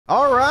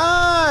All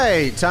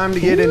right, time to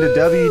get into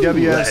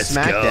WWF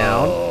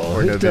SmackDown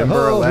for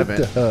November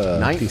 11th,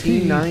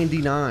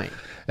 1999.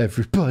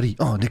 Everybody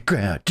on the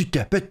ground.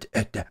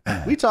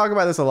 We talk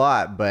about this a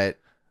lot, but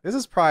this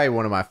is probably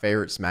one of my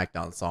favorite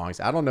SmackDown songs.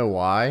 I don't know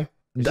why.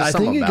 I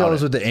think it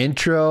goes with the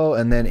intro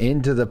and then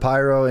into the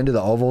pyro, into the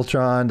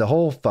Ovaltron, the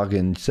whole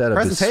fucking setup.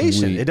 Presentation. Is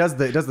sweet. It does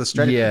the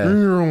stretch. Yeah,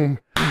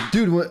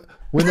 dude.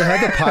 When they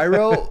have the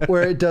pyro,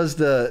 where it does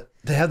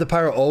they have the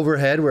pyro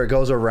overhead where it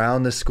goes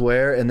around the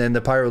square, and then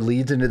the pyro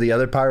leads into the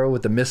other pyro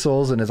with the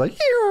missiles, and it's like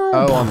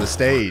on the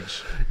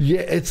stage.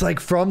 Yeah, it's like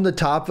from the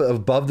top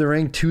above the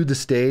ring to the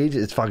stage.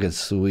 It's fucking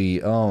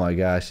sweet. Oh my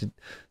gosh,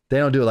 they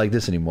don't do it like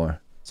this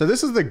anymore. So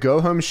this is the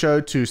go-home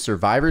show to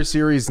Survivor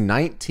Series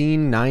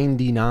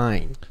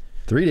 1999.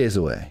 3 days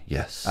away,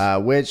 yes.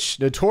 Which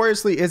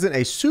notoriously isn't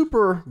a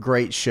super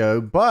great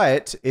show,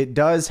 but it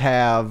does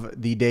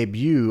have the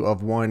debut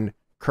of one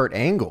Kurt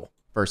Angle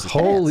versus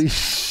Holy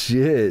Taz.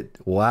 Shit.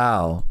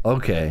 Wow.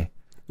 Okay.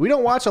 We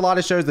don't watch a lot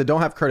of shows that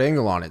don't have Kurt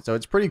Angle on it, so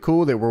it's pretty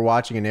cool that we're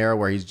watching an era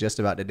where he's just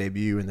about to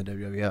debut in the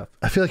WWF.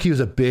 I feel like he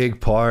was a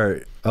big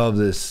part of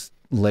this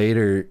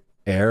later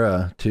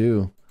era,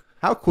 too.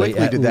 How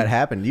quickly did that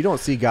happen? You don't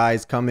see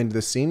guys come into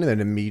the scene and then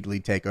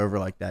immediately take over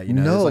like that. You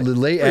know, no, like the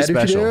late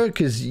Attitude Era,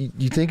 because you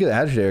think of the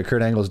Attitude Era,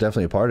 Kurt Angle is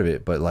definitely a part of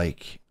it, but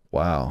like,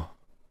 wow.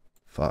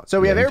 Fuck. So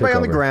we have everybody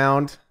on the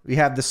ground. We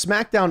have the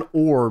SmackDown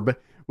Orb,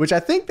 which I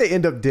think they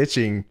end up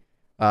ditching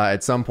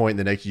at some point in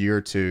the next year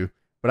or two.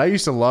 But I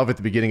used to love at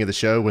the beginning of the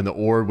show when the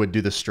Orb would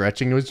do the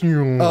stretching. It was,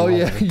 oh,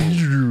 yeah.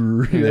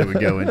 And they would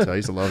go into. I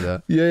used to love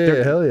that.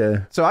 Yeah, hell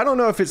yeah. So I don't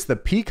know if it's the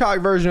Peacock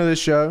version of this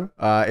show,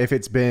 if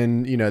it's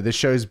been, this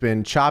show's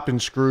been chopped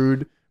and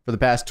screwed for the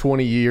past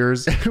 20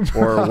 years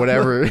or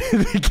whatever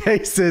the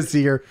case is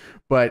here.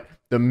 But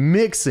the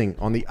mixing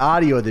on the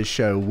audio of this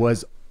show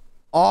was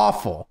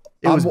awful.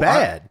 It was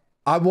bad.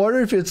 I'm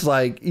wondering if it's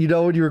like,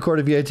 when you record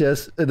a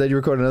VHS and then you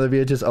record another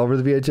VHS over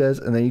the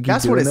VHS and then you keep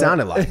That's what it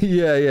sounded like.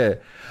 Yeah.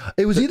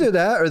 It was either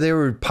that or they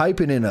were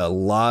piping in a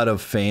lot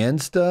of fan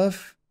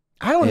stuff.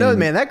 I don't know,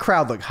 man. That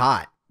crowd looked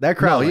hot. That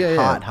crowd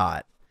looked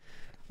hot.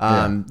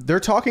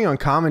 They're talking on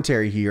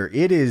commentary here.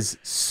 It is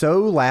so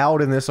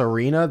loud in this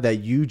arena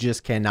that you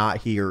just cannot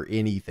hear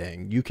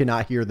anything. You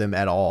cannot hear them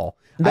at all.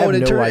 No, and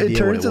it turns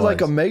into like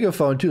a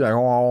megaphone too, like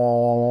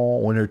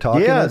when they're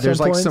talking. Yeah,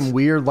 there's like some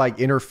weird like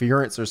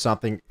interference or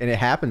something, and it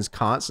happens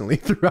constantly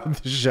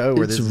throughout the show.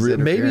 Where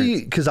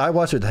maybe because I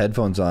watch with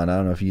headphones on. I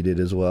don't know if you did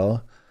as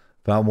well,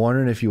 but I'm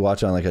wondering if you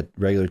watch on like a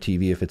regular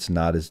TV if it's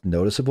not as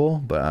noticeable.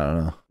 But I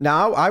don't know.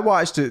 Now I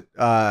watched it.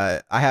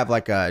 I have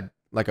like a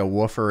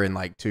woofer and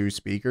like two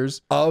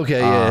speakers. Oh,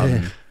 okay,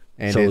 yeah.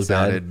 And so it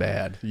sounded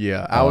bad.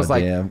 Yeah, I was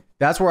like, damn.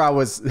 That's where I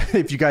was.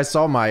 If you guys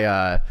saw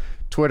my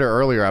Twitter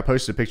earlier, I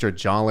posted a picture of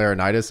John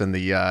Laurinaitis in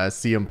the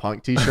CM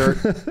Punk t-shirt.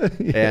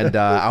 And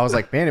I was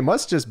like, man, it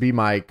must just be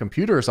my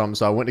computer or something.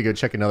 So I went to go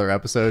check another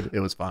episode. It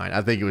was fine.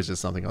 I think it was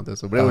just something on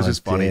this one, but it was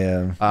just funny.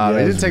 It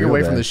didn't take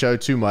away from the show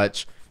too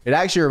much. It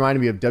actually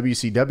reminded me of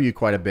WCW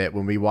quite a bit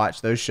when we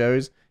watched those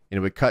shows, and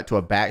it would cut to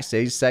a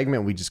backstage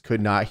segment. We just could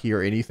not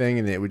hear anything,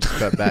 and then it would just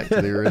cut back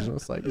to the original.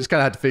 It's like, you just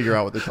kind of have to figure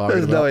out what they're talking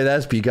about. No way,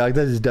 that's Peacock.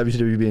 That is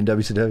WCW being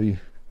WCW.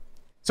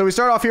 So we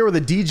start off here with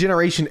a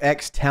D-Generation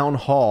X Town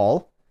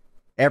Hall.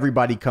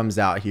 Everybody comes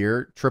out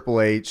here.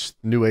 Triple H,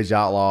 New Age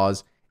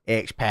Outlaws,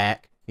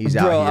 X-Pac. He's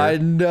out here. Bro, I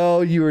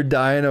know you were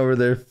dying over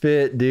their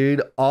fit,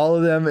 dude. All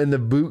of them in the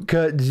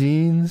bootcut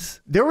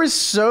jeans. There was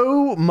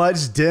so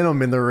much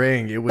denim in the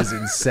ring. It was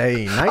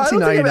insane.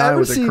 1999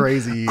 was a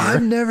crazy year.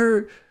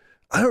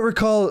 I don't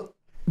recall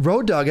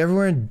Road Dogg ever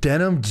wearing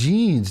denim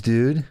jeans,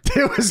 dude.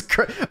 It was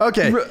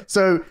okay.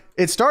 So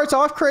it starts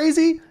off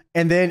crazy,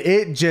 and then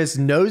it just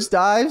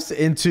nosedives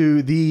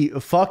into the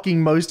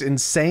fucking most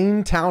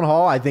insane town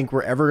hall I think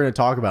we're ever going to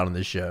talk about on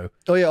this show.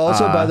 Oh, yeah.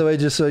 Also, by the way,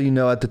 just so you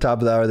know, at the top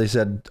of the hour, they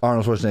said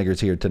Arnold Schwarzenegger's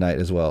here tonight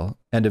as well.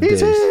 End of days.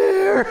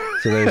 Here.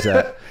 So there's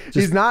that.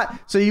 He's not.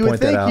 So you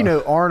would think,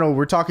 Arnold,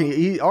 we're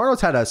talking,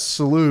 Arnold's had a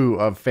slew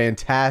of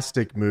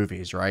fantastic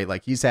movies, right?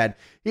 Like he's had,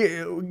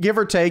 give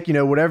or take,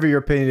 whatever your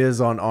opinion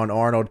is on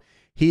Arnold,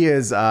 he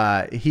has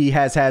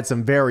had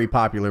some very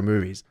popular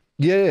movies.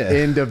 Yeah.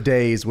 End of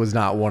Days was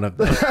not one of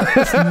them.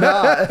 It's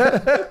not.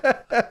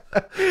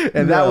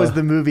 And that was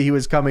the movie he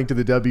was coming to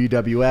the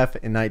WWF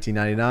in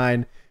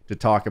 1999 to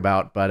talk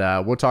about.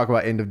 But we'll talk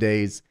about End of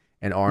Days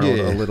and Arnold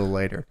a little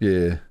later.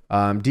 Yeah.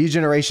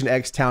 D-Generation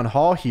X Town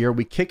Hall here.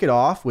 We kick it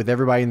off with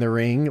everybody in the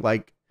ring.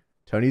 Like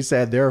Tony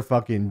said, they're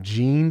fucking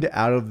jeaned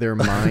out of their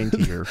mind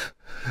here.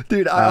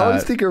 Dude, I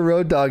always think of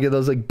Road Dogg in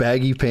those like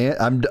baggy pants.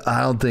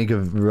 I don't think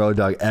of Road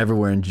Dogg ever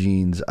wearing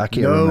jeans. I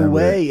can't remember. No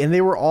way. And they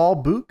were all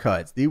boot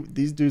cuts.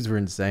 These dudes were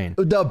insane.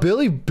 No,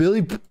 Billy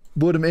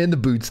put them in the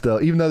boots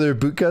though. Even though they're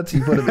boot cuts, he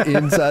put them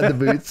inside the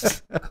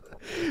boots.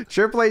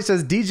 Triple H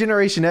says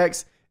D-Generation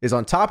X is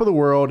on top of the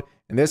world,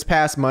 and this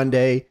past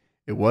Monday,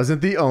 it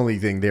wasn't the only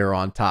thing they were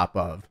on top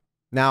of.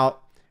 Now,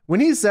 when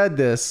he said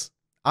this,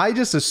 I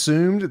just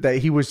assumed that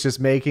he was just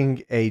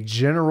making a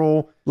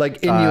general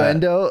like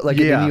innuendo, an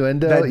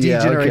innuendo that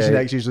D-Generation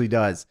X usually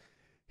does.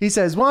 He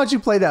says, "Why don't you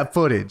play that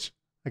footage?"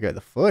 I got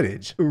the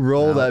footage.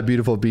 Roll that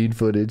beautiful bean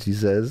footage, he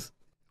says.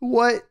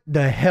 What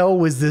the hell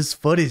was this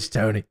footage,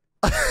 Tony?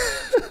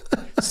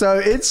 So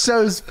it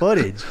shows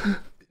footage.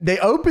 They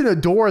open a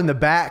door in the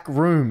back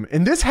room,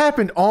 and this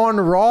happened on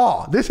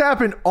Raw. This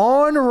happened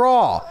on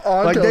Raw.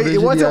 Like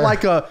it wasn't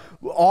like a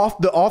off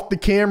the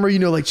camera, you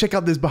know, like check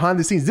out this behind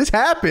the scenes. This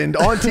happened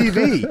on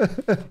TV,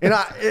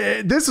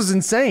 and this was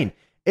insane.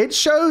 It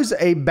shows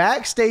a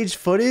backstage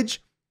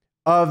footage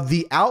of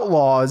the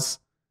Outlaws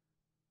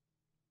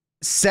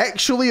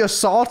sexually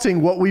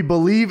assaulting what we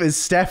believe is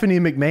Stephanie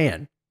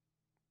McMahon.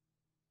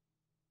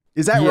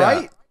 Is that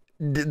right?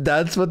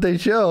 That's what they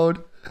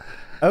showed.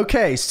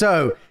 Okay,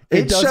 so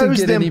it doesn't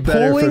get any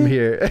better from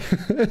here.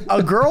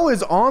 A girl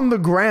is on the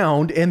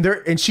ground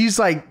and she's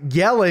like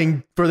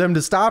yelling for them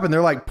to stop, and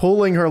they're like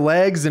pulling her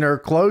legs and her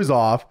clothes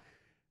off.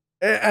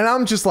 And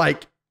I'm just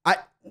like,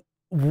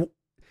 and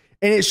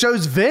it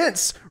shows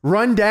Vince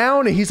run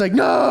down, and he's like,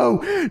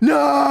 no.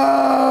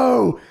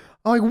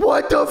 I'm like,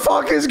 what the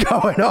fuck is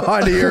going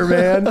on here,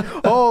 man?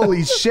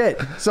 Holy shit.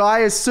 So I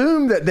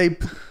assume that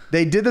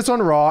they did this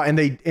on Raw, and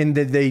they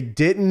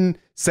didn't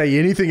say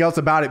anything else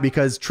about it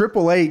because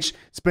Triple H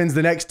spends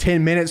the next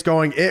 10 minutes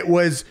going, it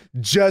was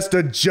just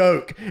a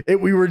joke.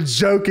 We were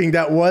joking.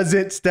 That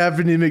wasn't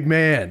Stephanie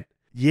McMahon.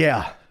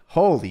 Yeah.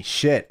 Holy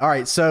shit. All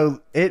right.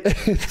 So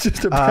it's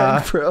just a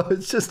prank, bro.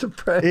 It's just a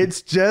prank.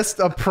 It's just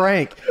a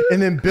prank.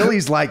 And then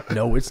Billy's like,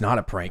 no, it's not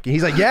a prank. And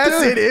he's like,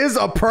 yes, it is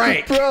a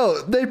prank.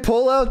 Bro, they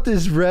pull out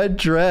this red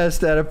dress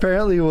that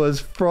apparently was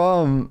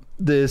from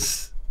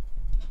this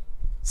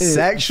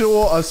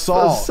sexual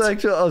assault.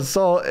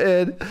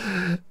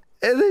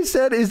 And they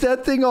said, is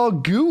that thing all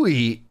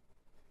gooey?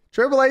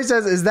 Triple H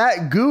says, is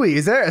that gooey?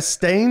 Is there a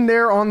stain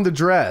there on the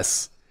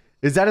dress?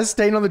 Is that a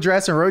stain on the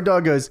dress? And Road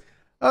Dogg goes,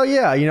 oh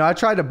yeah, you know, I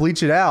tried to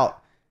bleach it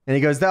out. And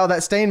he goes, oh,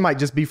 that stain might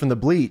just be from the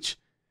bleach.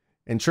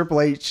 And Triple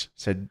H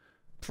said,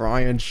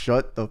 Brian,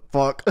 shut the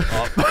fuck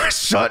up.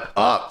 Shut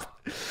up.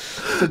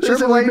 So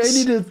Triple H may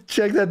need to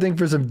check that thing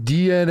for some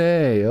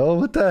DNA. Oh,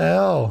 what the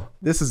hell?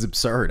 This is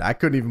absurd. I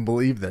couldn't even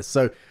believe this.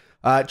 So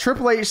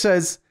Triple H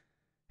says,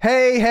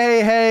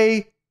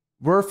 hey,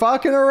 we're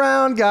fucking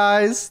around,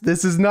 guys.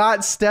 This is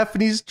not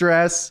Stephanie's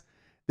dress.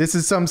 This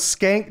is some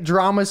skank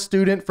drama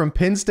student from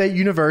Penn State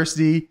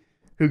University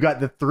who got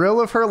the thrill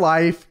of her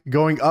life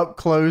going up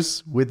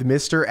close with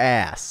Mr.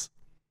 Ass.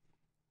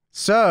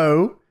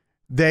 So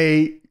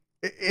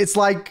it's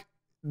like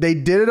they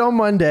did it on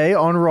Monday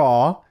on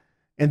Raw,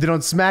 and then on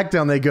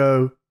SmackDown they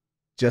go,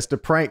 just a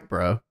prank,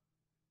 bro.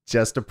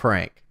 Just a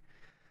prank.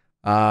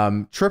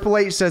 Triple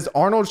H says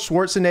Arnold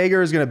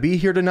Schwarzenegger is going to be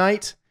here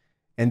tonight,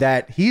 and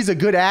that he's a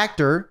good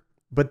actor,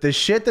 but the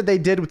shit that they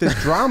did with this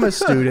drama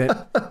student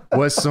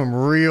was some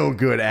real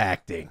good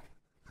acting.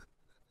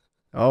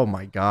 Oh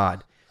my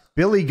God.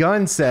 Billy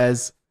Gunn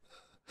says,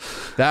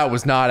 that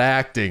was not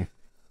acting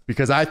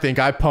because I think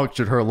I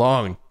punctured her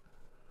lung.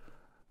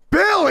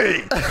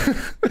 Billy!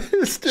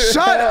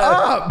 Shut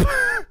up!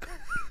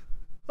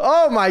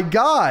 Oh my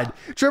God.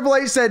 Triple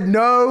H said,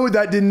 no,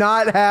 that did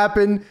not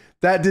happen.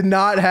 That did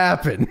not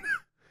happen.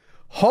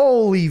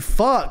 Holy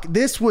fuck.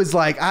 This was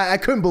like, I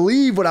couldn't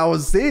believe what I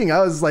was seeing.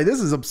 I was like, this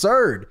is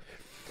absurd.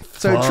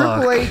 So fuck.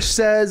 Triple H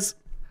says.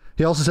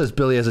 He also says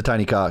Billy has a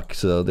tiny cock.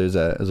 So there's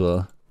that as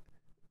well.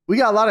 We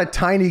got a lot of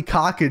tiny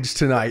cockage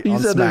tonight. He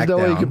said there's no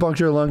way you can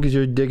puncture a lung because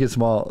your dick is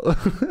small.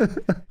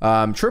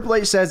 Triple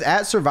H says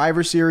at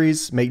Survivor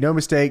Series, make no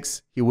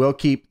mistakes, he will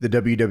keep the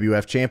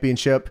WWF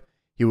Championship.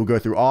 He will go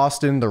through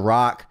Austin, The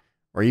Rock,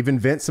 or even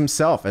Vince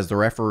himself as the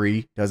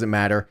referee. Doesn't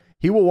matter.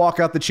 He will walk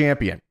out the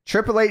champion.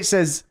 Triple H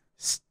says,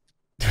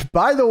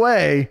 by the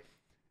way,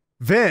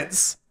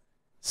 Vince,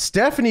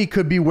 Stephanie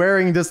could be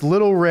wearing this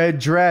little red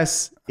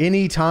dress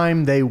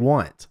anytime they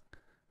want.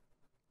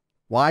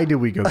 Why do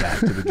we go back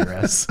to the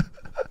dress?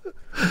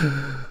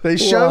 They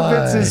show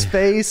Vince's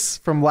face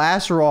from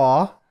last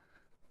Raw.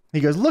 He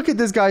goes, look at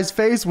this guy's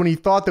face when he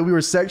thought that we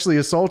were sexually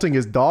assaulting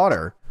his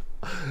daughter.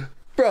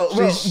 Bro,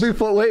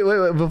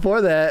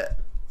 before that,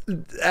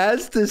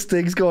 as this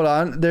thing's going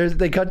on,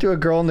 they cut to a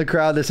girl in the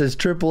crowd that says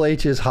Triple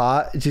H is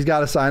hot. She's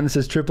got a sign that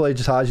says Triple H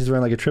is hot. She's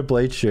wearing like a Triple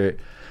H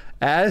shirt.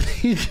 As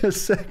he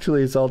just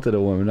sexually assaulted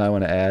a woman, I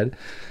want to add.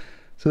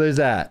 So there's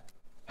that.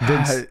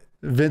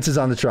 Vince is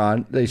on the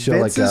Tron. They show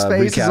Vince's like a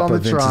face recap is on the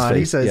of Vince's Tron. face.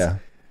 He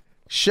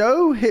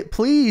says,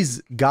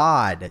 please,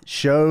 God,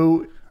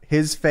 show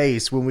his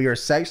face when we are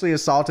sexually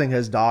assaulting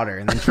his daughter.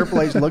 And then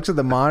Triple H looks at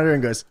the monitor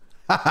and goes,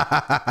 ha, ha,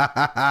 ha, ha,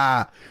 ha,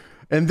 ha.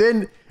 And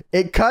then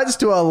it cuts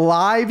to a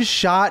live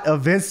shot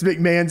of Vince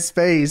McMahon's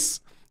face.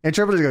 And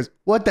Triple H goes,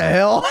 what the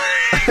hell?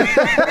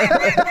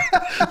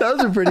 That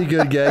was a pretty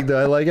good gag,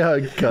 though. I like how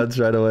it cuts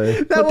right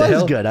away. That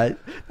was good. I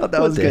thought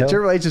that was good.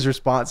 Triple H's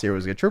response here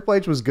was good. Triple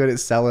H was good at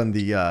selling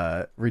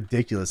the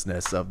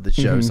ridiculousness of the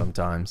show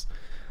sometimes.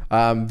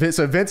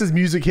 So Vince's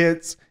music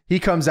hits. He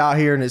comes out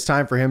here, and it's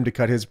time for him to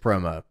cut his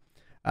promo.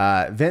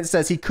 Vince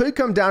says he could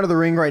come down to the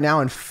ring right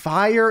now and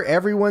fire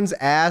everyone's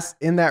ass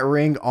in that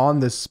ring on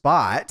the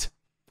spot,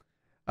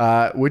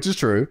 which is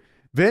true.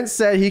 Vince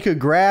said he could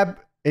grab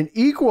an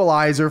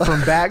equalizer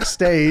from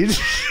backstage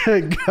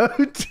to go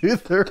to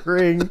the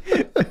ring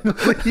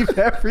and leave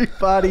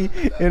everybody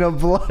in a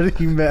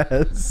bloody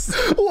mess.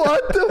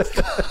 What the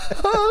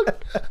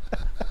fuck?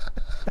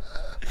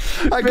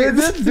 I get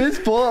this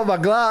pull out my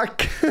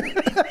Glock.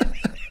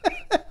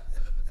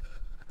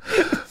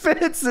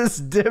 Vince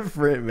is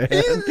different, man.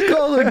 He's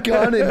called a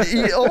gun,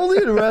 and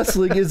only in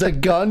wrestling is a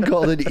gun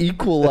called an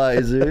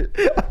equalizer.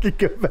 I could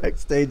go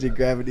backstage and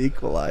grab an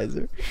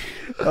equalizer.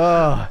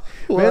 Oh,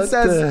 Vince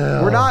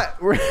says we're not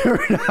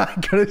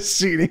gonna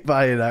shoot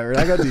anybody tonight. We're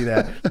not gonna do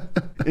that.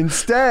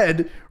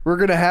 Instead, we're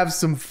gonna have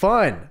some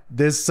fun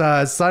this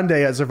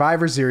Sunday at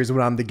Survivor Series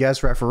when I'm the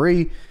guest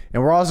referee,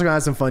 and we're also gonna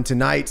have some fun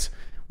tonight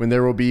when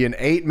there will be an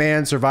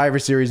 8-man Survivor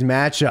Series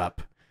matchup.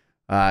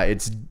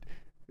 It's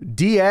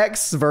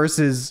DX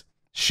versus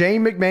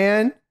Shane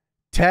McMahon,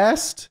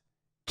 Test,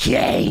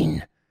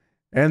 Kane,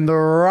 and The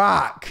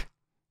Rock.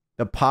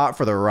 The pot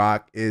for The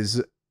Rock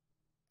is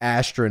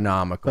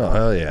astronomical. Oh,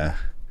 hell yeah.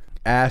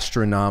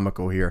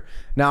 Astronomical here.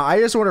 Now, I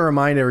just want to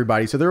remind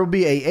everybody, so there will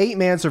be a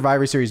 8-man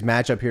Survivor Series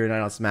matchup here tonight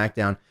on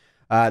SmackDown.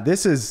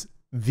 This is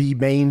the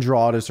main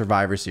draw to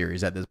Survivor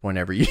Series at this point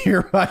every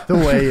year, by the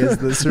way, is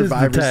the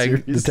Survivor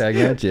Series. The tag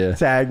match, yeah.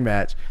 Tag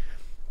match.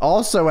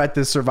 Also at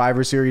this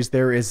Survivor Series,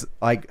 there is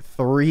like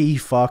 3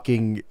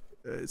 fucking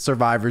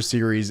Survivor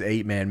Series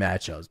 8-man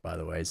matchups, by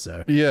the way.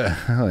 So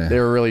yeah, they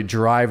were really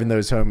driving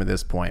those home at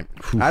this point.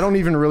 I don't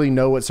even really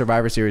know what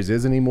Survivor Series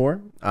is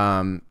anymore.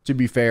 To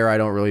be fair, I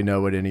don't really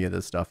know what any of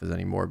this stuff is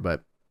anymore,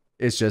 but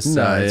it's just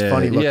it's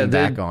funny looking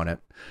back on it.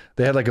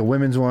 They had like a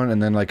women's one, and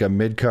then like a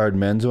mid-card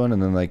men's one,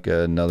 and then like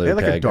another they had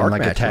like tag, a dark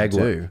like match a tag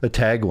one one too. A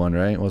tag one,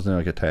 right? Wasn't there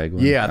like a tag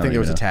one? Yeah, I think there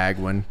was a tag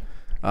one.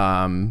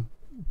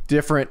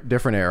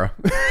 Different era.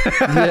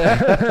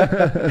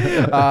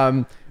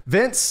 Yeah.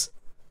 Vince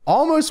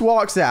almost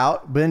walks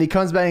out, but then he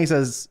comes back and he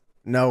says,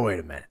 "No, wait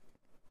a minute.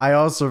 I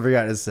also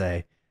forgot to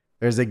say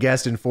there's a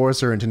guest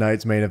enforcer in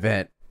tonight's main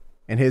event,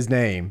 and his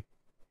name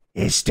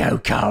is Stone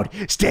Cold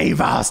Steve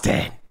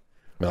Austin."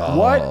 Oh.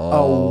 What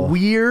a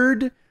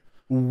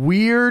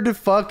weird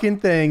fucking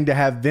thing to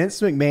have Vince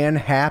McMahon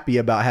happy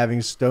about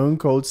having Stone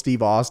Cold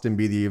Steve Austin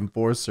be the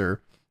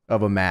enforcer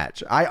of a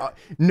match.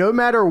 No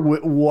matter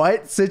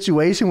what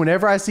situation,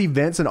 whenever I see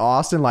Vince and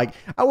Austin, like,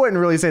 I wouldn't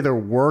really say they're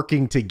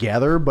working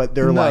together, but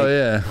they're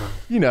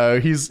you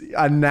know, he's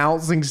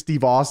announcing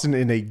Steve Austin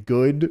in a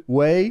good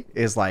way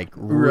is like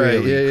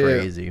really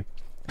crazy. Yeah.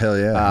 Hell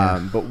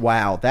yeah. But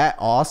wow, that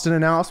Austin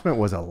announcement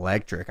was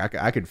electric.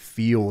 I could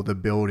feel the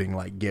building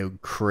like go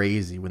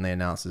crazy when they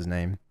announced his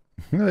name.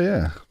 Oh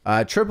yeah.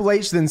 Triple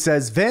H then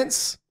says,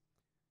 Vince,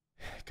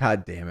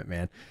 God damn it,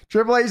 man.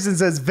 Triple H then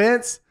says,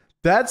 Vince,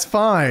 that's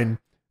fine,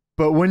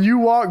 but when you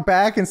walk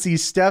back and see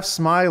Steph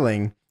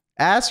smiling,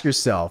 ask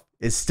yourself,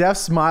 is Steph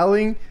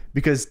smiling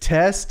because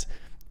Test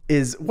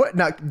is what?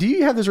 Now, do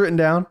you have this written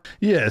down?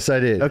 Yes, I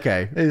did.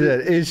 Okay.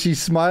 Is she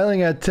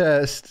smiling at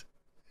Test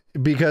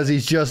because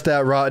he's just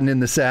that rotten in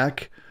the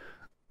sack?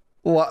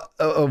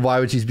 Why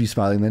would she be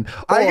smiling then?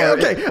 I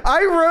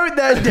wrote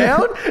that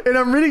down and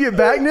I'm reading it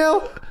back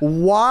now.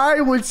 Why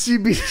would she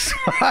be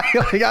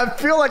smiling? I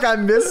feel like I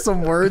missed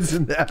some words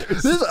in that.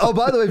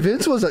 By the way,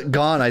 Vince was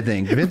gone, I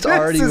think. Vince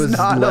already was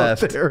not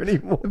left. Up there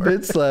anymore.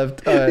 Vince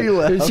left. He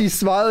left. Is she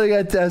smiling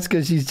at Tess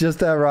because he's just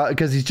that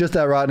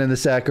rotten in the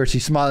sack, or is she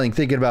smiling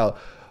thinking about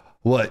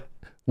what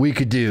we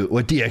could do,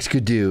 what DX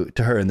could do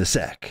to her in the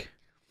sack?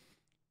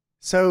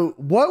 So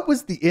what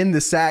was the in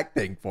the sack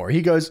thing for?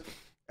 He goes,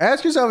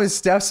 ask yourself, is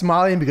Steph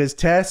smiling because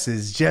Tess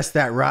is just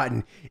that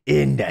rotten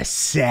in the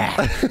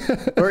sack?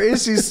 Or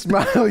is she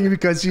smiling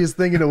because she is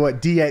thinking of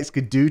what DX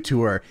could do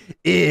to her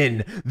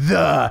in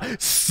the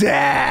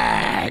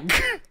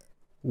sack?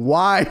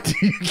 Why do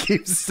you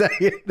keep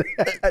saying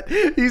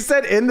that? He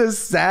said in the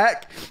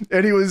sack,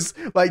 and he was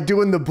like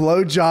doing the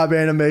blowjob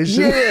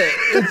animation. Yeah,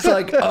 it's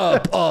like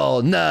up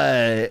all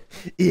night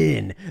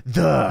in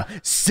the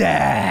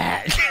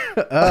sack.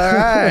 All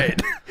right.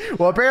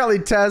 Well, apparently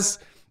Tess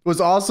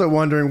was also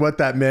wondering what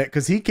that meant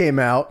because he came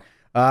out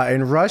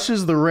and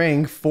rushes the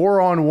ring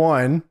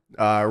 4-on-1.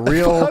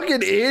 Real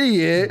fucking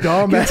idiot.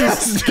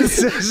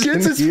 Dumbass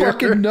gets his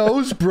fucking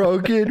nose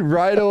broken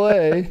right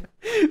away.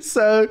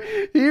 So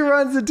he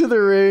runs into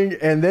the ring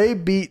and they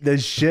beat the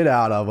shit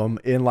out of him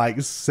in like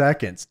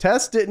seconds.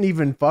 Tess didn't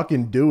even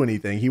fucking do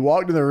anything. He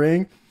walked in the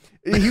ring.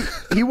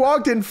 He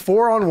walked in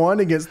 4-on-1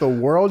 against the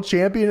world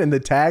champion and the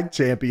tag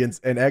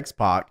champions and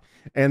X-Pac,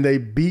 and they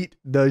beat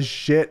the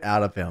shit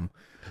out of him.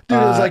 Dude,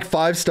 it was like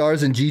 5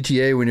 stars in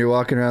GTA when you're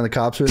walking around, the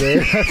cops were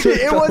there.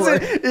 It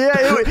wasn't. Like.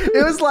 Yeah,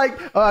 it was like,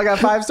 oh, I got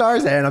 5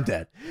 stars and I'm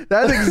dead.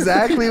 That's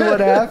exactly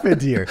what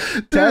happened here.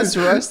 Tess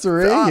rushed the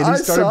ring and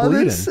he started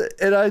bleeding. This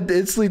and I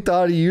instantly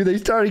thought of you. They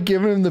started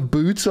giving him the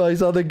boots while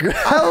he's on the ground.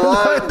 I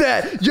love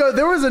that. Yo,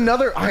 there was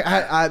another.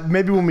 I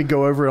maybe when we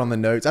go over it on the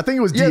notes, I think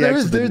it was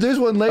DX. There's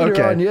one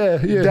later on. Yeah.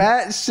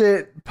 That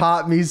shit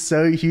popped me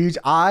so huge.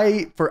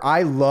 I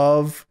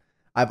love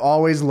I've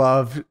always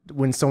loved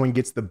when someone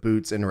gets the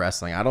boots in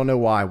wrestling. I don't know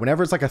why.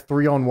 Whenever it's like a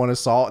 3-on-1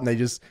 assault and they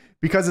just,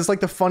 because it's like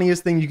the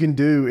funniest thing you can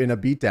do in a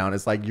beatdown.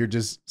 It's like you're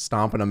just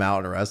stomping them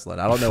out in wrestling.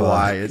 I don't know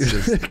why. It's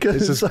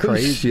just so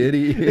crazy.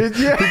 Shitty. It's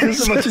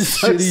just a bunch of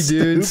shitty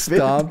dudes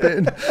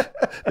stomping.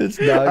 It's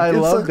not. I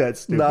love that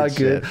stupid not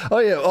shit. good. Oh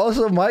yeah.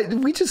 Also,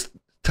 we just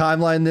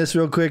timeline this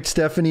real quick.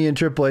 Stephanie and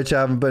Triple H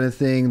haven't been a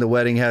thing. The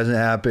wedding hasn't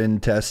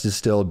happened. Test is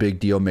still a big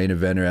deal main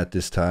eventer at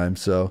this time.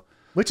 So,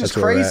 which is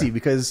crazy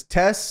because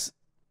Test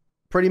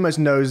pretty much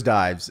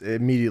nosedives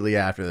immediately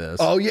after this.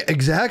 Oh yeah,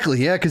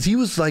 exactly. Yeah, because he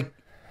was like,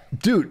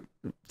 dude,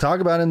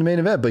 talk about it in the main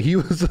event, but he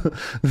was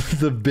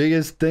the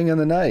biggest thing on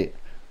the night.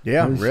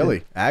 Yeah,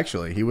 really.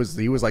 Actually, he was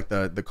like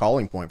the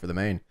calling point for the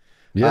main.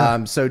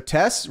 Yeah. So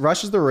Test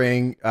rushes the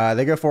ring.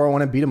 They go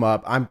 4-on-1 and beat him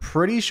up. I'm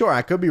pretty sure,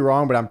 I could be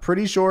wrong, but I'm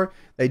pretty sure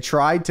they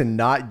tried to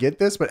not get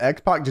this, but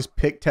X-Pac just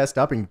picked Test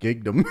up and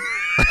gigged him.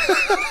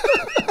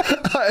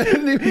 I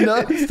didn't even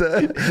notice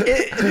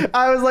that.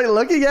 I was like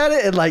looking at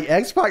it and like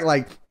X-Pac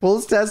like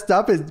pulls Test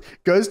up and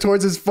goes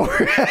towards his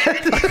forehead.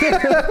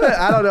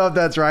 I don't know if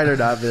that's right or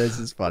not, but this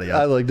is funny.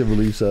 I like to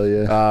believe so,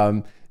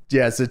 yeah.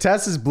 Yeah, so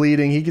Test is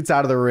bleeding. He gets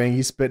out of the ring.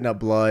 He's spitting up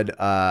blood.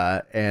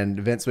 And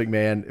Vince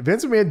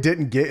McMahon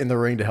didn't get in the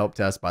ring to help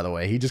Test, by the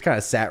way. He just kind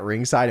of sat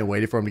ringside and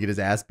waited for him to get his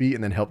ass beat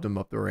and then helped him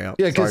up the ramp.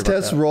 Yeah, because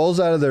Test rolls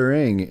out of the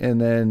ring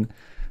and then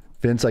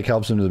Vince like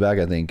helps him to the back,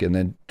 I think. And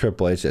then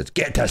Triple H says,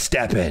 "Get to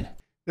stepping."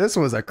 This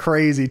was a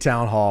crazy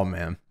town hall,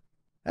 man.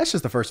 That's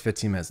just the first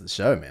 15 minutes of the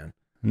show, man.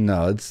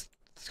 No, it's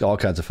all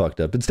kinds of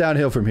fucked up. It's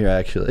downhill from here,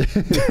 actually.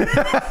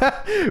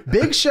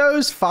 Big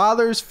Show's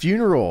father's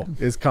funeral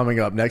is coming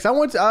up next. I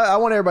want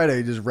everybody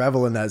to just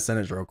revel in that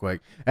sentence real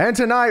quick. And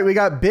tonight we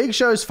got Big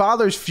Show's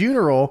father's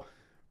funeral.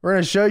 We're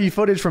going to show you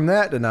footage from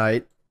that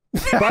tonight.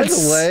 By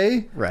the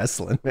way,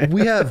 wrestling, man.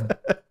 We have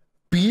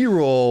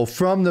B-roll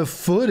from the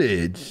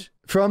footage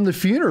from the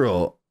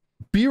funeral.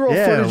 B-roll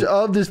footage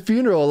of this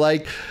funeral,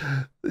 like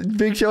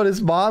Big Show and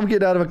his mom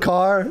get out of a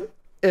car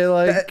and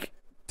like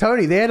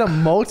Tony, they had a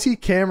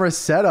multi-camera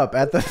setup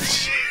at the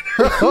funeral.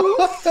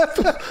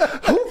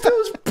 Who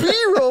films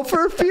B-roll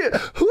for a funeral?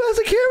 Who has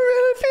a camera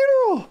at a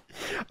funeral?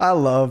 I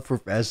love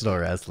professional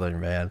wrestling,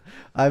 man.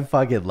 I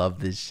fucking love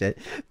this shit.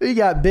 We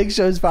got Big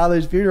Show's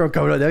father's funeral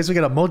coming up next. We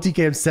got a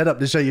multi-cam setup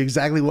to show you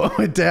exactly what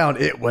went down.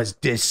 It was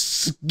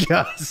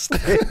disgusting.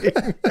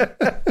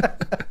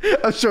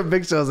 I'm sure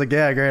Big Show's like,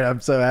 yeah, great.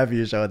 I'm so happy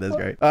you're showing this.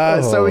 Great.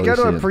 So we go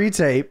to a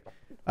pre-tape.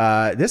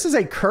 This is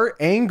a Kurt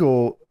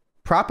Angle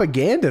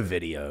propaganda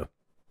video.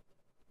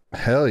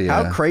 Hell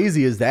yeah. How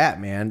crazy is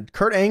that, man?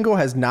 Kurt Angle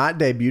has not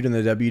debuted in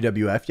the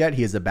WWF yet.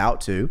 He is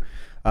about to.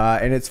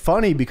 And it's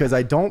funny because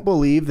I don't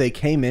believe they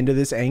came into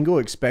this angle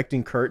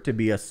expecting Kurt to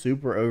be a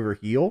super over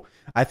heel.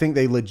 I think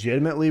they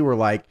legitimately were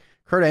like,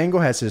 Kurt Angle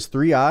has his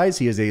 3 eyes.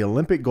 He is an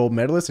Olympic gold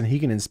medalist and he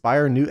can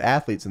inspire new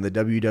athletes in the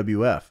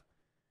WWF.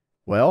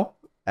 Well,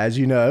 as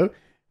you know,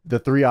 the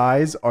 3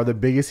 eyes are the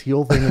biggest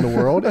heel thing in the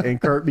world,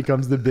 and Kurt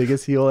becomes the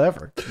biggest heel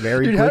ever.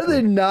 Very quickly. How do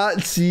they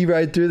not see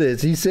right through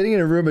this? He's sitting in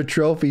a room of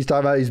trophies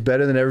talking about he's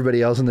better than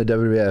everybody else in the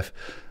WWF.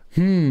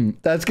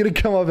 That's going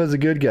to come up as a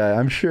good guy,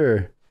 I'm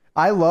sure.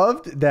 I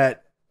loved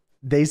that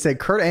they said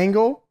Kurt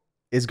Angle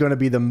is going to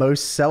be the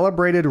most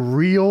celebrated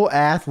real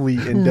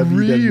athlete in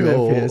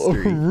WWF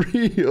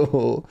history.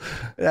 Real.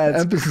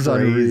 That's emphasis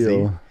crazy.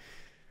 On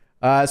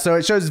real. So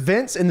it shows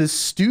Vince and the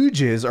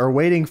Stooges are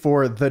waiting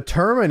for the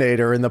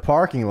Terminator in the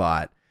parking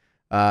lot.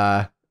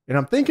 And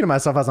I'm thinking to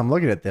myself as I'm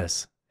looking at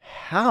this,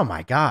 oh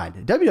my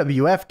God,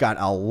 WWF got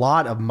a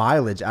lot of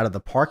mileage out of the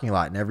parking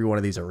lot in every one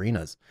of these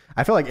arenas.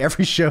 I feel like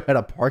every show had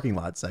a parking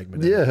lot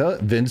segment. Yeah,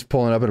 Vince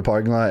pulling up in a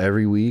parking lot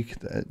every week.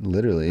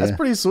 Literally. That's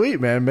pretty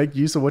sweet, man. Make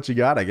use of what you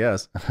got, I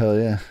guess. Hell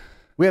yeah.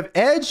 We have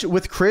Edge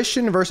with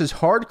Christian versus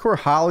Hardcore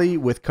Holly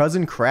with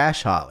cousin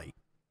Crash Holly.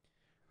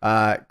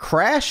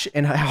 Crash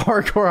and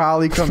Hardcore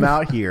Holly come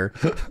out here.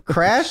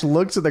 Crash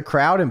looks at the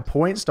crowd and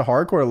points to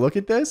Hardcore to look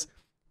at this.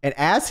 And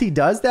as he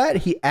does that,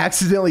 he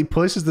accidentally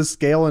pushes the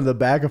scale in the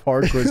back of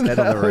Hardcore's head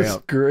on the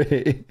ramp.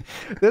 Great.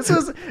 This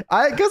was,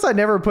 I guess I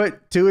never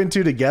put 2 and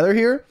 2 together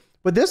here,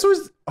 but this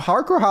was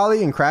Hardcore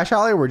Holly and Crash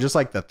Holly were just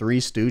like the 3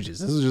 Stooges.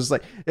 This was just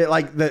like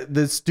the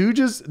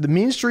Stooges, the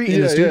Mean Street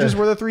and the Stooges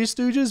were the 3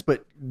 Stooges,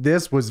 but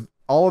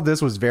all of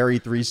this was very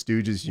 3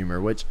 Stooges humor,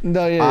 which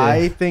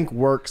I think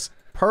works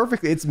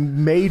perfectly. It's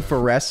made for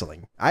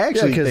wrestling. I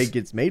actually think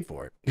it's made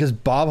for it. Because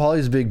Bob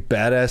Holly's a big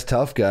badass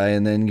tough guy,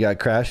 and then you got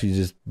Crash, who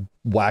just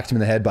whacked him in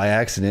the head by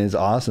accident. It's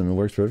awesome. It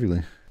works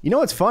perfectly. You know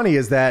what's funny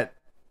is that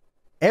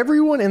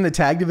everyone in the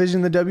tag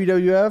division in the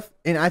WWF,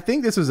 and I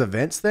think this was a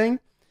Vince thing,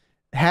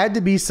 had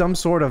to be some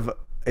sort of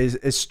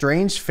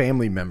estranged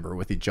family member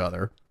with each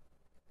other.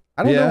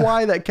 I don't know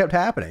why that kept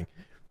happening.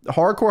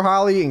 Hardcore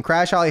Holly and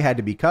Crash Holly had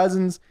to be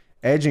cousins.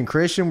 Edge and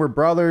Christian were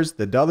brothers.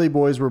 The Dudley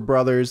Boys were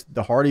brothers.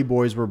 The Hardy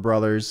Boys were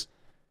brothers.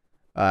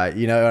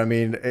 You know what I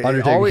mean?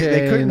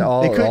 Undertaker, Kane,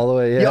 all the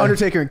way. Yeah,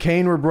 Undertaker and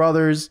Kane were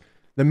brothers.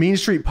 The Mean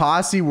Street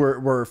Posse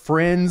were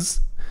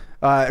friends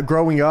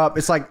growing up.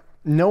 It's like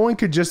no one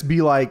could just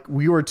be like,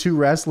 we were two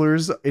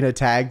wrestlers in a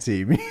tag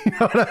team. You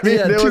know what I mean?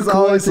 Yeah, it was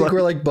always like,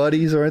 we're like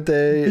buddies, aren't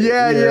they?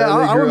 Yeah.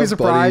 I wouldn't be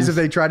surprised if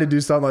they tried to do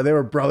something like they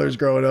were brothers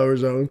growing up or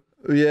something.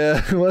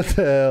 Yeah, what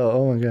the hell?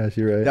 Oh my gosh,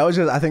 you're right.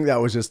 I think that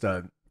was just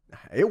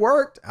it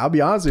worked. I'll be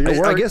honest with you, it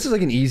worked. I guess it's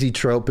like an easy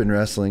trope in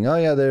wrestling. Oh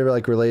yeah, they're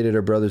like related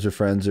or brothers or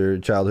friends or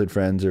childhood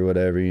friends or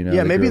whatever, you know.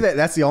 Yeah, maybe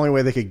that's the only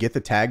way they could get the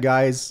tag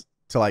guys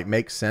to like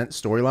make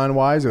sense storyline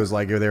wise. It was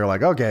like, they were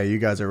like, okay, you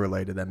guys are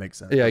related. That makes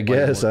sense. Yeah, I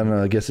guess. I don't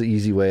know. I guess the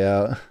easy way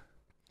out.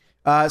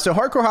 So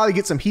Hardcore Holly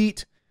gets some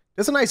heat.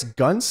 Does a nice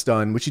gun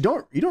stun, which you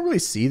don't really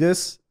see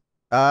this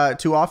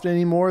too often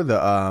anymore.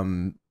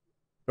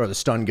 Or the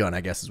stun gun,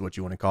 I guess is what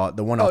you want to call it.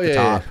 The one off the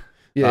top,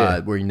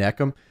 where you neck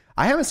them.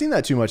 I haven't seen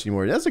that too much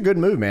anymore. That's a good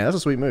move, man. That's a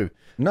sweet move.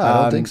 No,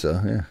 I don't think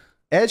so. Yeah.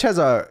 Edge has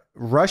a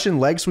Russian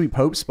leg sweep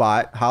hope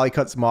spot. Holly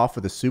cuts him off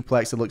with a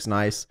suplex. It looks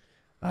nice.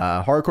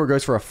 Hardcore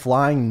goes for a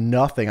flying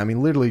nothing. I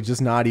mean, literally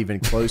just not even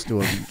close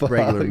to a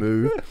regular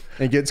move,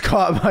 and gets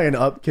caught by an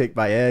up kick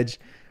by Edge.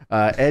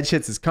 Edge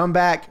hits his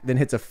comeback, then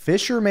hits a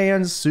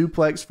fisherman's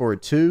suplex for a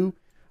 2,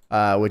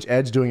 which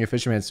Edge doing a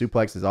fisherman's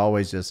suplex is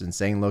always just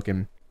insane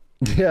looking.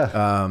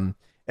 Yeah.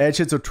 Edge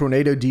hits a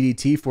tornado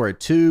DDT for a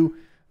 2.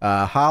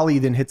 Holly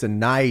then hits a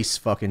nice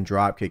fucking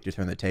drop kick to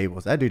turn the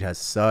tables. That dude has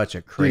such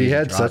a crazy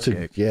drop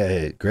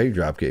kick. Great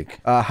drop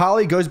kick.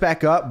 Holly goes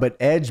back up, but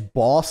Edge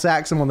ball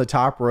sacks him on the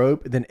top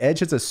rope. Then Edge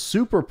hits a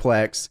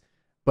superplex,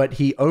 but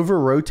he over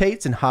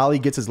rotates and Holly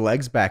gets his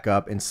legs back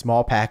up and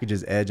small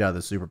packages Edge out of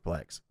the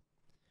superplex.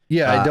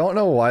 Yeah, I don't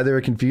know why they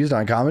were confused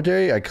on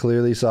commentary. I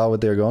clearly saw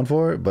what they were going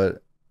for,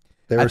 but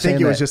I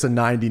think it was just a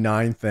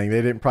 99 thing.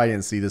 They probably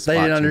didn't see this. They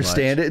didn't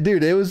understand it,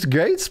 dude. It was a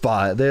great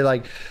spot. They're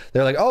like,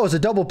 oh, it's a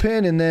double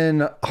pin, and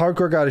then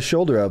Hardcore got his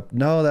shoulder up.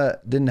 No,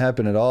 that didn't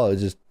happen at all. He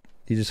just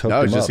hooked him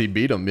up. No, it's just he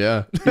beat him.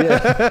 Yeah.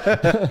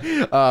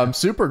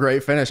 Super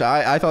great finish.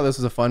 I thought this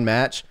was a fun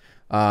match.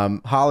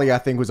 Holly, I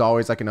think, was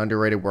always like an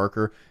underrated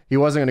worker. He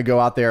wasn't going to go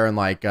out there and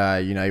like, he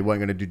wasn't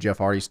going to do Jeff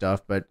Hardy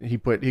stuff, but he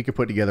could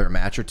put together a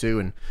match or two,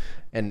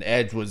 and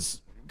Edge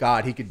was.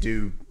 God, he could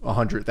do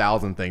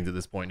 100,000 things at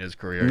this point in his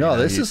career. No,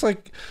 this is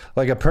like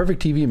a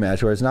perfect TV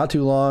match where it's not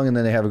too long and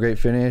then they have a great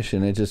finish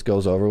and it just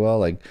goes over well.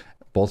 Like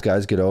both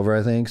guys get over,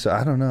 I think. So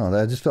I don't know.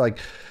 I just feel like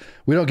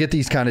we don't get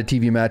these kind of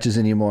TV matches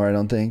anymore, I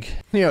don't think.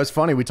 It's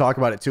funny. We talk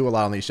about it too a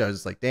lot on these shows.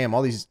 It's like, damn,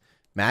 all these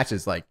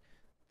matches, like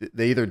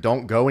they either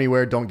don't go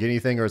anywhere, don't get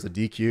anything, or it's a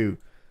DQ.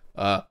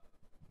 But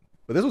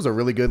this was a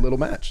really good little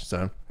match.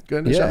 So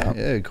good.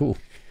 Yeah, cool.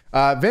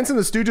 Vince and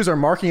the Stooges are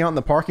marking out in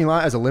the parking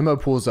lot as a limo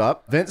pulls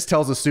up. Vince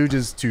tells the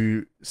Stooges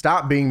to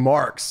stop being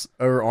marks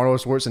over Arnold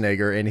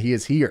Schwarzenegger, and he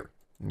is here.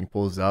 And he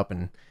pulls up,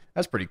 and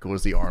that's pretty cool to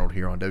see Arnold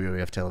here on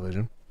WWF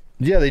television.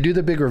 Yeah, they do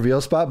the big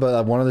reveal spot,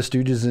 but one of the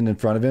Stooges is in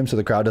front of him, so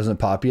the crowd doesn't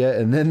pop yet.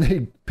 And then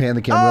they pan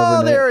the camera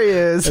over. Oh, there he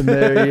is. And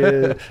there he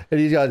is. And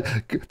he's got,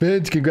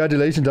 Vince,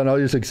 congratulations on all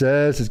your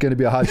success. It's going to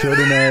be a hot show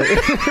tonight.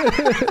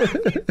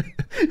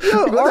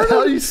 Yo, what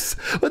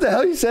the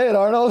hell are you saying,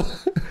 Arnold?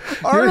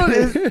 Arnold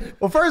is,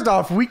 well, first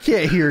off, we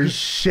can't hear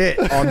shit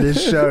on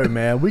this show,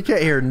 man. We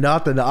can't hear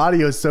nothing. The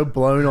audio is so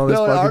blown on this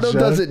fucking Arnold show.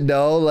 Doesn't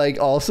know,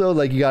 also,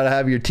 you got to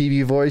have your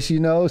TV voice, so you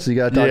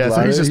got to talk louder.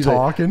 So he's just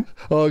talking.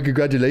 Like, oh,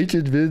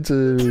 congratulations, Vince.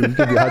 It's going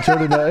to be a hot show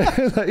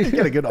tonight. You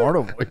got a good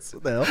Arnold voice.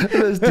 What the hell?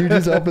 This dude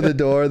just opened the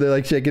door.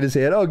 They're shaking his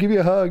hand. Oh, give me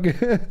a hug.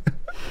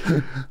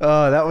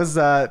 That was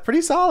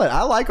pretty solid.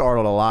 I like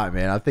Arnold a lot,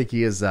 man. I think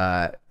he is...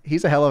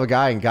 he's a hell of a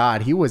guy, and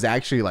God, he was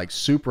actually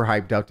super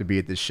hyped up to be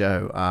at this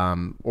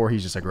show. Or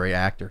he's just a great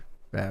actor.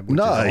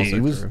 No, he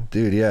was,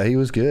 dude. Yeah, he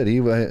was good.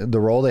 The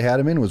role they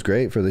had him in was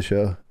great for the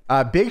show.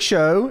 Big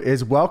Show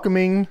is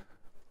welcoming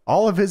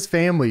all of his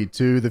family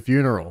to the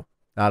funeral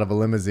out of a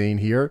limousine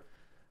here.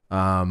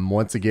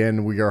 Once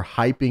again, we are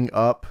hyping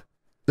up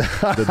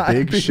the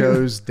Big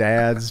Show's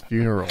dad's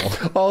funeral.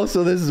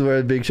 Also, this is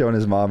where Big Show and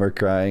his mom are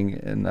crying,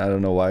 and I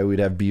don't know why we'd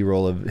have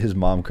B-roll of his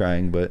mom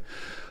crying, but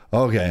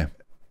okay.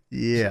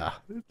 Yeah,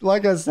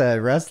 like I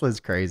said, wrestling's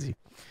crazy.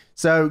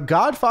 So,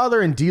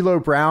 Godfather and D'Lo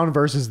Brown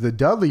versus the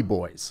Dudley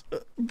Boys.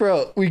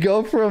 Bro, we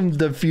go from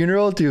the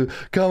funeral to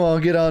come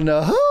on, get on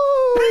the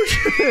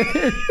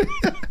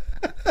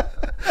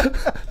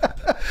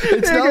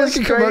It's not like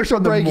a commercial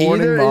break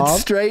either.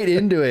 It's straight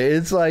into it.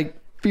 It's like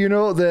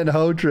funeral, then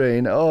hoe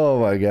train. Oh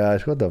my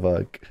gosh, what the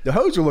fuck? The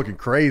hoes are looking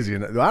crazy,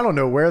 and I don't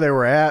know where they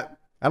were at.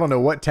 I don't know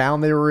what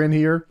town they were in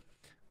here.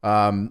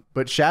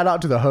 But shout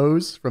out to the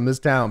hoes from this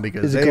town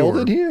because is it cold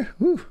in here?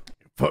 Woo.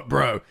 But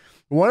bro,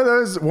 one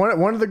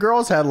of the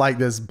girls had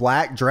this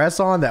black dress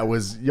on that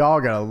was,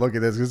 y'all gotta look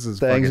at this. This is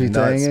fucking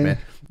nuts, man.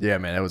 Yeah,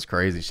 man, that was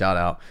crazy. Shout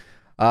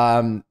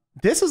out.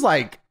 This is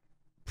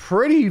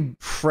pretty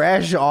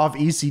fresh off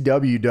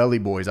ECW Dudley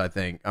Boys, I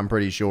think. I'm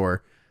pretty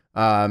sure.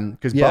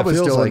 Because Bubba's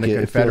still in the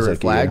Confederate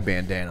flag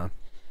bandana.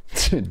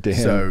 Damn.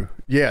 So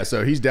yeah,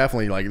 so he's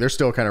definitely they're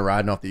still kind of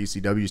riding off the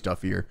ECW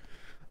stuff here.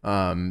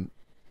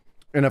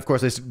 And of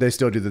course they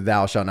still do the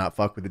thou shalt not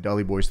fuck with the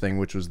Dudley Boys thing,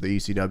 which was the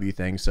ECW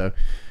thing. So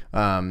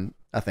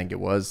I think it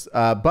was.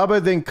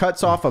 Bubba then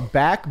cuts off a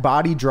back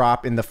body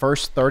drop in the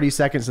first 30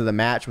 seconds of the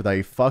match with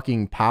a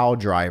fucking pile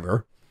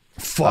driver.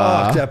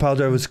 Fuck, that pile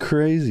driver was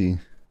crazy.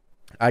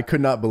 I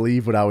could not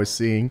believe what I was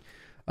seeing.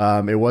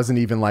 It wasn't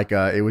even like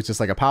it was just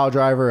like a pile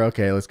driver.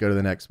 Okay, let's go to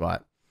the next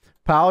spot.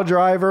 Pile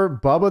driver.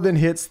 Bubba then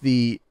hits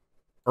the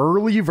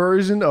early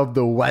version of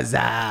the what's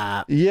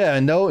up. Yeah,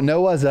 no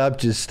what's up,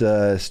 just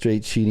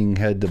straight cheating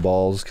head to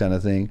balls kind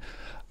of thing.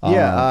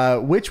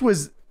 Which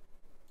was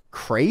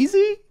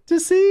crazy to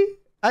see.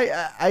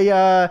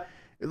 I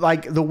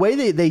like the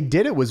way they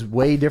did it was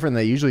way different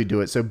than they usually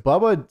do it. So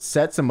Bubba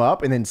sets him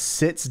up and then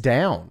sits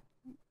down.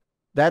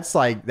 That's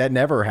like, that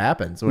never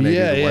happens when they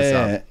do the what's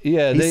up.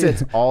 Yeah, he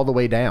sits all the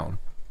way down.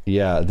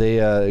 Yeah,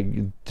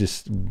 they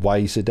just, why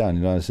you sit down?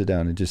 You don't want to sit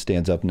down. It just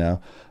stands up now.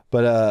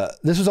 But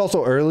this was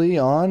also early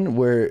on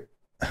where,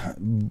 I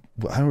don't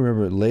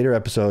remember, later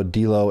episode,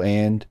 D'Lo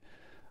and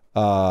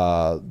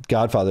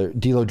Godfather.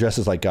 D'Lo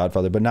dresses like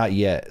Godfather, but not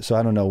yet. So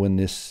I don't know when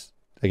this,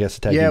 I guess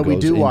the tag team goes we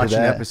do watch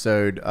that. an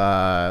episode,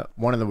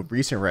 one of the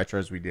recent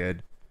retros we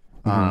did,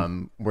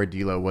 where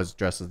D'Lo was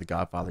dressed as the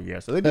Godfather. Yeah,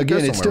 so they did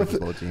again, go somewhere with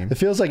the little team. It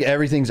feels like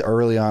everything's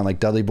early on, like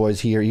Dudley Boy's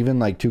here. Even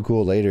like Too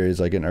Cool Later is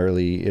like an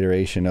early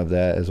iteration of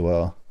that as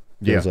well.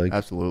 Feels like.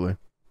 Absolutely.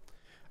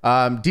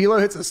 D'Lo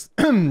hits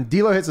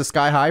a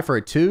sky high for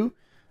a 2,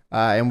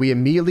 and we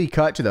immediately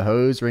cut to the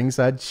hose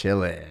ringside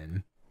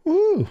chilling.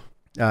 Woo!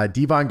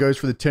 Devon goes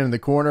for the 10 in the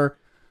corner.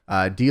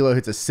 D'Lo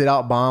hits a sit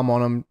out bomb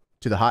on him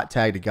to the hot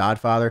tag to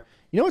Godfather.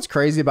 You know what's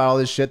crazy about all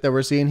this shit that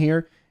we're seeing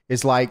here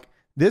is like,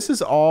 this is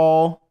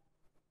all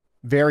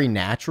very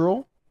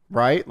natural,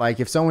 right? Like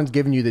if someone's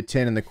giving you the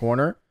 10 in the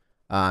corner,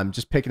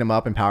 just picking them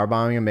up and power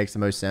bombing them makes the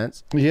most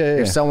sense. Yeah.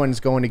 If someone's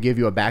going to give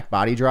you a back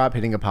body drop,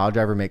 hitting a pile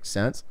driver makes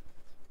sense.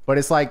 But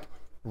it's like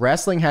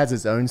wrestling has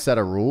its own set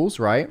of rules,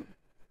 right?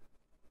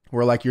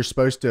 Where like you're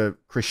supposed to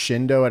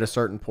crescendo at a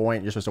certain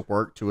point, you're supposed to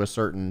work to a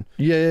certain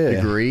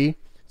degree.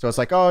 So it's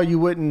like, oh, you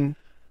wouldn't,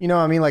 you know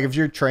what I mean? Like if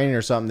you're training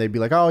or something, they'd be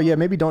like, oh yeah,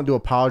 maybe don't do a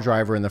pile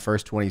driver in the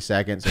first 20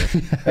 seconds. Or,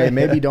 hey,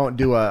 maybe don't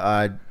do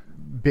a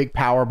big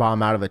power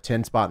bomb out of a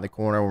 10 spot in the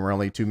corner when we're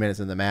only 2 minutes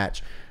in the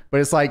match. But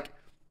it's like,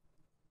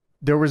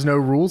 there was no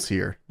rules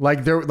here. Like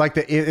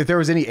if there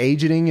was any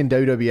agenting in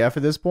WWF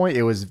at this point,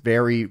 it was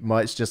very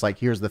much just like,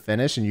 here's the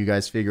finish and you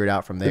guys figure it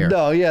out from there.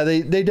 No, yeah,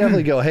 they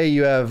definitely go, hey,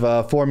 you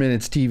have 4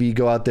 minutes TV,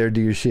 go out there,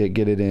 do your shit,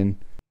 get it in.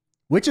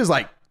 Which is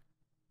like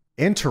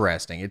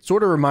interesting. It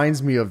sort of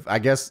reminds me of, I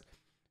guess,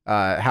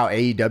 how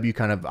AEW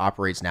kind of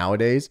operates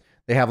nowadays.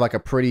 They have like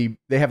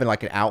they have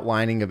like an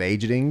outlining of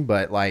agenting,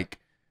 but like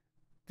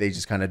they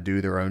just kind of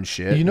do their own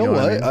shit. You know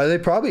what? I mean? Are they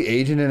probably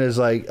aging it as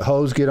like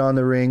hose get on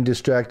the ring,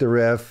 distract the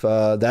ref?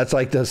 That's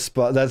like the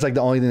spot. That's like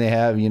the only thing they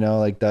have. You know,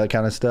 like that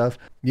kind of stuff.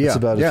 Yeah, that's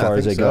about as far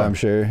as they go. I'm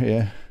sure.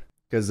 Yeah,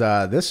 because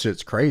this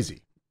shit's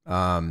crazy.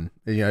 You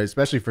know,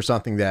 especially for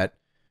something that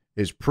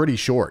is pretty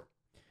short.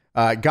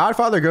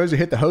 Godfather goes to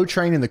hit the hoe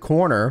train in the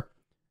corner.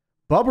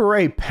 Bubba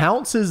Ray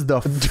pounces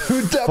the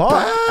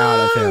fuck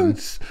out of him.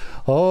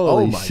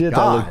 Holy shit, God.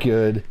 That looked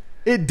good.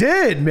 It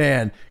did,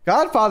 man.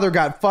 Godfather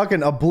got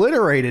fucking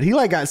obliterated. He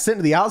like got sent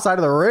to the outside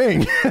of the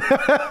ring.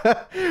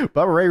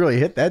 Bubba Ray really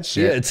hit that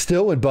shit. Yeah, it's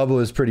still when Bubba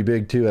was pretty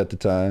big too at the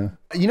time.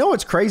 You know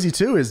what's crazy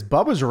too is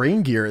Bubba's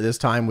ring gear at this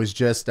time was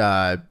just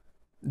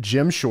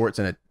gym shorts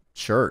and a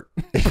shirt.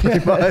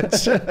 Pretty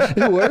much.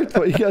 It worked,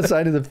 but you got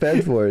signed to the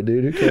Fed for it,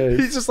 dude. Who cares?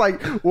 He's just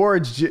like wore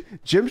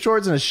gym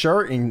shorts and a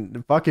shirt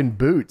and fucking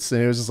boots,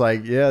 and it was just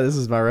like, yeah, this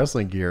is my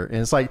wrestling gear. And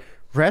it's like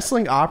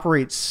wrestling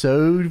operates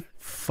so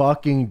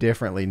fucking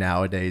differently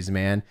nowadays,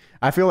 man.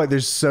 I feel like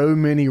there's so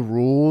many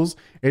rules.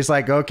 It's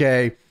like,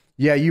 okay,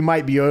 yeah, you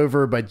might be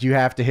over, but you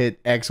have to hit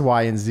X,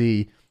 Y, and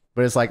Z.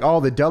 But it's like, oh,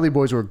 the Dudley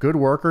Boys were good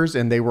workers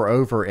and they were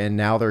over, and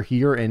now they're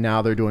here, and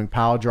now they're doing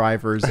pile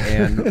drivers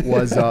and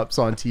was ups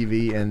on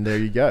TV, and there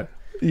you go.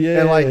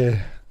 Yeah. And like,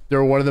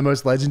 they're one of the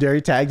most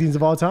legendary tag teams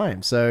of all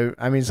time. So,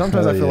 I mean,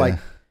 sometimes I feel like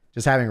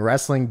just having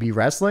wrestling be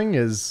wrestling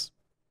is,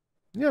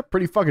 yeah,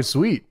 pretty fucking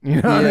sweet.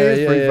 You know what I mean?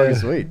 It's pretty fucking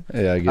sweet.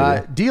 Yeah, I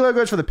get it. D'Lo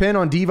goes for the pin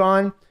on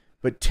Devon,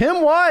 but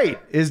Tim White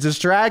is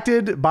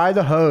distracted by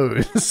the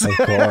hose. Of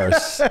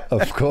course.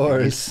 Of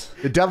course.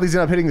 The Dudleys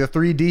end up hitting the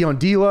 3D on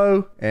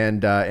D'Lo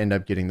and end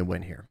up getting the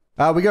win here.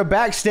 We go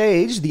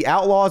backstage. The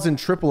Outlaws and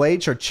Triple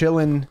H are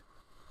chilling.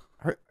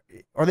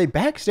 Are they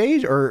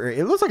backstage, or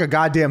it looks like a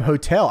goddamn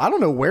hotel? I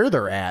don't know where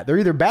they're at. They're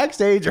either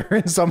backstage or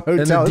in some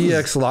hotel. And the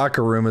DX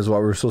locker room is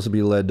what we're supposed to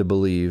be led to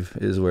believe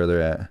is where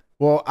they're at.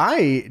 Well,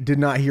 I did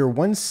not hear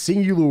one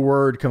singular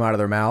word come out of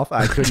their mouth.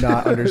 I could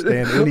not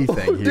understand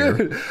anything here.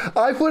 Dude,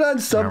 I put on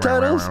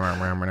subtitles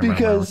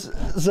because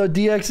so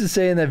DX is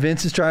saying that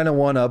Vince is trying to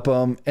one-up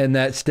them and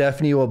that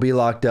Stephanie will be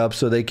locked up,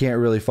 so they can't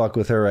really fuck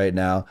with her right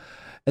now.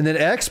 And then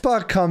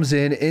X-Pac comes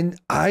in, and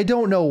I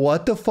don't know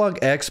what the fuck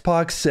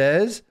X-Pac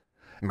says.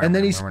 And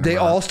then they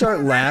all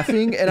start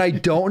laughing, and I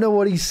don't know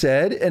what he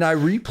said. And I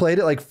replayed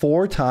it like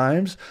 4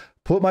 times.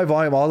 Put my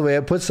volume all the way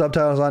up, put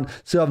subtitles on,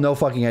 still have no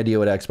fucking idea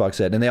what Xbox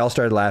said. And they all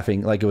started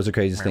laughing like it was the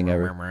craziest thing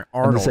ever.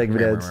 Arnold. And the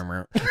segment ends.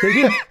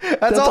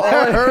 That's all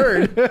I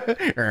heard.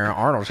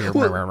 Arnold's here.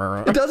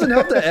 Well, it doesn't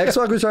help that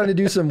Xbox was trying to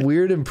do some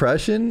weird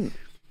impression.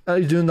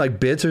 He's doing like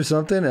bits or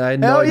something. And I had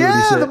no idea what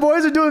he said. The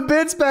boys are doing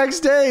bits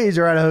backstage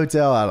or at a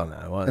hotel. I don't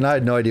know. And I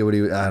had no idea what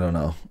I don't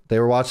know. They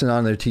were watching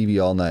on their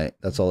TV all night.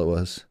 That's all it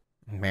was.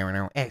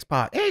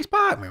 X-Pot.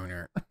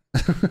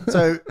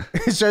 So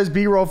it shows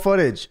B-roll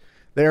footage.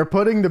 They are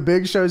putting the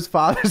Big Show's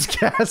father's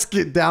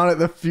casket down at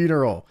the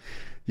funeral.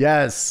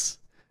 Yes,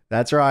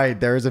 that's right.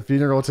 There is a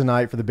funeral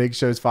tonight for the Big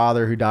Show's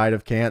father who died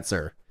of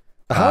cancer.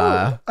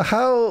 How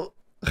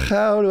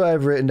do I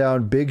have written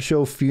down Big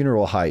Show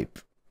funeral hype?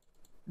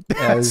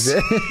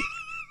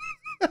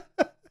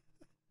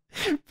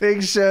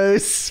 Big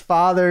Show's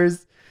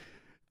father's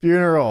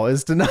funeral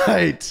is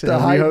tonight. The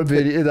hype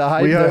video.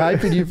 They're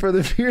hyping you for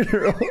the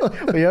funeral.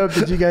 We hope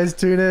that you guys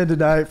tune in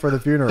tonight for the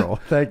funeral.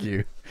 Thank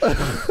you.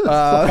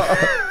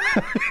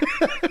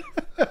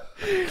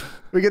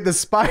 We get the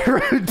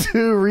Spyro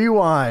 2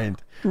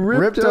 rewind.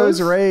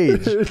 Ripto's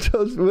Rage.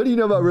 What do you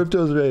know about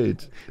Ripto's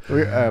Rage?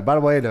 By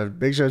the way, the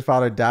Big Show's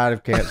father died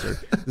of cancer.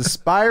 The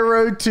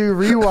Spyro 2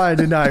 rewind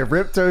tonight.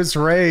 Ripto's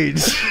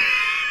Rage.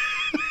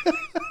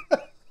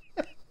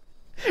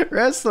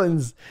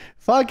 Wrestling's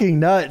fucking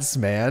nuts,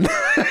 man.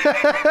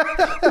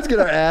 Let's get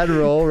our ad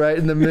roll right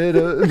in the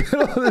middle of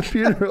the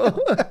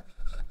funeral.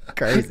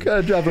 Crazy.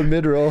 Gotta drop a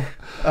mid-roll.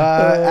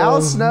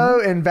 Al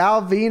Snow and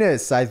Val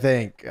Venus, I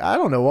think. I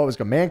don't know what was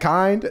going.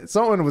 Mankind?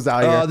 Someone was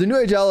out here. The New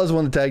Age Outlaws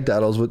won the tag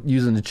titles with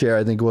using the chair,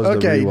 I think was the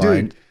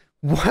rewind. Dude.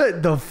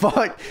 What the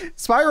fuck?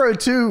 Spyro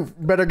 2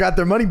 better got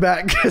their money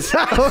back because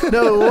I don't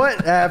know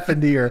what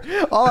happened here.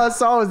 All I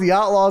saw was the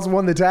Outlaws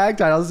won the tag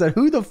titles. I said,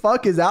 who the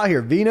fuck is out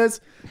here?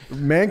 Venus?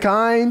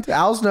 Mankind?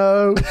 Al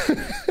Snow? I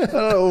don't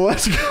know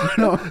what's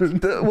going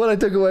on. What I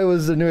took away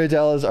was the New Age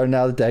Outlaws are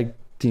now the tag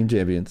team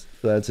champions.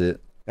 So that's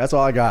it. That's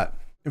all I got.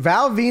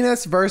 Val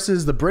Venus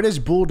versus the British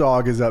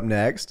Bulldog is up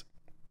next.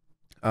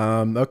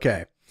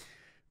 Okay.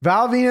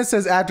 Val Venus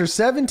says, after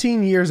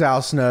 17 years,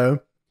 Al Snow,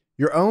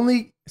 you're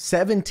only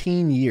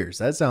 17 years.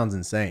 That sounds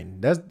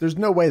insane. There's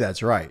no way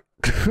that's right.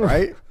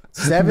 Right?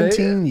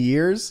 17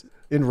 years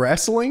in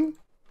wrestling?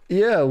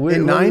 Yeah.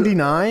 In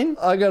 99?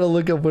 I got to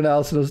look up when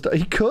Al Snow started.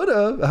 He could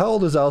have. How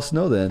old is Al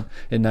Snow then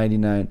in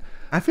 99?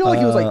 I feel like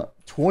he was like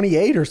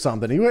 28 or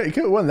something. He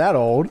wasn't that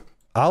old.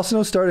 Al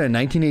Snow started in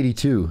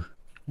 1982.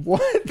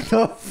 What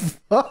the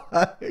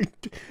fuck?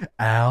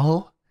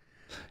 Al?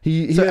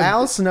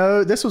 Al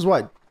Snow, this was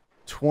what?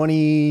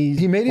 20.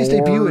 He made his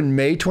debut in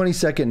May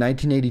 22nd,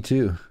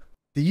 1982.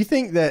 Do you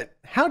think that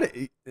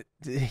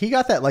he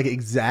got that like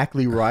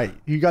exactly right?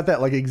 You got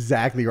that like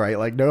exactly right.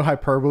 Like no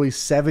hyperbole,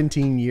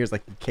 17 years,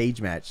 like the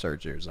cage match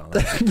searcher or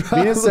something.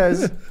 Venus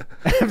says,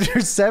 after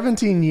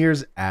 17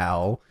 years,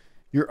 Al,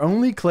 your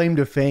only claim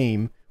to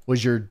fame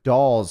was your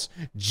dolls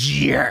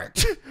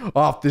jerked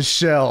off the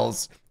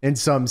shelves in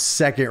some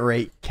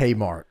second-rate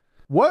Kmart.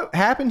 What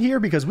happened here?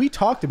 Because we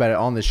talked about it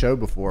on the show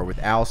before with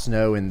Al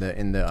Snow in the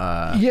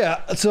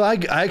yeah. So I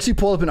actually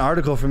pulled up an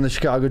article from the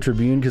Chicago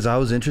Tribune because I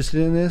was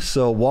interested in this.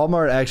 So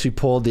Walmart actually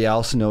pulled the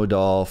Al Snow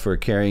doll for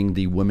carrying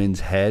the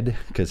woman's head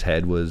because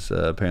head was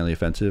apparently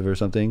offensive or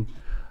something.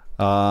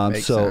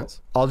 Makes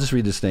sense. I'll just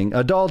read this thing.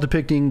 A doll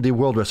depicting the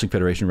World Wrestling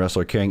Federation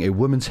wrestler carrying a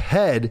woman's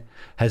head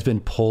has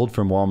been pulled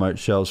from Walmart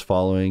shelves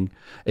following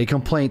a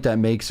complaint that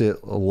makes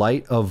it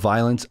light of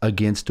violence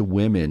against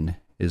women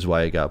is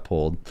why it got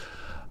pulled.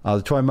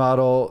 The toy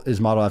model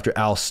is modeled after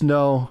Al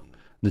Snow.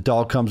 The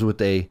doll comes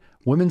with a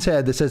woman's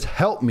head that says,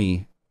 "Help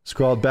me,"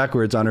 scrawled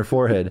backwards on her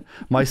forehead.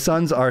 My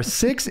sons are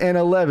 6 and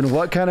 11.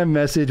 What kind of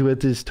message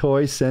would this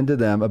toy send to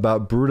them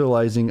about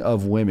brutalizing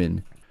of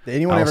women? Did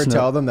anyone ever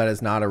tell them that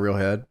it's not a real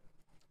head?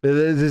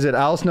 Is it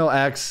Al Snow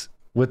acts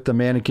with the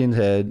mannequin's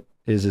head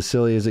is as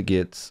silly as it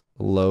gets.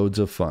 Loads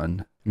of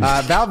fun.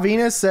 Val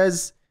Venus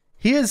says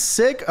he is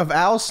sick of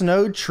Al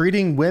Snow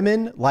treating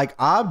women like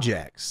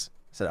objects.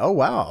 I said, oh,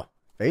 wow.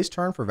 Face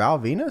turn for Val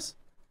Venus?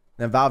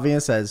 Then Val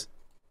Venus says,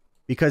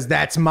 because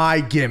that's my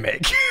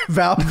gimmick.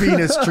 Val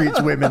Venus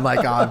treats women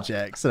like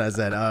objects. And I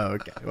said, oh,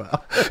 okay.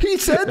 Well, he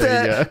said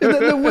that. And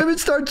then the women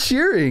start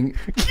cheering.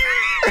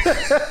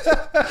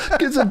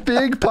 Gets a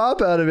big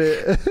pop out of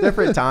it.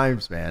 Different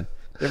times, man.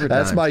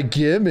 That's my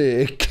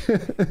gimmick.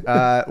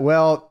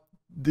 To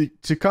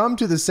come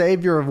to the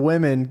savior of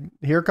women,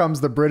 here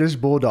comes the British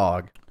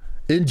Bulldog.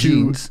 In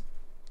jeans.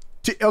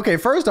 Okay,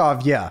 first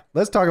off, yeah,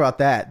 let's talk about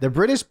that. The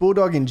British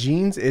Bulldog in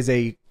jeans is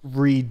a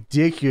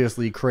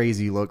ridiculously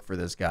crazy look for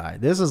this guy.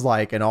 This is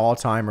like an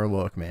all-timer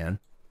look, man.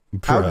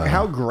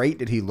 How great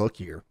did he look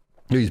here?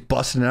 He's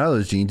busting out of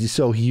those jeans. He's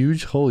so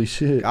huge. Holy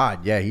shit.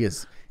 God, yeah, he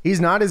is.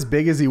 He's not as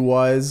big as he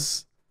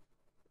was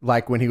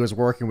like when he was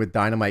working with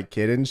Dynamite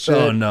Kid and shit.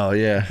 Oh, no,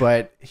 yeah.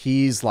 But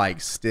he's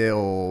like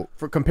still,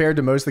 compared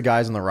to most of the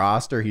guys on the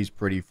roster, he's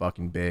pretty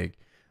fucking big.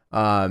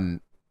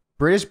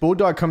 British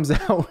Bulldog comes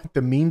out with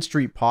the Mean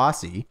Street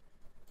Posse,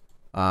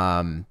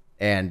 and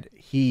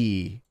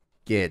he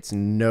gets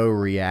no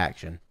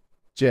reaction.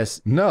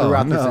 Just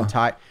throughout this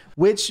entire,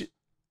 which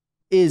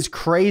is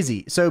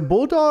crazy. So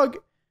Bulldog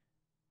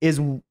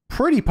is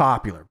pretty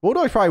popular.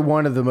 Bulldog's probably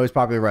one of the most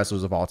popular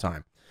wrestlers of all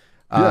time.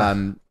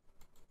 Yeah.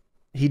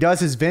 He does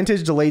his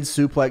vintage delayed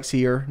suplex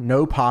here.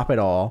 No pop at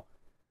all.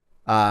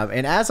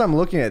 And as I'm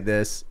looking at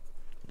this,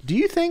 do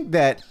you think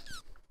that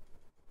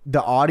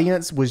the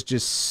audience was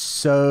just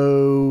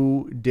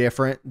so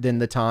different than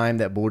the time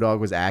that Bulldog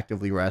was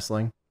actively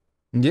wrestling?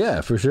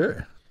 Yeah, for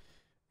sure.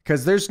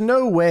 Because there's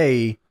no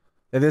way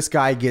that this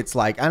guy gets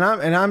like, and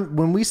I'm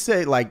when we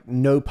say like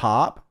no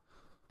pop,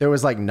 there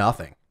was like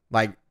nothing.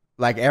 Like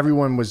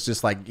everyone was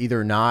just like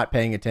either not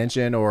paying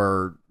attention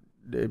or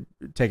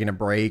taking a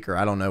break, or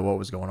I don't know what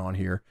was going on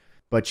here.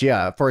 But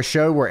yeah, for a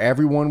show where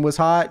everyone was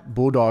hot,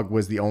 Bulldog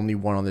was the only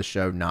one on the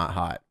show not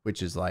hot,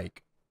 which is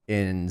like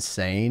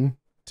insane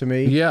to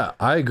me. Yeah,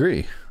 I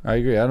agree. I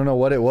don't know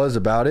what it was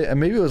about it. And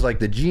maybe it was like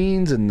the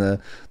jeans and the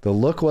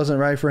look wasn't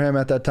right for him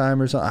at that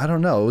time or something. I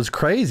don't know. It was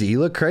crazy. He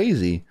looked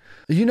crazy.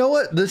 You know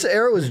what? This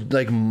era was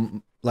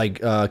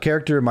like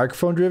character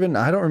microphone driven.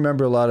 I don't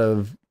remember a lot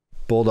of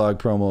Bulldog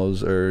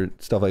promos or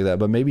stuff like that,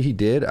 but maybe he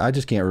did. I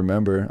just can't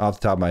remember off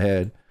the top of my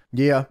head.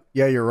 Yeah,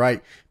 you're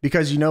right.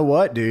 Because you know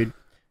what, dude?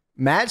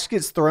 Match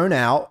gets thrown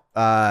out,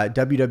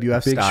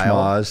 WWF Big style.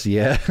 Schmoz,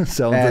 yeah.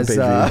 Selling for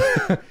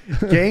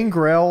pay-per-view.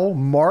 Gangrel,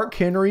 Mark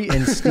Henry,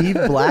 and Steve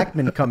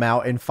Blackman come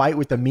out and fight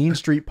with the Mean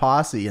Street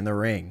Posse in the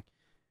ring.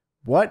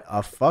 What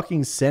a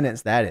fucking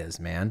sentence that is,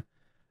 man.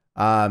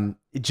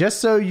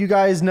 Just so you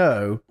guys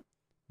know,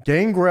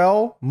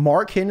 Gangrel,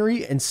 Mark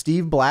Henry, and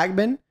Steve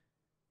Blackman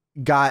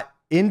got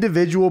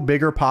individual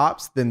bigger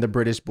pops than the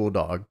British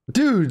Bulldog.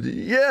 Dude,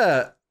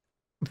 yeah.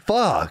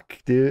 Fuck,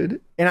 dude.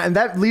 And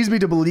that leads me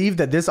to believe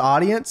that this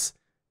audience,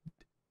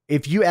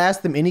 if you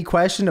ask them any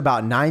question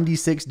about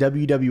 96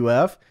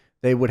 WWF,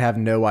 they would have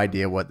no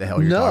idea what the hell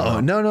you're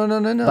talking about.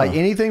 No. Like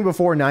anything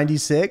before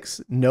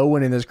 96, no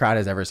one in this crowd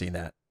has ever seen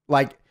that.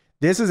 Like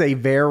this is a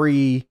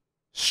very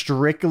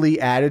strictly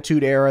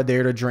attitude era,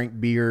 there to drink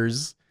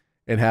beers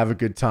and have a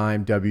good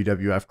time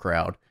WWF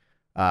crowd.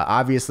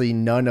 Obviously,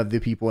 none of the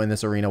people in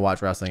this arena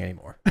watch wrestling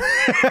anymore.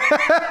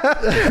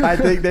 I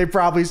think they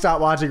probably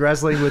stopped watching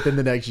wrestling within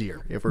the next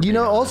year. If we're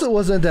also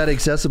wasn't that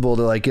accessible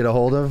to like get a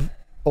hold of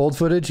old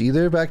footage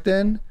either back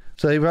then.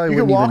 So they probably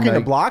you wouldn't could walk even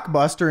into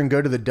Blockbuster and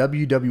go to the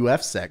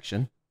WWF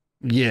section.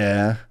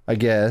 Yeah, I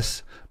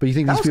guess. But you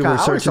think these people were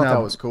searching out?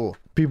 That was cool.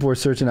 People were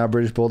searching out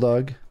British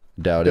Bulldog.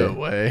 Doubt it. No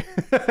way.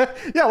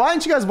 Yeah, why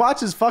didn't you guys watch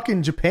his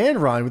fucking Japan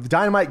run with the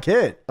Dynamite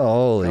Kid?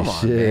 Holy Come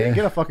on, shit. Man.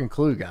 Get a fucking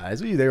clue,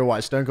 guys. You there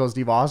watch Stone Cold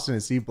Steve Austin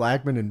and Steve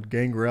Blackman and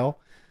Gangrel?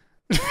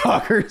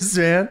 Fuckers,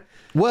 man.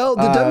 Well,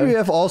 the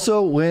WWF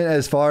also went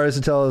as far as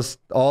to tell us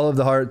all of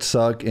the hearts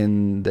suck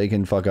and they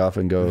can fuck off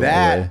and go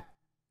That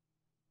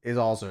is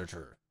also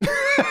true.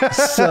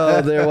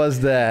 So there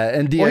was that.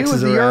 And DX he was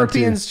is the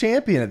Europeans too.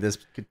 champion at this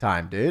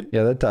time, dude.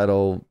 Yeah, that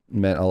title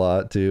meant a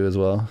lot too as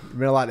well. It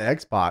meant a lot to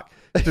X-Pac.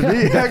 To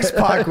me,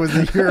 X-Pac was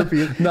the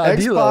European. No,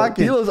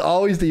 D'Lo's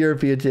always the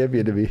European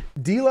champion to me.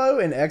 D'Lo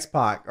and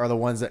X-Pac are the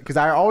ones that, because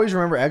I always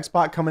remember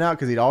X-Pac coming out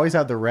because he'd always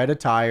have the red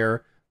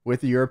attire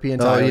with the European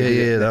title. Oh,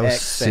 yeah. That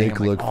was sick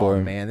look for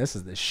him. Man, this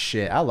is the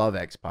shit. I love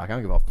X-Pac. I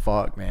don't give a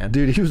fuck, man.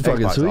 Dude, he was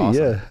fucking sweet.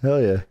 Awesome. Yeah, hell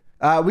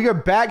yeah. We go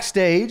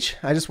backstage.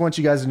 I just want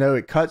you guys to know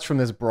it cuts from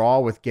this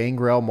brawl with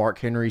Gangrel, Mark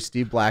Henry,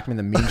 Steve Blackman,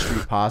 the Mean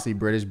Street Posse,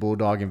 British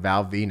Bulldog, and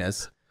Val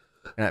Venus.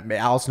 And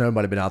Al Snow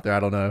might have been out there. I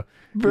don't know.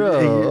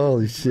 Bro,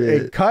 holy shit.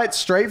 It cuts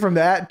straight from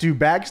that to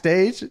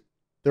backstage.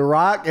 The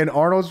Rock and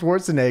Arnold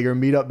Schwarzenegger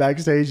meet up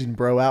backstage and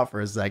bro out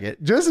for a second.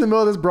 Just in the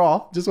middle of this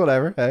brawl. Just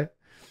whatever. Hey.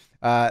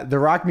 The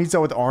Rock meets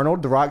up with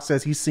Arnold. The Rock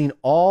says he's seen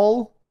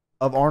all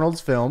of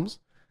Arnold's films.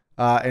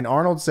 And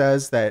Arnold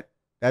says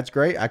that's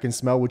great. I can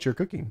smell what you're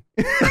cooking.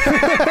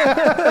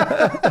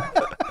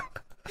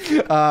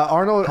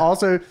 Arnold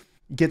also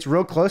gets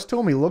real close to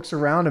him. He looks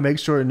around to make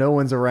sure no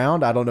one's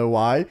around. I don't know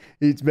why.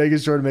 He's making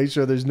sure to make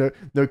sure there's no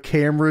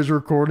cameras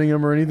recording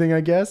him or anything,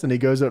 I guess. And he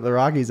goes up to the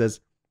Rock. He says,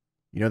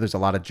 you know, there's a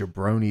lot of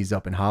jabronis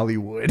up in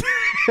Hollywood.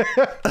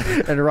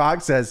 And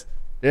Rock says,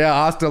 yeah,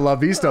 hasta la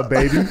vista,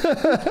 baby.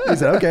 He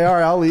said, okay, all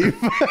right, I'll leave.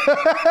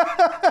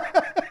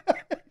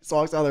 Just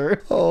walks out of the room.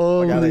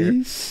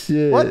 Holy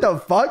shit. What the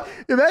fuck?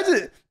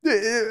 Imagine,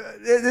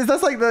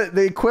 that's like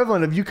the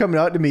equivalent of you coming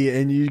up to me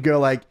and you go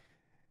like,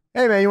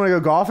 hey man, you want to go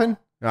golfing?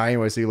 All right,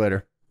 anyway, see you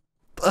later.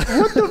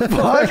 What the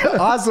fuck?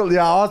 Hasta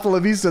la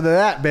vista to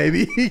that,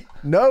 baby.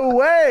 No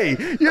way.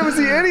 You haven't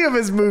seen any of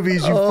his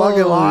movies, you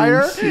fucking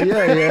liar.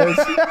 Yeah,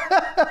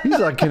 yes. He's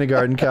like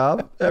Kindergarten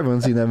Cop.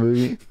 Everyone's seen that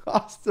movie.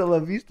 Hasta la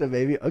vista,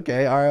 baby.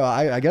 Okay, all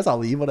right. I guess I'll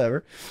leave,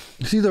 whatever.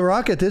 See, The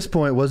Rock at this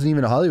point wasn't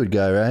even a Hollywood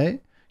guy,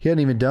 right? He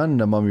hadn't even done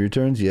The Mummy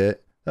Returns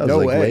yet. That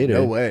was later.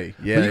 No way.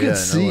 Yeah, but you can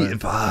see,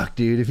 fuck,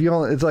 dude. If you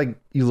only, it's like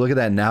you look at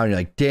that now and you're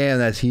like, damn,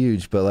 that's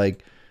huge. But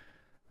like,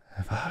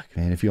 fuck,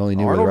 man, if you only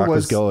knew Arnold where The Rock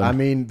was going. I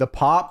mean, the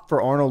pop for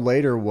Arnold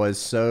later was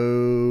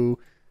so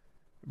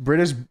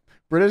British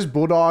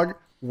Bulldog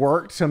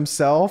worked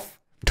himself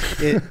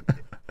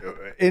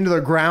into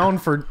the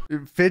ground for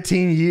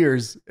 15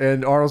 years,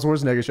 and Arnold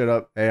Schwarzenegger showed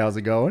up. Hey, how's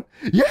it going?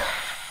 Yeah.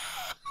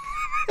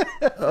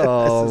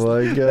 Oh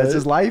my god, that's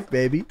his life,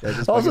 baby.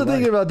 Also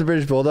thinking about the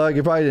British Bulldog,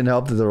 it probably didn't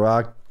help that The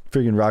Rock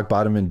freaking rock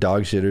bottom in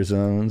dog shit or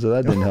something, so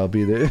that didn't help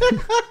either.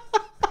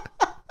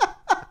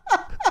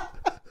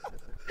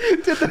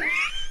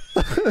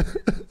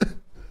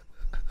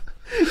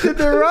 Did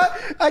the Rock?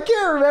 I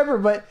can't remember,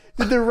 but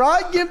did The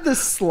Rock give the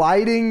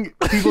sliding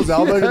people's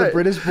elbow to the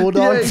British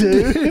Bulldog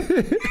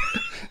too?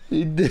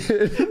 He did.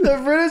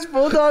 The British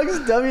Bulldog's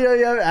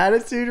WWF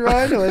Attitude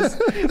Run was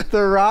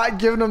The Rock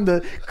giving them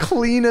the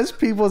cleanest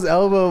people's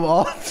elbow of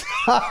all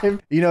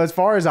time. You know, as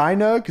far as I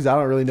know, because I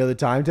don't really know the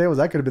timetables,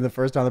 that could have been the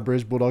first time the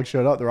British Bulldog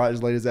showed up. The Rock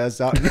just laid his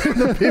ass out and gave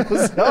the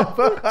people's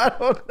elbow. I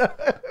don't know.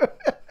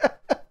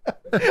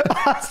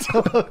 I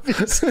still love you,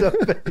 stuff,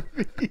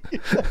 baby.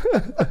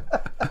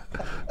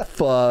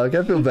 Fuck,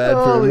 I feel bad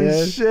for him, man.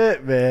 Holy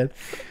shit, man.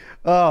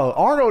 Oh,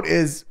 Arnold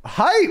is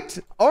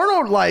hyped.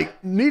 Arnold,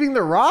 like, meeting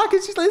The Rock.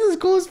 It's just like, this is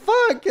cool as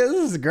fuck.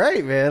 This is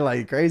great, man.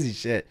 Like, crazy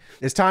shit.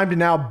 It's time to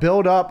now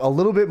build up a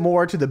little bit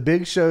more to the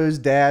Big Show's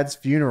dad's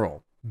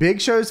funeral.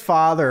 Big Show's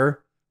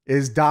father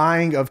is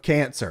dying of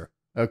cancer,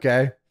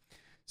 okay?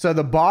 So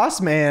the boss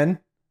man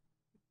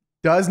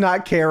does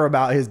not care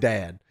about his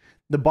dad.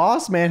 The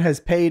boss man has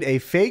paid a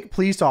fake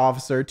police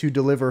officer to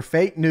deliver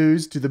fake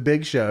news to the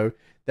Big Show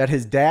that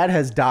his dad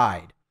has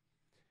died.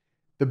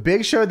 The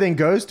Big Show then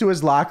goes to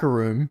his locker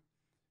room.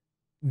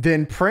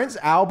 Then Prince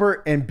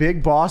Albert and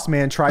Big Boss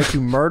Man try to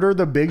murder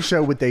the Big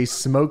Show with a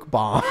smoke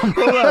bomb.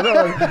 Hold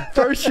on.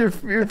 First, you're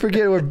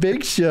forgetting where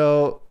Big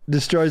Show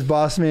destroys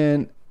Boss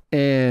Man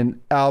and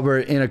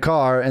Albert in a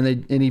car,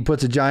 and he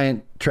puts a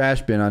giant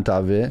trash bin on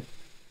top of it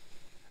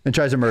and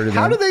tries to murder them.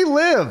 How do they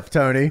live,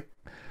 Tony?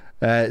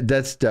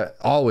 That's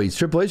always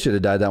Triple H should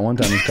have died that one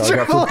time.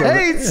 Triple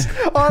H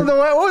on the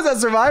way. What was that,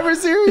 Survivor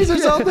Series or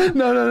something?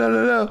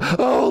 No.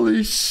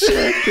 Holy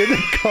shit! And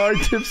the car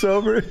tips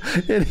over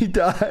and he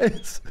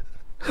dies.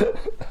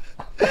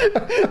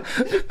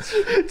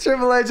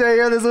 Triple H ain't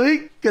here this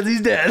week because he's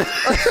dead.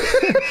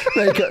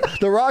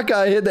 The Rock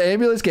guy hit the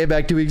ambulance, came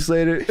back 2 weeks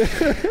later.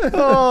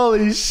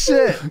 Holy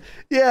shit!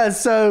 Yeah.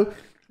 So.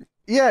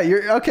 Yeah,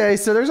 you're okay.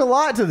 So there's a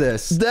lot to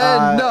this.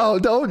 Then no,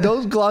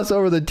 don't gloss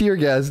over the tear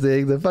gas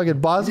thing. The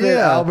fucking boss man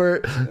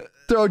Albert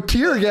throw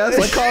tear gas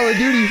like Call of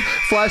Duty,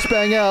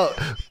 flashbang out,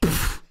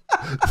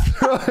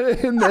 throw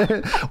it in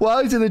there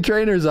while he's in the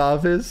trainer's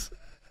office.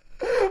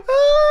 They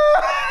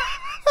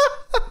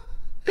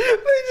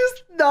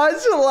just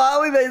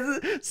nonchalantly they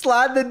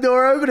slide the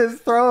door open and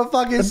throw a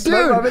fucking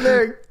smoke bomb in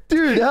there.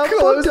 Dude, how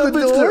fucked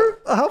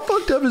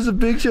up is the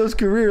Big Show's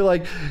career?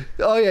 Like,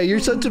 oh yeah, you're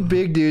such a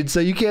big dude, so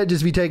you can't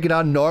just be taken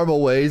on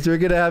normal ways. They're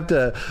gonna have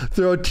to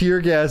throw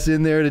tear gas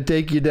in there to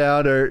take you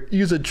down, or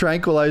use a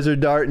tranquilizer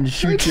dart and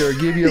shoot you, or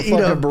give you a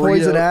fucking burrito.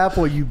 Poison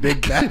apple, you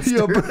big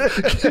bastard.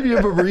 Give you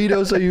a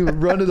burrito so you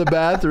run to the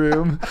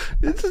bathroom.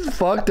 It's a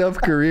fucked up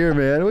career,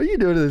 man. What are you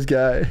doing to this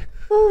guy?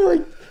 Oh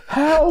my.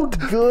 How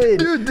good.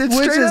 Dude, it's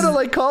straight out of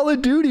like Call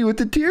of Duty with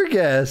the tear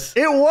gas.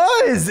 It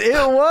was.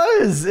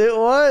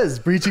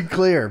 Breaching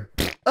clear.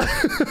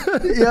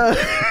 Yeah,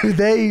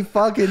 they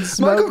fucking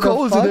smoked. Michael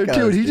Cole's in there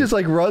too, and he just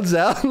like runs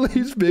out and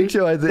leaves Big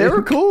Show, I think. They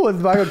were cool with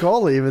Michael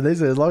Cole even. They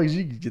said, as long as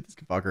you can get this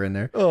fucker in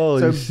there.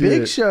 So shit.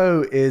 Big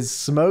Show is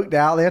smoked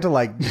out. They have to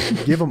like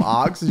give him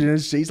oxygen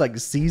and shit. He's like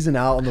seizing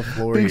out on the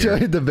floor. Big Show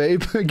hit the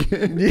vape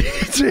again.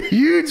 It's a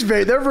huge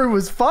vape. Their room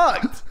was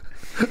fucked.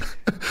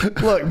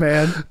 Look,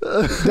 man,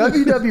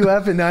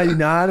 WWF in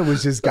 '99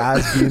 was just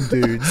guys being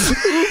dudes.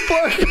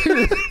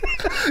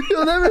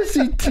 You'll never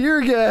see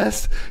tear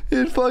gas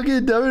in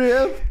fucking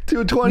WWF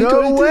till 2022.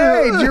 No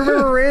way. Do you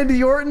remember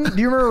Randy Orton?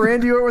 Do you remember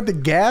Randy Orton with the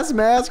gas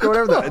mask or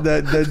whatever,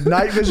 the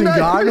night vision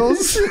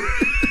goggles?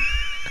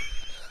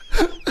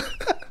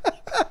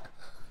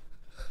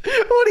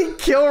 Would he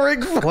kill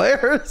Ric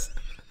Flair's?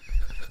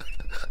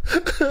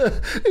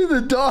 In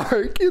the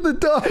dark.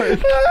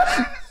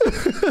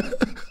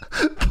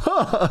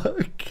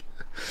 Fuck.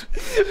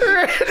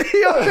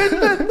 Randy Orton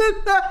and the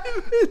night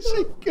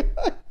vision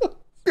goggles.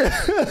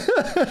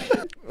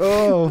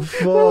 Oh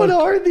fuck! What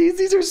are these?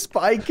 These are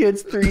Spy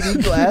Kids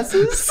 3D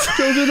glasses.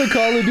 Those are the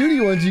Call of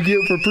Duty ones you get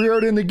for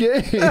pre-ordering the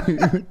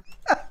game.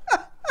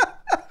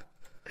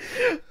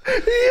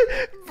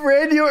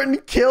 Randy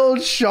Orton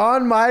killed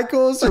Shawn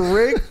Michaels,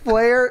 Ric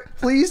Flair.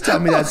 Please tell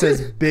me that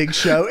says Big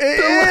Show. It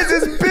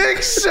is. It's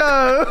Big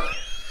Show.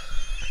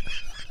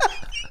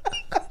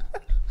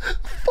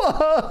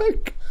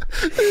 Fuck!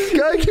 This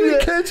guy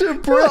can't catch a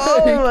break.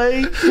 Oh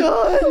my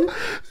god!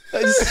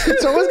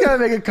 Someone's got to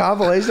make a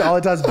compilation of all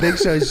the times Big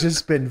Show's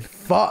just been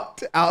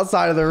fucked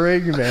outside of the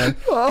ring, man.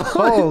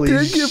 Holy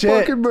shit! He did get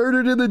fucking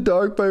murdered in the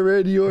dark by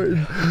Randy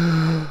Orton.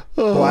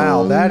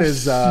 Wow, that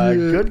is a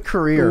good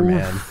career,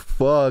 man.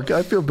 Fuck,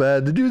 I feel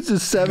bad. The dude's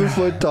just 7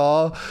 foot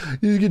tall.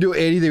 He's gonna do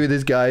anything with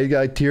this guy. He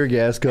got tear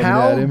gas coming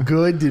at him. How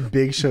good did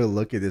Big Show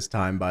look at this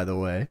time, by the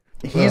way?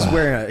 He's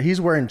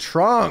wearing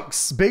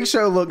trunks. Big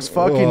Show looks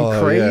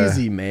fucking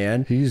crazy,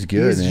 man. He's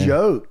good. He's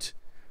yoked.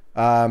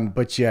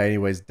 But yeah,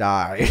 anyways,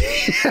 die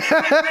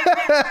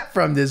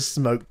from this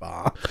smoke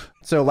bomb.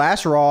 So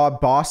last Raw,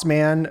 Boss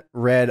Man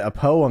read a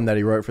poem that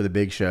he wrote for the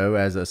Big Show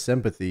as a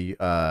sympathy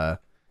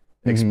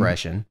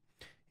expression.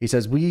 He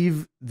says,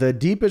 "We've the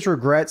deepest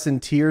regrets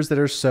and tears that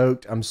are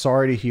soaked. I'm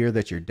sorry to hear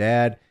that your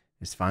dad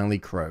is finally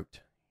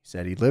croaked." He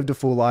said he lived a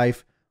full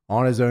life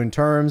on his own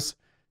terms.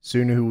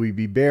 Soon he will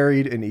be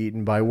buried and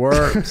eaten by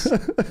worms.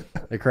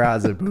 The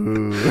crowd's a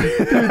boo.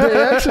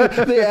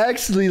 Dude, they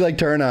actually like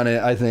turn on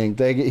it. I think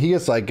he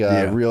gets like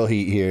real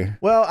heat here.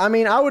 Well, I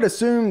mean, I would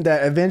assume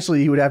that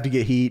eventually he would have to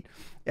get heat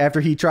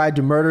after he tried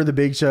to murder the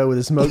Big Show with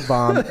a smoke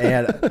bomb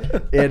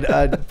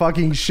and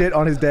fucking shit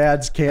on his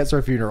dad's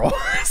cancer funeral.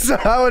 So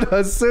I would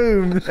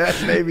assume that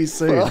maybe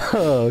soon.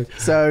 Oh.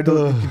 So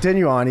to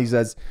continue on, he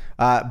says,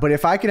 "But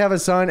if I could have a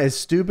son as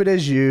stupid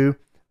as you,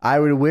 I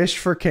would wish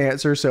for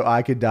cancer so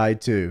I could die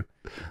too.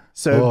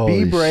 So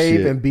be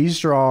brave and be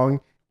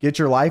strong. Get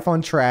your life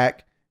on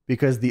track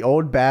because the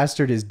old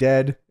bastard is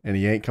dead and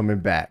he ain't coming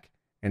back."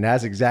 And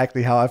that's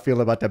exactly how I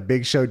feel about the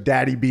Big Show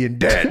daddy being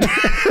dead.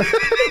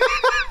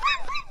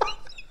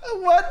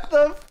 What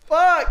the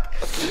fuck?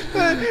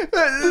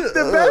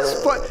 The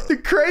best part, the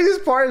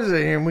craziest part is,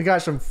 and we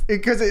got some,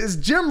 because it's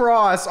Jim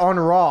Ross on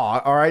Raw.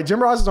 All right.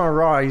 Jim Ross is on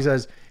Raw. He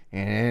says,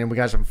 "And we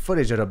got some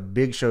footage of the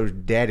Big Show's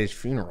daddy's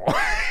funeral."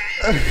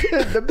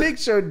 The Big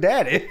Show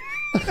daddy.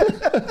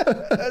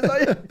 That's how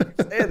you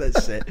say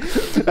that shit.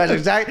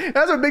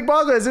 That's what Big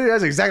Boss Man said.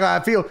 That's exactly how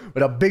I feel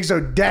with a Big Show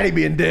daddy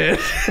being dead.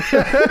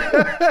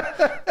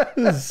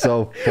 This is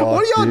so fucked,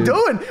 what are y'all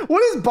doing?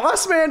 What does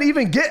Boss Man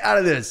even get out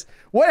of this?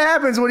 What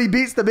happens when he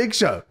beats the Big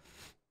Show?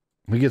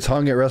 He gets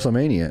hung at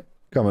WrestleMania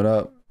coming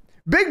up.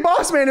 Big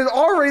Boss Man is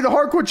already the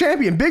hardcore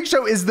champion. Big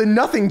Show is the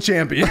nothing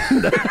champion.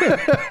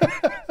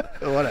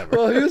 Whatever.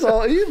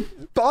 Well,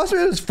 Boss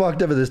Man was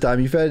fucked up at this time.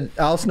 He fed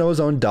Al Snow his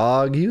own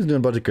dog. He was doing a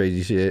bunch of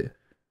crazy shit.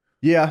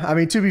 Yeah, I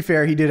mean, to be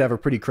fair, he did have a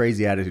pretty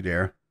crazy attitude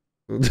there.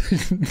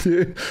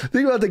 Dude,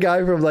 think about the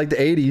guy from like the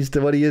 80s to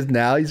what he is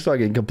now. He's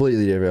fucking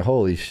completely different.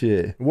 Holy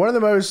shit. One of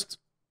the most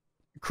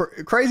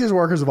craziest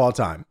workers of all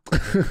time.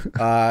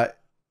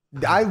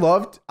 I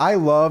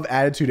love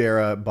Attitude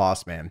Era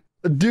Boss Man.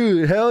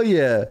 Dude, hell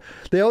yeah.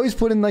 They always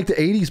put in like the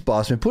 80s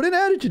Boss Man. Put in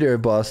Attitude Era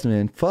Boss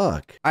Man.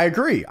 Fuck. I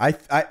agree.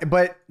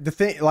 But the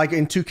thing, like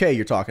in 2K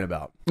you're talking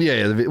about.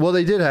 Yeah. Well,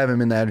 they did have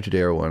him in the Attitude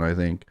Era one, I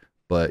think.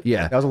 But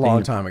yeah. That was a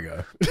long time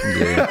ago.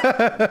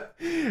 Yeah.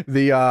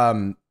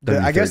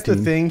 I guess the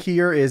thing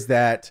here is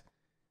that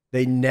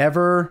they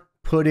never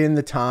put in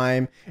the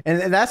time.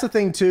 And that's the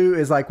thing too,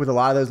 is like with a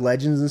lot of those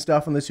legends and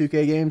stuff on the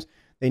 2K games,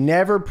 they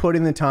never put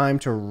in the time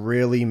to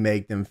really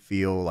make them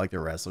feel like the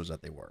wrestlers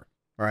that they were.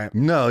 Right?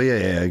 No, yeah,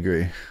 I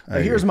agree.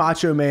 Here's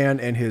Macho Man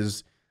and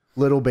his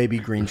little baby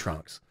green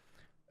trunks.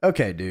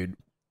 Okay, dude.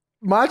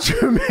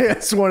 Macho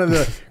Man's one of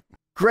the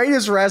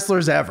greatest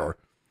wrestlers ever.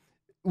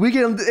 We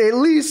can at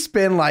least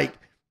spend like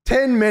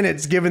 10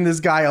 minutes giving this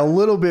guy a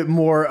little bit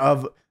more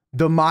of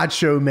the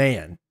Macho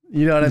Man.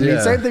 You know what I mean?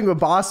 Yeah. Same thing with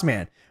Boss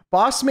Man.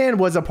 Boss Man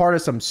was a part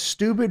of some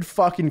stupid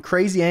fucking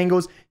crazy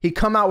angles. He'd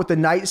come out with the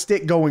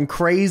nightstick going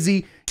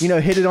crazy,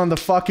 hit it on the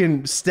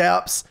fucking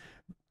steps.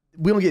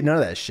 We don't get none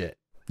of that shit.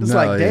 It's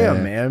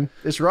damn, man,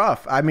 it's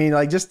rough. I mean,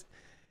 like, just,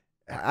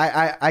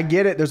 I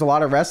get it. There's a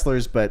lot of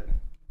wrestlers, but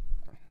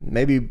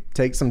maybe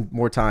take some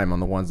more time on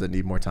the ones that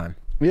need more time.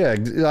 Yeah,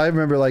 I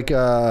remember like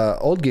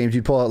old games,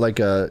 you'd pull out like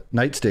a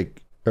nightstick,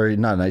 or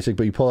not a nightstick,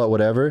 but you pull out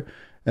whatever,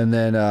 and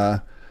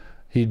then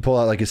he'd pull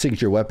out like a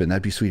signature weapon.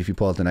 That'd be sweet if you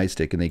pull out the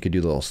nightstick and they could do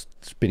the little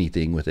spinny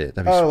thing with it.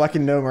 Oh, like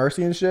in No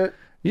Mercy and shit?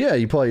 Yeah,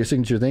 you pull out your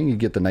signature thing, you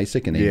get the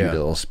nightstick, and then you do the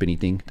little spinny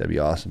thing. That'd be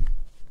awesome.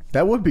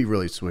 That would be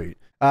really sweet.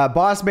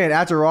 Boss Man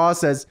after Raw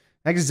says,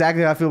 "That's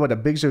exactly how I feel about the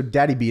Big Show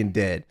daddy being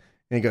dead."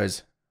 And he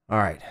goes, "All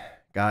right,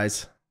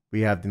 guys,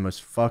 we have the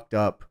most fucked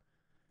up,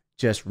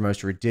 just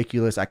most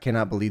ridiculous. I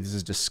cannot believe this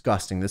is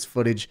disgusting. This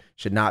footage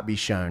should not be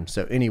shown.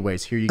 So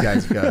anyways, here you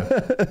guys go."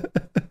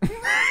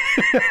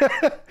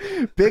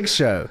 Big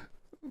Show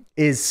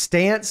is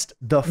stanced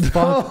the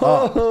fuck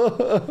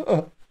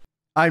up.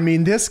 I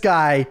mean, this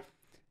guy,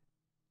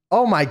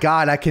 oh my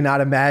God, I cannot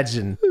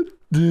imagine.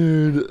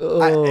 Dude,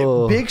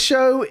 Big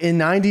Show in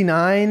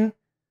 99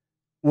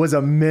 was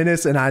a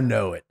menace, and I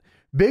know it.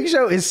 Big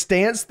Show is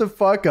stanced the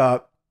fuck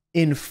up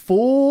in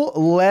full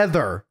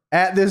leather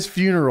at this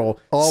funeral.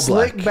 All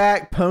slick black.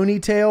 back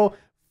ponytail,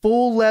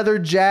 full leather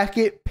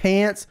jacket,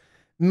 pants.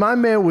 My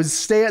man was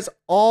stanced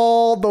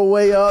all the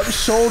way up,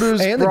 shoulders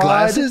and broad, the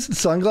glasses,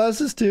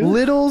 sunglasses too.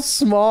 little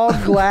small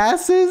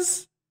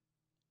glasses.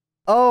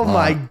 Oh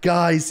my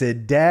God, he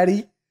said,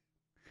 "Daddy,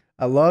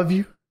 I love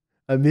you.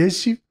 I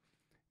miss you."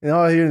 And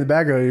all I hear in the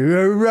background,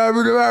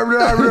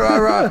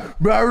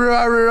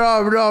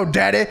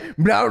 "Daddy,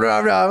 blah,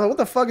 blah, blah." What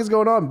the fuck is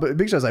going on? But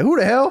Big Show's like, "Who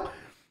the hell?"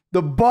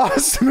 The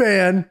Boss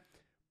Man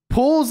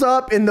pulls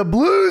up in the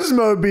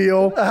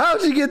Bluesmobile.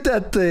 How'd you get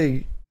that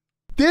thing?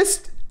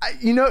 This,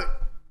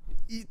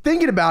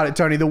 thinking about it,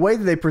 Tony, the way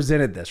that they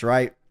presented this,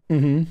 right,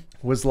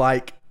 was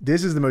like,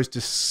 this is the most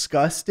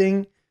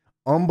disgusting,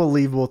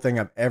 unbelievable thing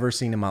I've ever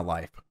seen in my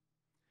life.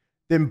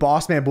 Then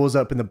Boss Man pulls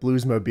up in the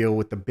Bluesmobile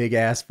with the big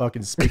ass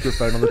fucking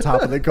speakerphone on the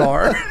top of the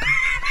car.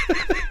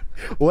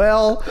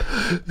 Well,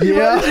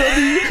 yeah.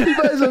 You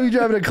might as well be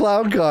driving a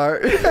clown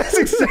car. That's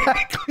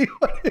exactly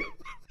what it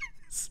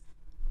was.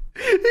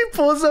 He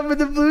pulls up in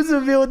the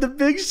Bluesmobile with the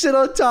big shit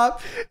on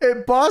top,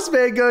 and Boss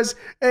Man goes,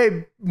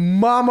 "Hey,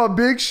 Mama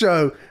Big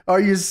Show, are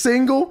you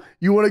single?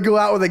 You want to go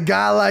out with a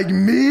guy like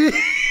me?"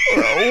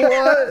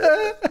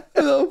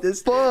 What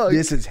the fuck?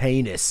 This is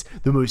heinous.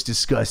 The most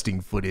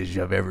disgusting footage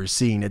I've ever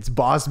seen. It's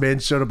Boss Man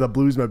showing up at the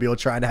Bluesmobile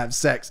trying to have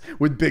sex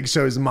with Big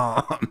Show's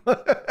mom.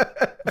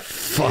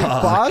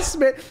 Fuck. Boss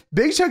Man,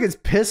 Big Show gets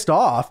pissed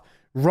off,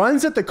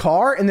 runs at the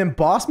car, and then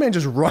Boss Man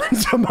just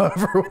runs him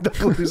over with the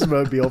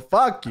Bluesmobile.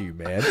 Fuck you,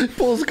 man.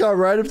 Pulls the car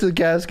right up to the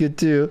casket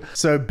too.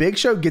 So Big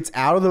Show gets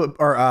out of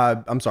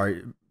the, I'm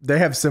sorry, they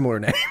have similar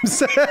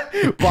names.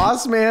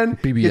 Boss Man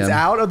BBM. Gets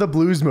out of the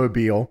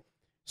Bluesmobile,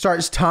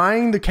 starts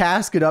tying the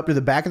casket up to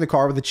the back of the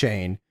car with a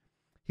chain.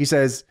 He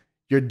says,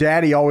 "Your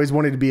daddy always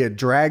wanted to be a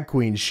drag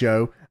queen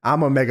show.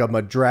 I'm going to make him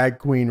a drag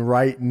queen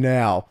right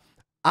now."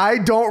 I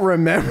don't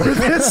remember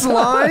this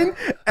line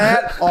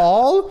at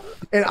all.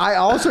 And I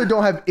also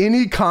don't have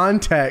any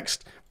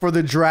context for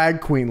the drag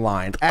queen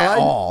line at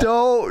all. I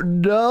don't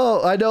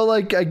know. I know,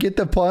 like, I get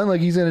the pun, like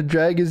he's going to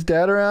drag his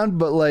dad around,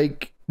 but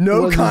like,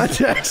 no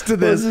context to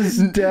this.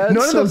 None of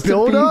the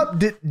build up.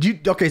 Did you?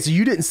 Okay, so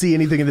you didn't see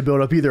anything in the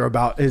build up either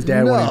about his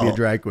dad wanting to be a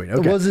drag queen.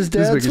 Okay. Was his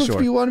dad supposed to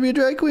be want to be a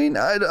drag queen?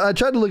 I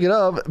tried to look it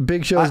up.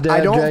 Big Show's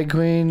dad, drag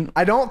queen.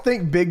 I don't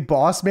think Big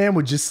Boss Man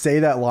would just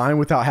say that line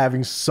without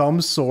having some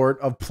sort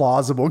of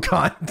plausible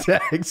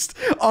context,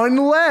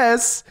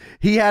 unless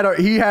he had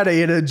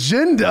an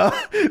agenda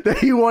that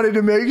he wanted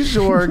to make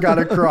sure got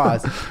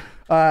across.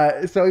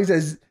 So he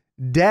says,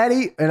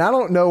 "Daddy," and I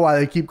don't know why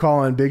they keep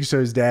calling Big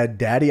Show's dad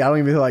Daddy. I don't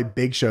even feel like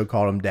Big Show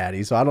called him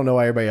Daddy, so I don't know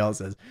why everybody else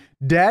says.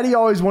 "Daddy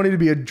always wanted to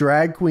be a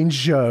drag queen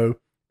show.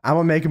 I'm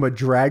gonna make him a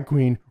drag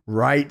queen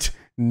right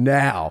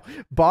now."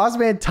 Boss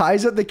Man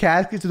ties up the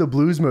casket to the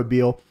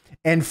Bluesmobile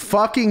and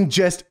fucking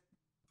just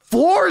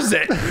floors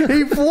it.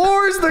 He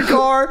floors the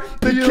car.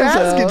 The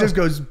casket just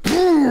goes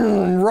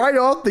boom, right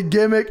off the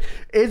gimmick.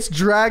 It's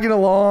dragging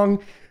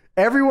along.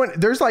 Everyone,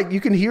 there's like,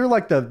 you can hear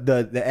like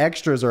the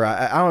extras, or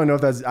I don't know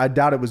if that's, I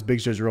doubt it was Big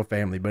Show's real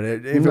family, but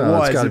if it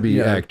was, it's got to be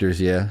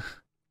actors, yeah.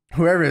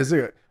 Whoever it is,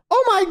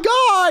 "Oh my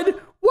God,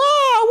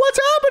 wow, what's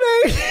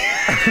happening?"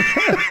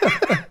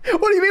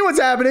 What do you mean what's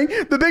happening?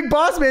 The Big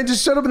Boss Man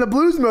just showed up in the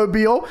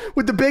Bluesmobile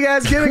with the big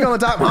ass gimmick on the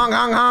top. Hong,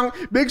 hong, hong.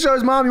 Big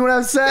Show's mom, you want to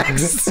have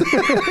sex?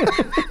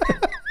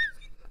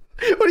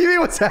 What do you mean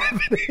what's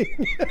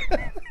happening?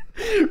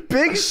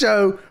 Big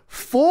Show,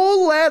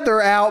 full leather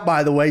out,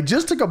 by the way,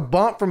 just took a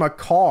bump from a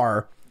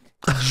car,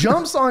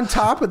 jumps on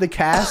top of the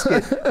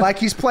casket like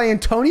he's playing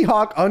Tony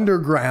Hawk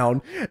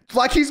Underground,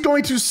 like he's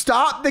going to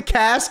stop the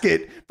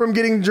casket from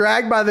getting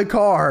dragged by the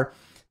car.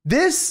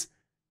 This,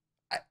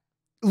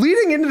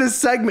 leading into this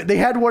segment, they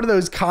had one of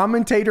those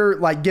commentator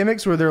like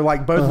gimmicks where they're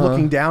like both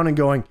looking down and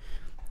going,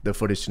 "The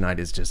footage tonight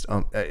is just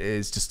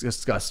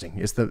disgusting.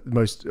 It's the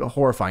most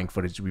horrifying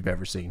footage we've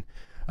ever seen."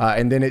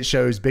 And then it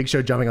shows Big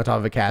Show jumping on top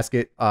of a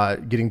casket,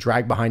 getting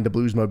dragged behind the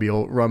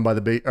Bluesmobile run by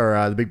the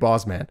Big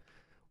Boss Man.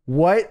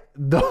 What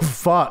the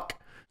fuck?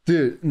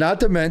 Dude, not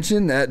to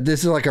mention that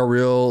this is like a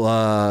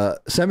real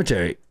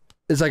cemetery.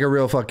 It's like a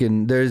real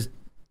fucking, there's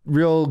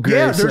real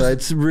graves. Yeah,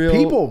 it's real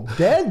people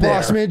dead there.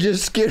 Boss Man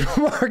just skid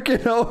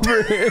marking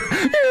over it,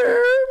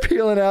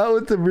 peeling out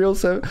with the real,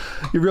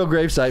 your real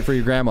gravesite for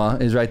your grandma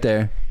is right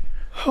there.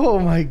 Oh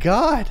my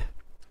God.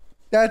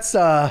 That's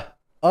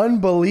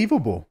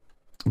unbelievable.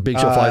 Big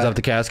Show flies off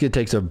the casket,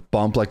 takes a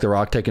bump like The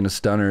Rock taking a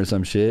stunner or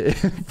some shit.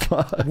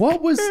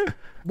 What was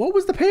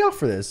the payoff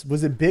for this?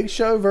 Was it Big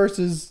Show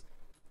versus...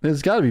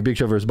 It's got to be Big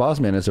Show versus Boss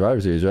Man in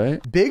Survivor Series,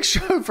 right? Big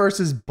Show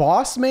versus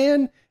Boss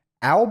Man,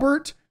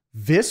 Albert,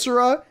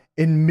 Viscera,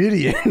 and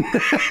Midian.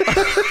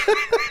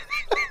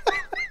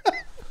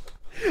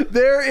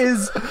 There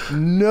is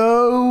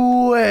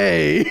no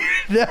way.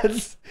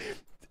 That's...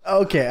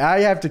 Okay, I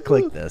have to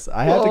click this.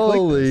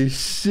 Holy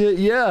shit,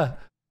 yeah.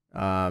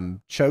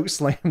 Choke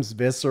slams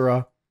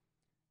Viscera.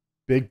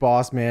 Big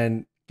Boss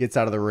Man gets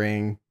out of the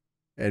ring,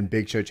 and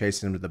Big Show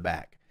chases him to the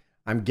back.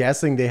 I'm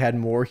guessing they had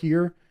more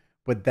here,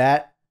 but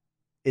that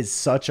is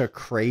such a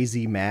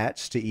crazy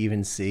match to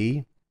even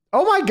see.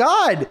 Oh my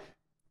God.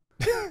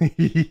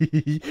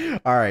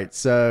 All right,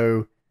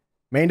 so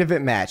main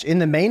event match. In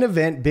the main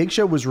event, Big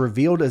Show was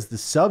revealed as the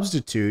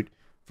substitute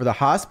for the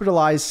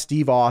hospitalized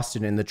Steve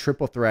Austin in the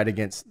triple threat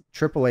against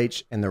Triple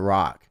H and The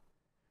Rock.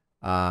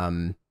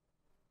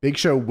 Big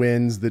Show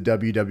wins the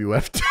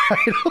WWF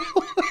title.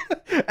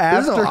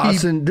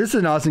 This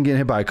is Austin getting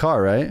hit by a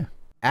car, right?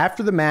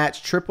 After the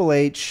match, Triple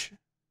H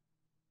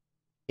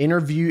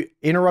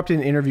interrupted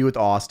an interview with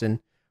Austin.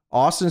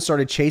 Austin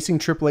started chasing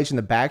Triple H in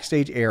the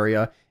backstage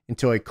area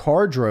until a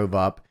car drove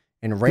up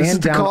and ran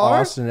down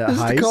Austin at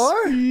high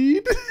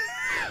speed.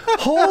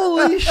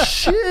 Holy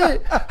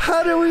shit.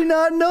 How do we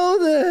not know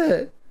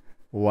that?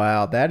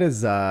 Wow, that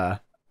is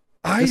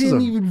I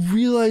didn't even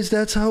realize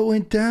that's how it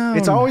went down.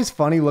 It's always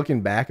funny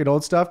looking back at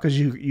old stuff because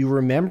you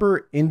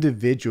remember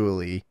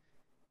individually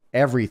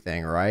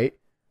everything, right?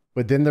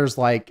 But then there's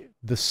like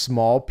the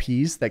small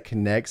piece that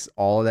connects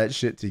all of that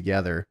shit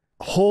together.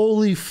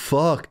 Holy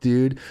fuck,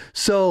 dude.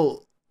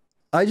 So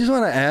I just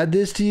want to add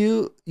this to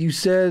you. You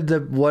said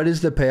that what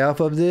is the payoff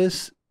of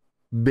this?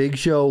 Big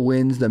Show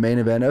wins the main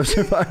event of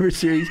Survivor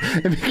Series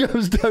and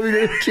becomes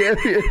WWF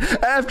champion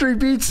after he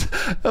beats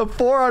a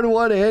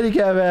 4-on-1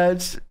 handicap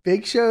match.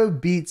 Big Show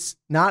beats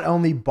not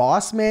only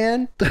Boss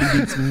Man, he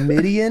beats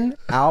Mideon,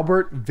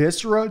 Albert,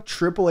 Viscera,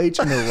 Triple H,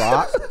 and The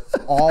Rock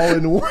all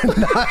in one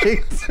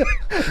night.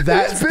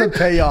 That's the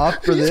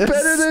payoff for this. He's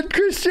better than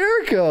Chris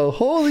Jericho.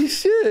 Holy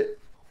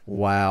shit.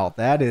 Wow.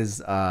 That is...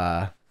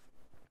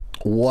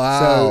 Wow.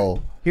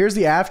 So, here's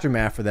the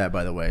aftermath for that,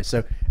 by the way.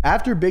 So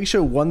after Big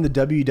Show won the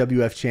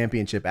WWF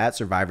Championship at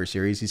Survivor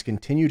Series, he's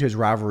continued his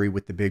rivalry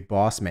with the Big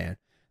Boss Man.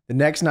 The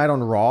next night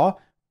on Raw,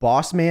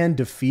 Boss Man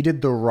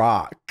defeated The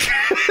Rock.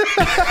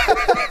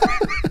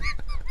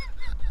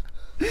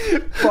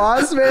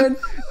 Boss Man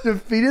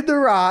defeated The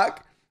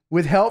Rock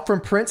with help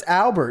from Prince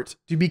Albert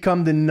to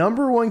become the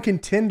 #1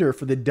 contender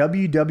for the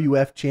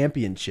WWF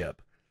Championship.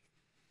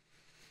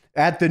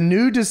 At the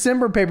new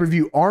December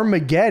pay-per-view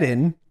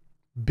Armageddon,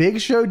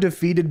 Big Show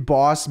defeated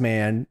Boss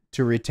Man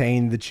to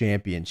retain the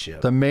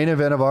championship. The main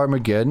event of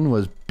Armageddon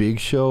was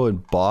Big Show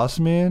and Boss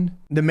Man?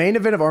 The main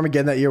event of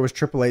Armageddon that year was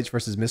Triple H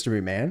versus Mr.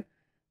 McMahon.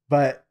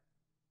 But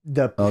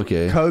the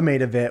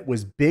co-main event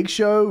was Big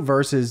Show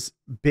versus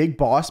Big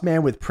Boss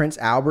Man with Prince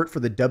Albert for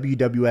the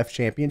WWF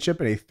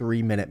Championship in a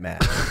 3-minute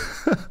match.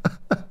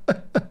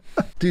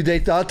 Dude, they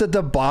thought that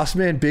the Boss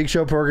Man Big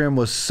Show program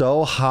was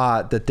so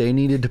hot that they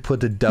needed to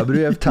put the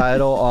WWF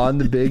title on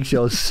the Big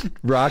Show's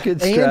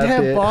rocket strap. And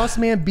have Boss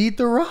Man beat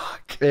The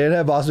Rock. And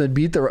have Boss Man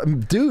beat The Rock.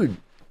 Dude,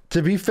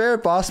 to be fair,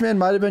 Boss Man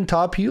might have been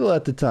top heel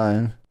at the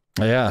time.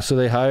 Yeah, so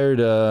they hired,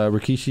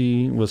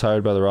 Rikishi was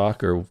hired by The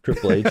Rock or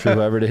Triple H or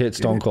whoever to hit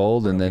Stone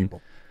Cold, and then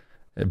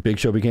Big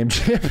Show became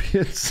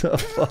champion, so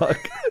fuck.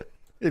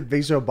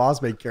 Big Show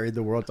Boss Man carried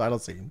the world title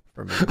scene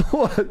for me.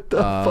 What the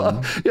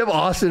fuck? You have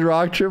Austin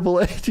Rock, Triple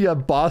H, you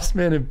have Boss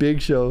Man and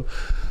Big Show.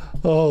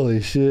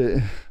 Holy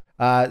shit.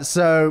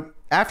 So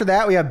after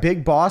that, we have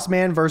Big Boss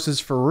Man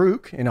versus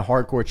Farouk in a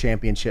hardcore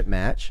championship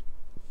match.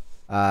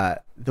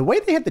 The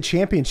way they had the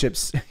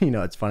championships,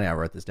 it's funny, I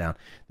wrote this down.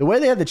 The way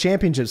they had the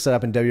championships set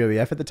up in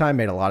WWF at the time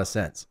made a lot of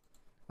sense.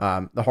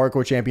 The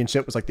hardcore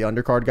championship was like the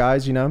undercard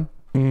guys,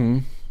 Mm-hmm.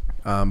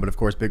 But of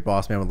course, Big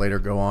Boss Man would later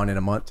go on in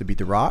a month to beat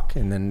The Rock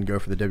and then go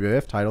for the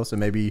WWF title. So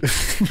maybe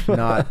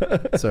not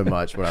so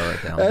much what I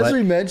wrote down. As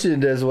we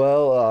mentioned as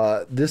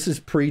well, this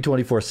is pre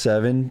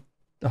 24/7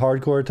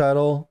 hardcore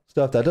title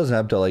stuff. That doesn't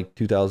happen until like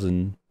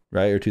 2000,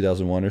 right? Or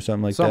 2001 or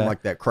something like that. Something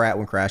like that.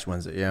 When Crash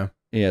wins it. Yeah.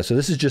 Yeah. So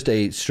this is just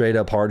a straight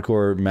up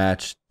hardcore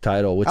match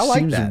title, which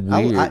seems that.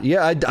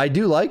 weird. I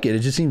do like it.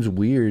 It just seems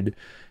weird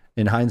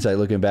in hindsight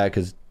looking back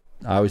because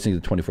I always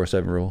think the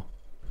 24/7 rule.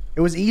 It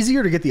was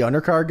easier to get the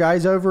undercard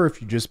guys over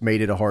if you just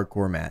made it a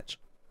hardcore match.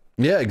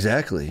 Yeah,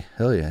 exactly.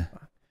 Hell yeah.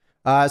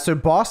 So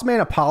Boss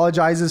Man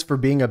apologizes for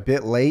being a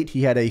bit late.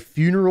 He had a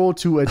funeral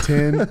to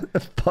attend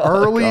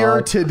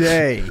earlier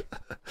today.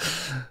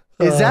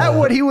 Is that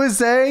what he was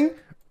saying?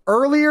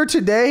 Earlier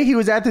today, he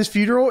was at this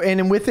funeral,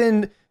 and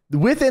within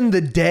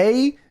the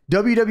day,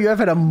 WWF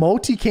had a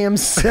multicam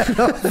set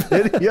up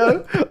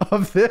video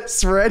of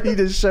this ready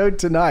to show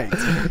tonight.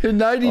 In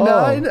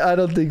 99? I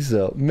don't think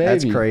so. Maybe.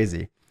 That's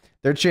crazy.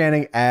 They're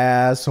chanting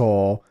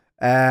asshole,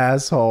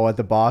 asshole at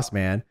the Boss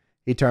Man.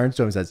 He turns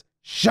to him and says,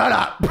 shut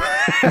up.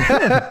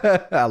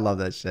 I love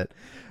that shit.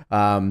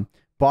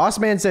 Boss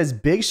Man says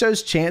Big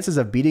Show's chances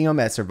of beating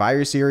him at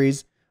Survivor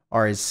Series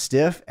are as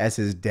stiff as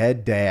his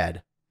dead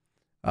dad.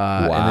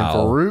 Wow. And then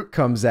Farouk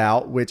comes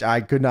out, which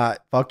I could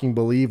not fucking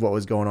believe what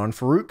was going on.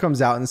 Farouk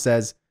comes out and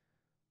says,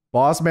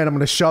 Boss Man, I'm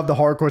going to shove the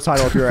hardcore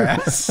title up your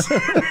ass.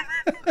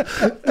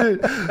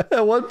 Dude,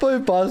 at one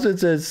point, Boss Man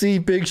says, see,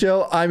 Big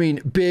Show, I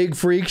mean, Big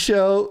Freak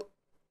Show.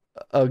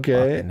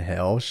 Okay. Fucking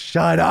hell,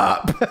 shut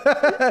up.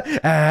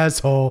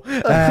 Asshole,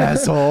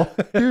 asshole.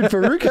 Dude,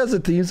 Farouk has a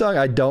theme song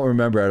I don't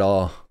remember at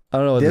all. I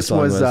don't know what this song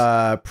was. This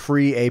was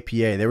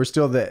pre-APA. They were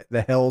still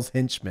the Hell's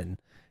Henchmen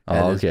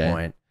at this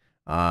point.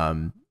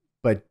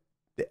 But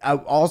I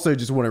also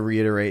just want to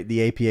reiterate,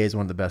 the APA is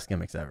one of the best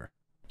gimmicks ever.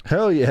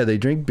 Hell yeah, they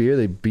drink beer,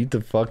 they beat the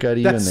fuck out of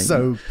you. That's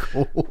so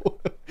cool.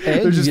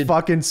 They're just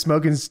fucking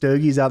smoking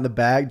stogies out in the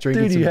back,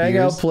 drinking some beers. Dude, you hang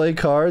out, play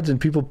cards, and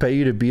people pay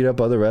you to beat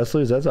up other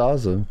wrestlers? That's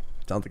awesome.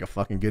 Sounds like a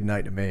fucking good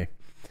night to me.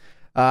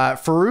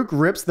 Farouk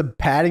rips the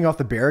padding off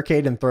the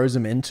barricade and throws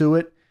him into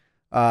it.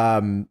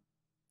 You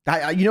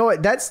know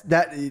what?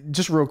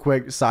 Just real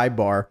quick,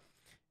 sidebar.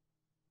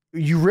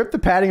 You rip the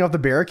padding off the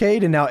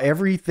barricade, and now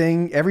every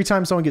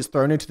time someone gets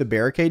thrown into the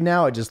barricade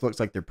now, it just looks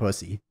like they're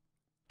pussy.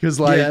 Because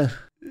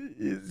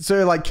So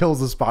it like kills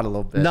the spot a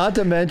little bit. Not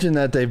to mention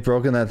that they've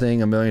broken that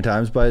thing a million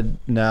times by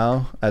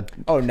now.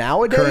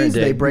 Nowadays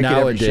they break it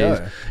every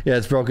show. Yeah,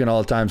 it's broken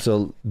all the time.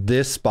 So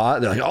this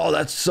spot, they're like, oh,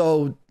 that's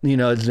so, it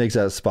just makes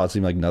that spot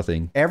seem like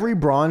nothing. Every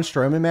Braun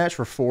Strowman match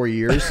for 4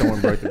 years,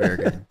 someone broke the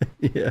barricade.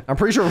 Yeah. I'm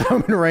pretty sure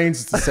Roman Reigns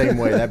is the same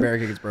way. That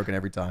barricade gets broken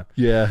every time.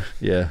 Yeah.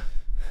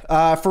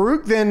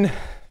 Farouk then,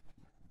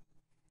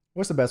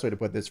 what's the best way to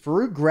put this?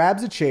 Farouk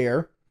grabs a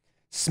chair,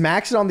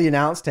 smacks it on the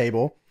announce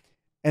table,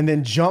 and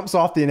then jumps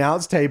off the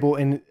announce table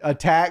and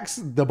attacks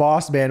the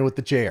boss man with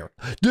the chair.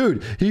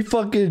 Dude, he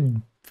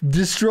fucking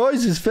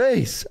destroys his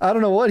face. I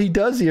don't know what he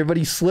does here, but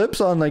he slips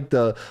on like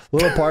the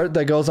little part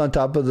that goes on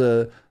top of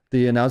the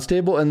announce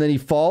table, and then he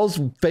falls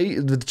with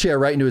the chair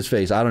right into his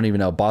face. I don't even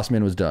know. Boss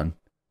man was done.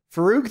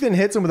 Farouk then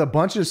hits him with a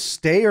bunch of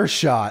stair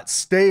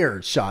shots.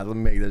 Let me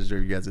make this sure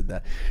you guys did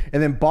that.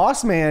 And then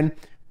boss man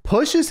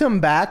pushes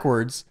him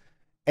backwards,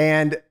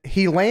 and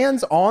he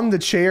lands on the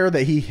chair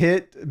that he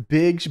hit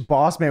Big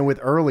Boss Man with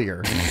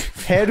earlier,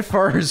 head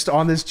first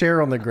on this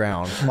chair on the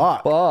ground.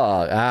 Fuck.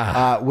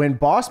 When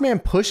Boss Man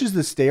pushes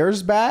the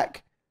stairs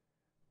back,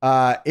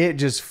 it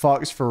just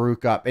fucks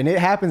Farouk up. And it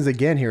happens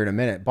again here in a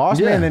minute. Boss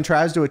Man then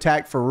tries to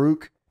attack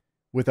Farouk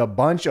with a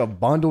bunch of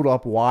bundled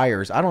up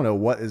wires. I don't know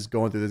what is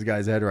going through this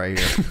guy's head right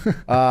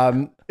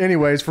here.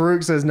 Anyways,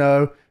 Farouk says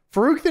no.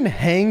 Farouk then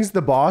hangs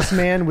the Boss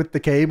Man with the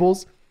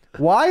cables.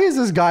 Why is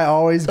this guy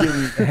always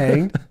getting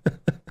hanged?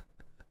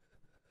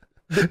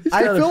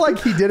 I feel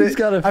like he did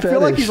it. I feel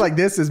like he's like,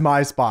 this is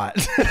my spot.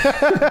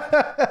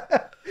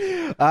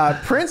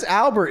 Prince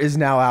Albert is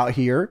now out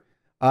here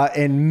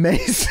and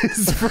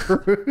maces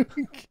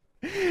Farouk.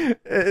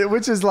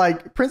 Which is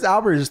like, Prince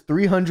Albert is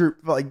 300.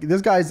 Like,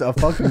 this guy's a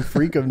fucking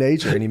freak of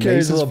nature, and he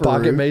carries a little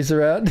pocket mace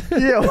around.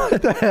 Yeah,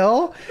 what the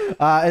hell?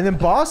 And then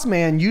Boss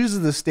Man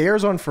uses the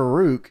stairs on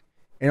Farouk,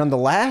 and on the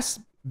last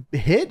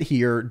hit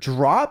here,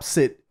 drops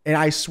it. And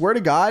I swear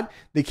to God,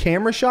 the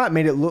camera shot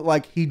made it look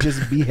like he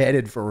just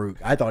beheaded Farouk.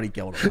 I thought he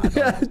killed him.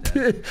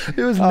 It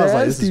was nasty,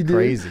 like, this is dude.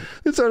 Crazy.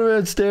 It's on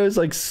the stairs,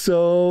 like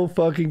so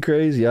fucking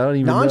crazy. I don't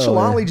even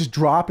nonchalantly just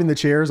dropping the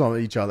chairs on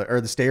each other,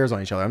 or the stairs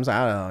on each other. I'm just like,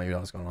 I don't know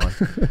what's going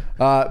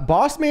on.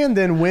 Boss Man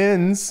then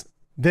wins.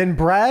 Then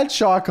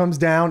Bradshaw comes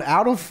down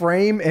out of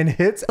frame and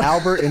hits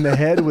Albert in the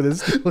head with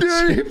his steel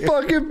chair. He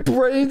fucking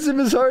brains him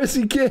as hard as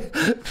he can.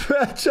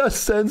 Bradshaw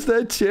sends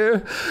that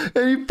chair,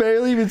 and you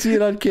barely even see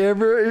it on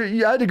camera.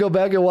 You had to go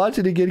back and watch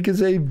it again because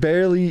he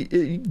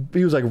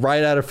was like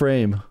right out of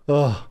frame.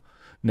 Oh,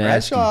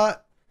 nasty.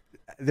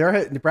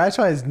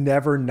 Bradshaw has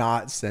never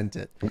not sent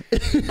it.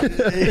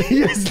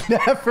 He has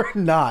never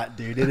not,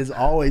 dude. It is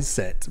always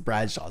sent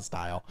Bradshaw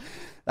style.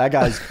 That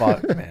guy's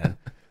fucked, man.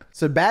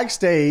 So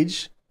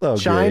backstage,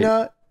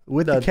 China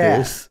with the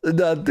cat.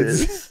 Not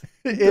this.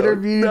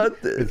 Interview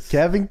with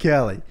Kevin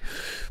Kelly.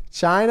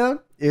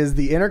 China is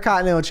the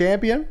Intercontinental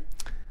Champion.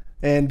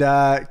 And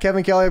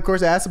Kevin Kelly, of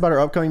course, asked about her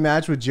upcoming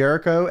match with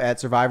Jericho at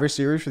Survivor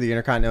Series for the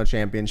Intercontinental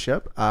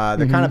Championship.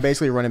 They're kind of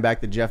basically running back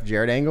the Jeff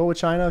Jarrett angle with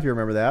China, if you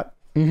remember that.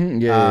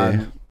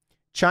 Yeah.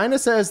 China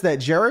says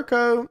that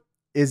Jericho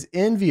is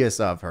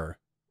envious of her.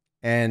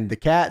 And the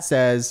cat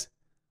says,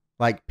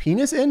 like,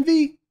 penis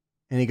envy?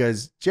 And he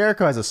goes,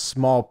 Jericho has a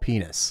small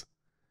penis.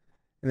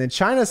 And then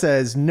China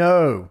says,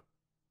 no,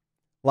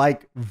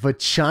 like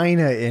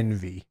vagina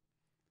envy.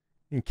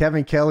 And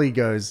Kevin Kelly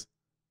goes,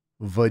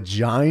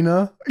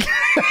 vagina?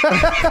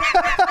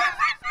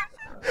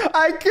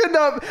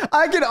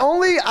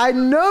 I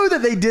know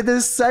that they did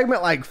this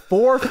segment like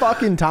 4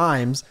 fucking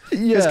times.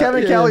 Because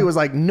Kevin Kelly was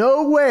like,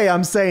 no way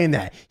I'm saying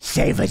that.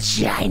 Say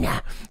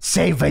vagina.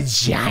 Say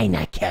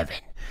vagina,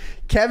 Kevin.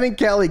 Kevin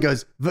Kelly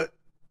goes,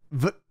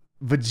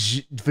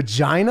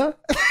 vagina?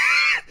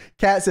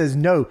 Cat says,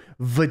 no,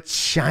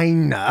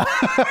 vagina.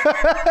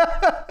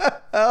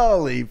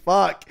 Holy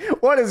fuck.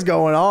 What is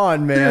going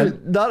on, man?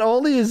 Dude, not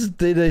only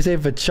did they say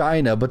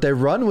vagina, but they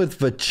run with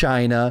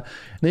vagina.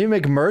 They even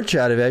make merch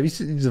out of it. Have you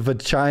seen the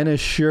vagina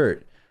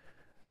shirt?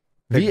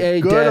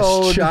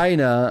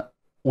 VA-China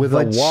with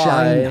a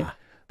Y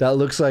that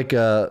looks like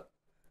a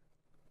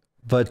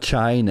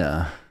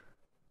vagina.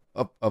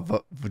 A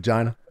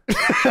vagina?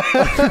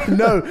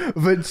 No,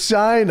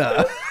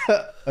 vagina.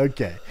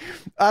 Okay.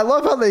 I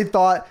love how they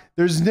thought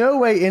there's no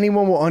way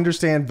anyone will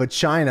understand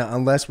vagina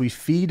unless we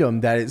feed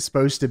them that it's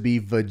supposed to be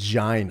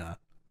vagina.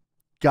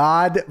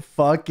 God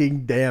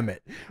fucking damn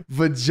it.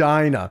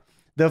 Vagina.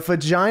 The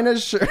vagina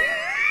shirt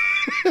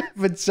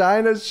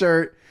vagina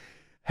shirt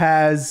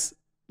has,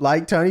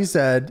 like Tony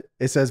said,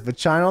 it says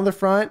vagina on the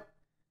front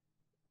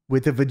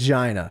with a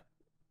vagina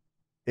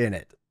in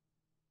it.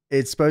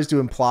 It's supposed to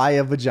imply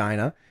a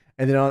vagina.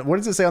 And then what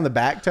does it say on the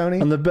back,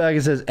 Tony? On the back,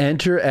 it says,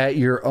 enter at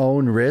your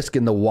own risk.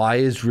 And the Y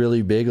is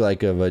really big,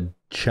 like a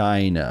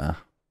vagina.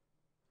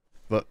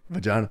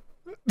 Vagina.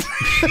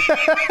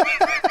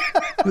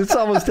 This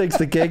almost takes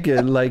the cake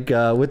in, like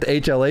with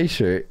the HLA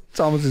shirt. It's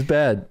almost as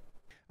bad.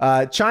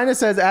 China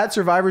says at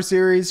Survivor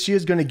Series, she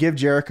is going to give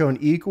Jericho an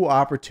equal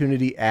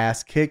opportunity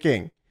ass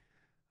kicking.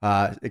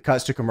 It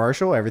cuts to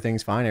commercial.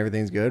 Everything's fine.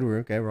 Everything's good. We're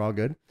okay. We're all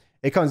good.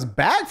 It comes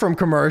back from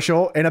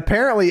commercial, and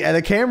apparently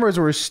the cameras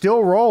were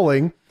still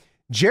rolling.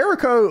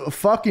 Jericho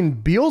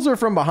fucking beels her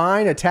from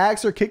behind,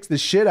 attacks her, kicks the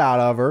shit out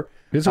of her.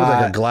 This was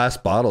like a glass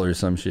bottle or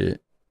some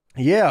shit.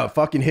 Yeah,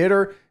 fucking hit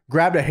her,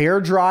 grabbed a hair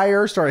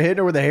dryer, started hitting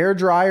her with a hair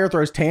dryer,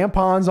 throws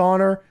tampons on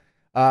her.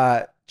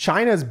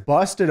 Chyna's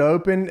busted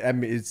open. I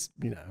mean,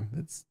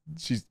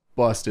 she's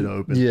busted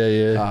open.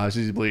 Yeah.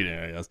 She's bleeding,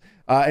 I guess.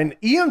 And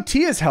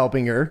EMT is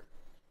helping her.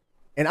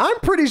 And I'm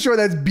pretty sure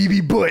that's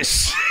BB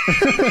Bush.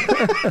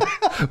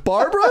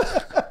 Barbara?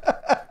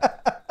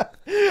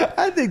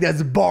 I think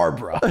that's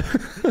Barbara.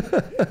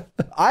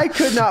 I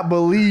could not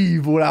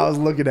believe what I was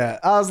looking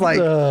at. I was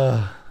like,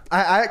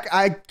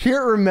 I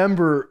can't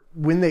remember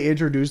when they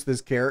introduced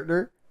this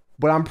character,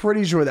 but I'm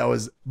pretty sure that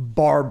was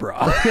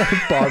Barbara.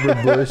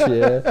 Barbara Bush,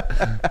 yeah.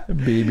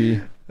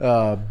 BB.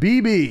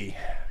 BB.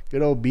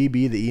 Good old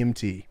BB, the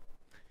EMT.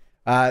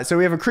 So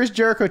we have a Chris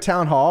Jericho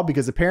town hall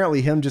because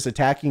apparently him just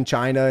attacking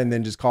Chyna and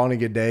then just calling it a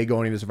good day,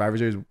 going into Survivor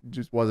Series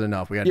just wasn't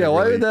enough. We had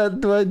why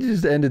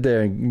just end it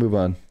there and move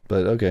on?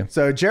 But okay.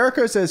 So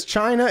Jericho says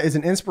Chyna is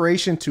an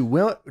inspiration to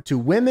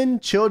women,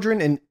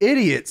 children, and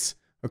idiots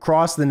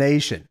across the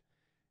nation.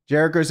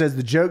 Jericho says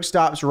the joke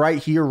stops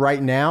right here,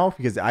 right now,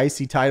 because the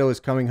IC title is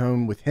coming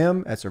home with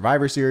him at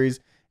Survivor Series.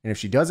 And if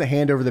she doesn't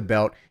hand over the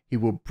belt, he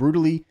will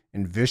brutally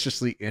and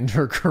viciously end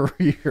her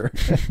career.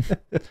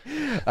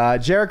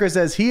 Jericho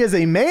says he is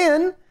a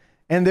man,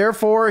 and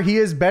therefore he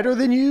is better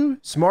than you,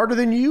 smarter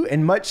than you,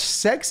 and much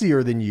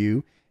sexier than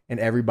you, and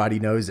everybody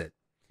knows it.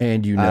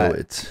 And you know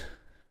it.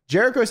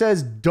 Jericho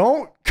says,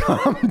 don't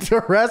come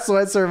to wrestle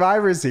at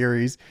Survivor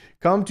Series.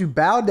 Come to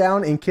bow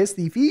down and kiss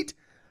the feet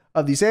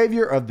of the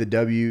savior of the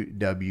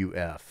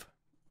WWF.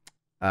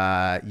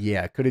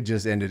 Yeah, could have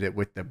just ended it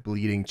with the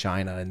bleeding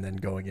Chyna and then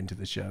going into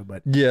the show.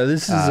 But yeah,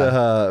 this is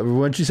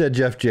once you said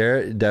Jeff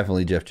Jarrett,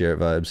 definitely Jeff Jarrett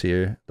vibes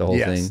here. The whole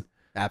thing.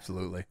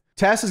 Absolutely.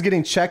 Tess is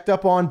getting checked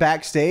up on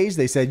backstage.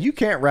 They said, you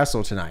can't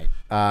wrestle tonight.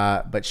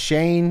 But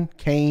Shane,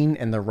 Kane,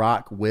 and The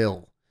Rock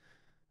will.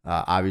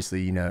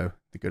 Obviously, you know,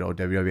 the good old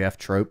WWF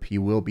trope. He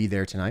will be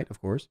there tonight,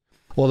 of course.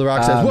 Well, The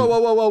Rock says, whoa.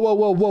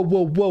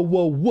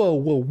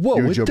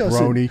 You're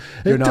jabroni.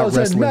 You're not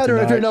doesn't matter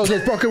tonight. if your nose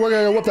is broken. We're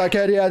going to whoop that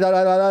kid. Yeah,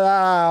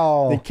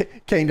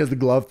 Kane does the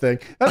glove thing.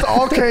 That's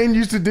all Kane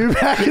used to do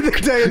back in the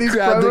day. These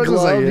grab the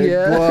glove,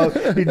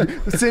 glove. He'd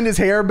send his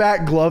hair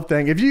back, glove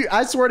thing.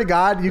 I swear to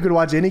God, you could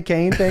watch any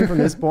Kane thing from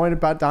this point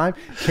about time.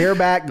 Hair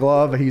back,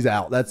 glove, he's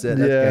out. That's it.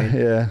 That's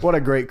Kane. Yeah. What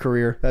a great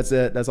career. That's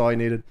it. That's all he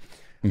needed.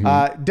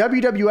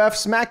 WWF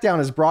SmackDown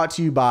is brought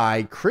to you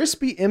by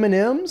Crispy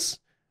M&M's.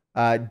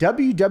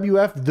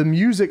 WWF The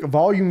Music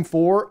Volume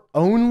 4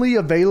 only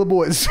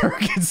available at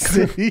Circuit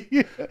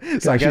City.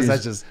 So I guess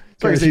that's just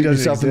shoot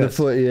yourself in the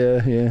foot.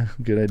 Yeah,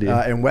 good idea.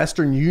 And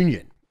Western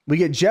Union, we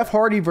get Jeff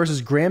Hardy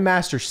versus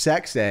Grandmaster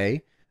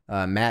Sexay.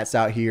 Matt's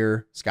out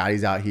here,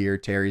 Scotty's out here,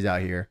 Terry's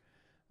out here.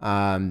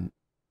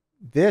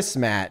 This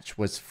match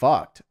was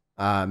fucked.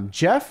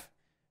 Jeff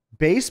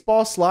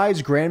baseball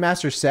slides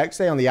Grandmaster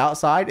Sexay on the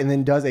outside and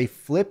then does a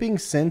flipping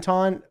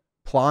senton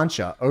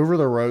plancha over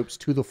the ropes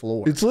to the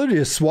floor. It's literally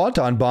a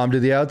swanton bomb to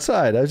the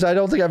outside. I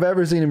don't think I've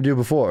ever seen him do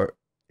before.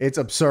 It's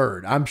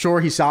absurd. I'm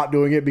sure he stopped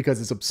doing it because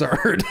it's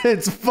absurd.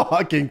 It's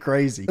fucking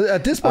crazy.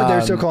 At this point,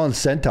 they're still calling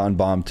senton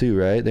bomb too,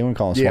 right? They weren't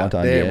calling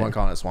swanton yet. They weren't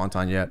calling it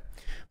swanton yet.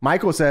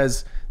 Michael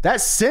says, that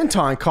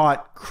senton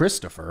caught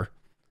Christopher.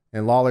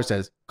 And Lawler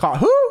says, caught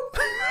who?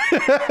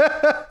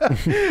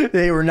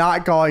 They were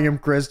not calling him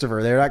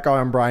Christopher. They were not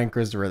calling him Brian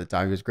Christopher at the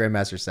time. He was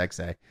Grandmaster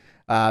Sexay.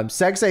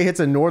 Sexay hits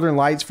a Northern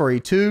Lights for a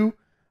 2.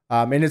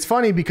 And it's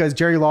funny because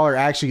Jerry Lawler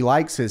actually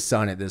likes his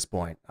son at this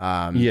point.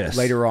 Yes.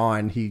 Later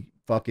on, he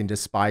fucking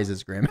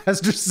despises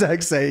Grandmaster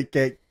Sexay.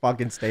 Can't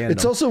fucking stand him.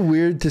 It's also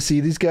weird to see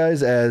these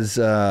guys as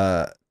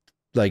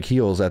like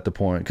heels at the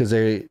point because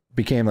they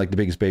became like the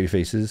biggest baby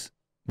faces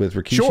with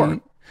Rikishi.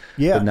 Sure.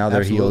 Yeah, but now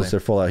they're heels. They're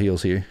full out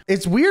heels here.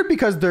 It's weird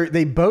because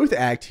they both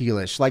act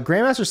heelish. Like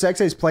Grandmaster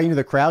Sexay is playing to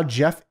the crowd.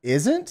 Jeff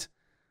isn't.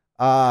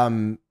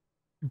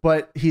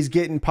 But he's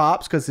getting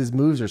pops because his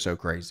moves are so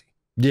crazy.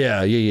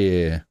 Yeah.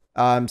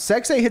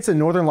 Sexay hits a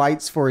Northern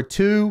Lights for a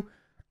 2.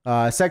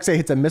 Sexay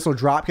hits a missile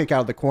drop kick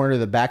out of the corner to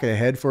the back of the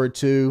head for a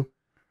 2.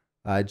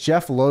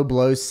 Jeff low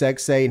blows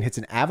Sexay and hits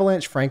an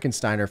avalanche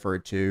Frankensteiner for a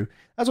 2.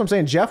 That's what I'm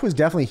saying. Jeff was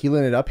definitely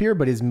healing it up here,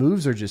 but his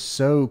moves are just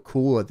so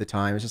cool at the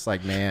time. It's just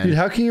like, man. Dude,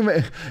 how can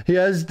you...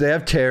 They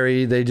have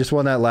Terry. They just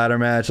won that ladder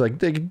match. Like,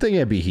 they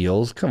can't be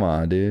heels. Come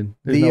on, dude.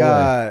 There's no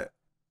way.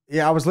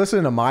 Yeah, I was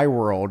listening to My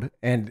World,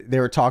 and they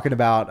were talking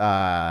about,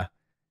 I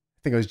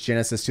think it was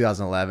Genesis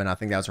 2011. I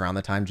think that was around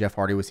the time Jeff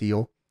Hardy was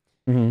heel.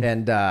 Mm-hmm.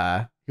 And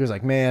he was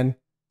like, man,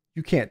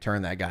 you can't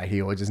turn that guy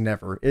heel.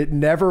 It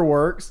never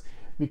works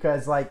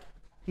because, like,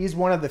 he's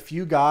one of the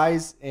few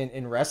guys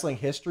in wrestling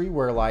history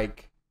where,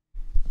 like,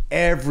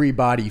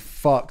 everybody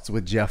fucks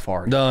with Jeff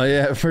Hardy. No,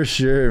 yeah, for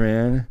sure,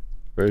 man.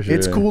 For sure.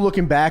 It's cool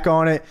looking back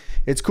on it.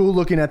 It's cool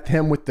looking at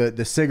him with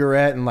the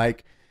cigarette and,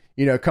 like,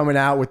 you know, coming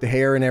out with the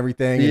hair and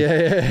everything.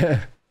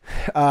 Yeah.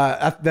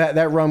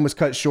 That run was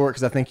cut short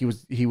because I think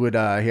he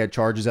had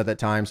charges at that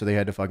time, so they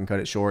had to fucking cut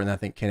it short. And I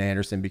think Ken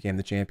Anderson became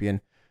the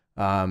champion.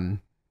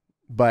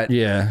 But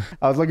yeah,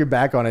 I was looking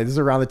back on it. This is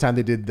around the time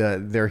they did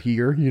They're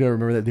Here. You know,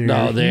 remember that?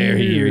 They're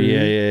Here.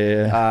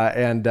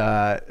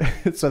 Yeah.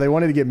 So they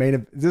wanted to get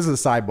this is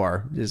a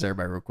sidebar, just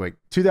everybody real quick.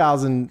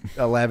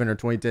 2011 or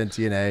 2010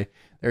 TNA,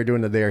 they were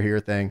doing the They're Here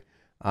thing.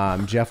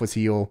 Jeff was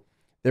heel.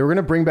 They were going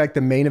to bring back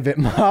the Main Event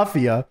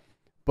Mafia,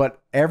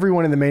 but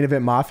everyone in the Main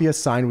Event Mafia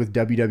signed with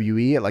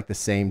WWE at like the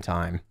same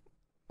time.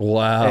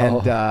 Wow.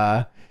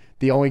 And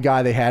the only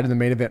guy they had in the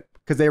Main Event,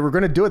 because they were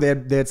going to do it.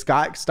 They had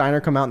Scott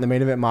Steiner come out in the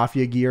Main Event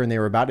Mafia gear, and they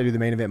were about to do the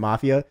Main Event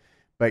Mafia,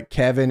 but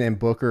Kevin and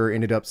Booker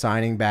ended up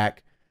signing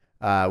back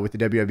with the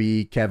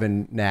WWE.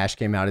 Kevin Nash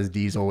came out as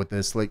Diesel with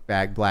the slick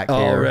back black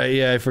hair. Oh, right.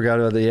 Yeah, I forgot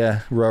about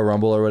the Royal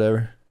Rumble or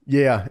whatever.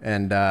 Yeah,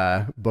 and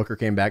Booker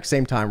came back.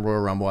 Same time,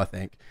 Royal Rumble, I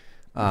think.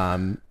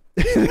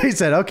 He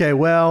said, okay,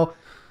 well,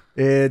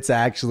 it's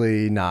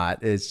actually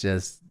not. It's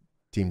just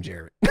Team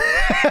Jarrett.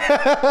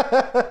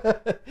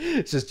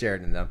 It's just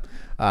Jarrett and them.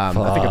 I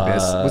think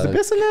Abyss. Was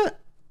Abyss in that?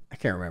 I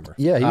can't remember.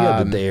 Yeah, he had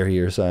the They're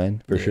Here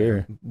sign for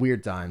sure.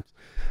 Weird times.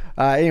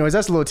 Anyways,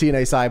 that's a little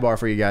TNA sidebar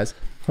for you guys.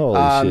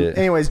 Holy shit.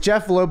 Anyways,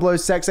 Jeff low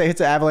blows Sexay,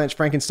 hits an Avalanche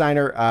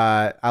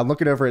Frankensteiner. I'm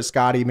looking over at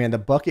Scotty, man. The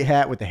bucket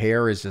hat with the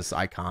hair is just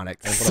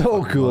iconic.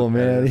 So cool,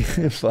 man.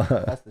 That's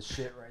the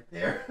shit right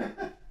there.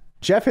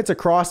 Jeff hits a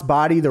cross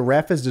body. The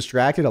ref is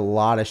distracted. A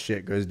lot of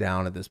shit goes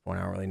down at this point.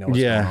 I don't really know what's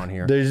going on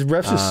here. There's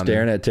refs just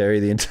staring at Terry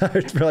the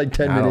entire for like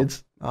 10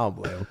 minutes. I'll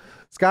blame him.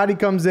 Scotty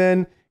comes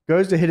in,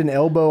 goes to hit an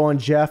elbow on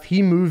Jeff.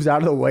 He moves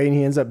out of the way and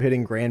he ends up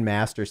hitting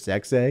Grandmaster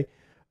Sexay.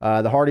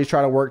 The Hardys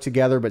try to work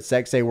together, but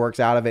Sexay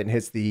works out of it and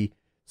hits the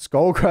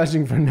skull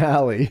crushing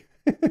finale.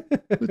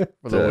 For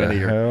the win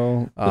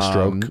here. The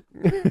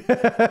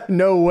stroke.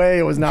 No way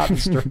it was not the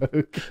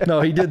stroke. No,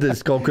 he did the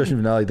skull crushing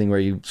finale thing where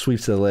he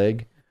sweeps the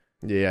leg.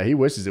 Yeah, he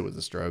wishes it was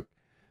a stroke.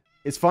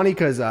 It's funny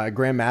because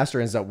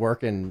Grandmaster ends up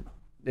working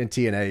in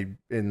TNA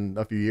in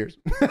a few years.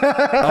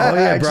 Oh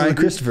yeah, Brian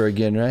Christopher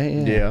again, right?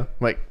 Yeah.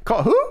 Like,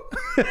 who?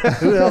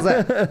 Who the hell's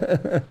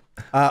that?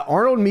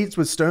 Arnold meets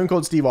with Stone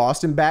Cold Steve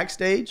Austin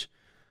backstage,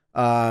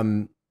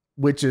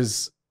 which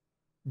is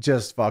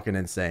just fucking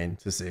insane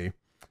to see.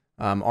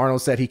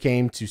 Arnold said he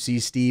came to see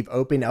Steve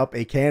open up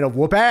a can of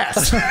whoop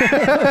ass.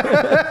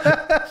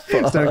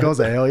 Stone Cold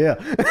said, hell yeah.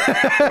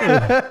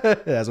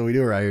 That's what we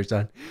do around here,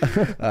 son.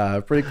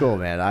 Pretty cool,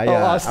 man.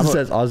 Austin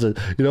says,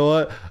 you know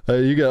what?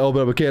 You got to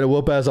open up a can of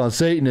whoop ass on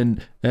Satan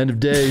and end of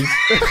days.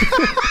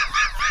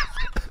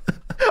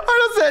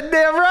 Arnold said,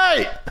 damn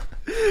right.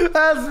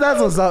 That's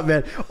what's up,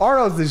 man.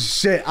 Arnold's the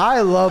shit.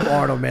 I love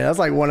Arnold, man. That's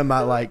like one of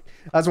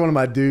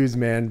my dudes,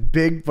 man.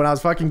 Big, when I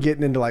was fucking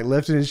getting into like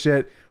lifting and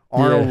shit,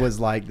 Arnold was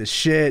like the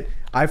shit.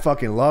 I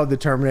fucking love the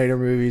Terminator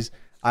movies.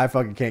 I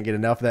fucking can't get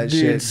enough of that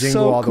shit. Jingle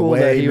so all cool the way,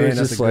 that he man. was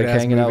just like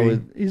hanging out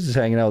with. He's just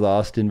hanging out with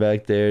Austin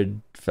back there,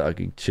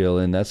 fucking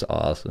chilling. That's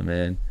awesome,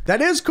 man.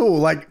 That is cool.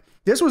 Like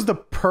this was the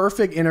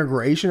perfect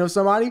integration of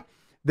somebody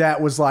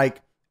that was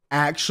like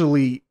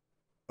actually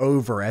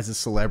over as a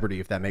celebrity,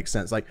 if that makes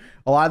sense. Like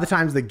a lot of the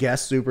times, the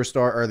guest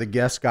superstar or the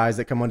guest guys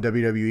that come on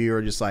WWE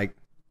are just like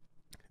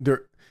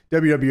they're.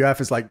 WWF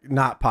is like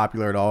not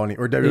popular at all,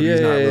 or WWE's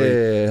not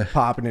really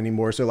popping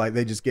anymore. So like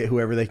they just get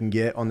whoever they can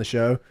get on the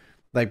show.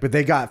 Like, but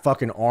they got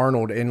fucking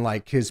Arnold in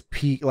like his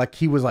peak. Like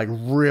he was like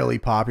really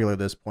popular at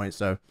this point.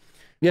 So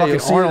yeah,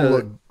 fucking Arnold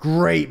looked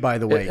great, by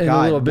the way. And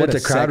God, a little bit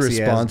the crowd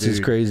response is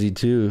crazy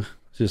too.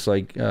 Just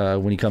like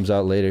when he comes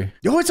out later.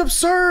 Yo, it's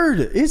absurd.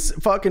 It's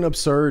fucking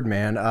absurd,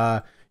 man.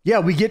 Yeah,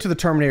 we get to the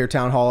Terminator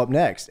Town Hall up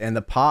next, and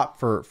the pop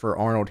for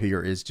Arnold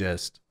here is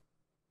just.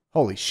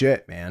 Holy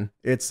shit, man.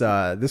 It's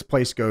this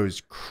place goes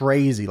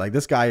crazy. Like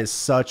this guy is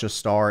such a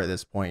star at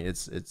this point.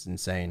 It's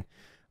insane.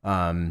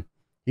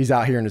 He's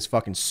out here in his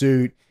fucking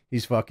suit. He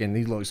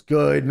looks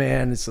good,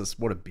 man. It's just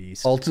what a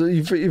beast. Also,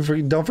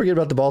 don't forget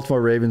about the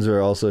Baltimore Ravens are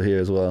also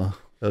here as well.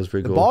 That was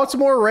pretty cool. The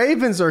Baltimore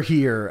Ravens are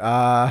here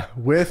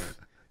with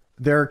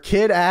their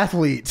kid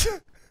athlete.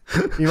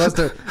 He must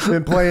have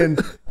been playing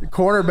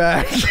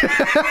cornerback.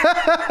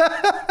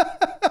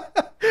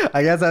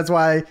 I guess that's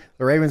why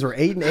the Ravens were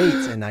 8-8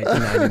 in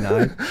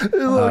 1999.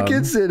 There's a little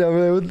kid sitting over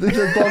there with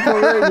the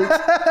Baltimore Ravens.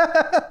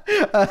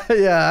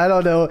 Yeah, I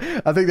don't know.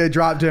 I think they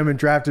dropped him and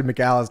drafted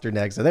McAllister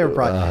next. So they were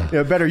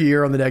probably better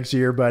year on the next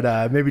year,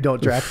 but maybe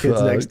don't draft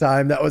kids next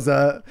time. That was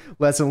a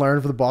lesson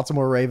learned for the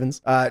Baltimore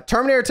Ravens.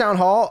 Terminator Town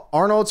Hall.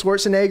 Arnold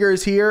Schwarzenegger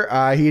is here.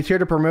 He's here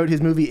to promote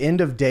his movie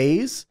End of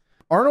Days.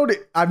 Arnold,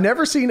 I've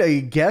never seen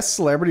a guest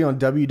celebrity on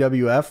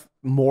WWF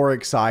more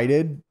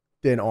excited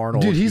than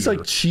Arnold. Dude, he's like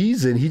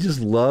cheesing. He just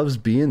loves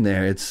being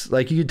there. It's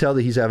like you can tell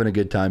that he's having a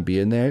good time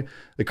being there.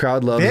 The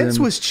crowd loves him. Vince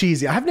was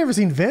cheesy. I've never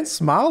seen Vince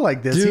smile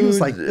like this. Dude, he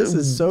was like, this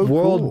is so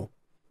cool.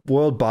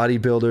 World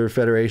Bodybuilder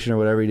Federation or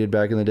whatever he did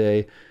back in the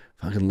day.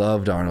 Fucking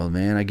loved Arnold,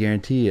 man. I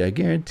guarantee you.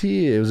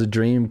 It was a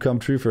dream come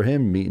true for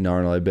him meeting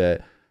Arnold, I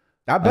bet.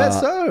 I bet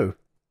so.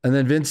 And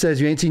then Vince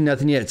says, "You ain't seen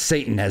nothing yet.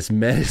 Satan has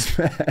met his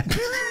match."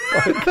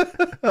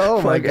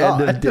 Oh my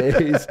God. End of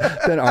days.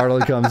 Then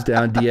Arnold comes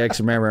down. DX.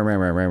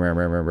 Arnold.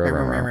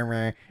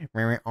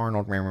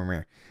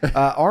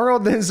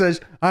 Arnold then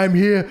says, "I'm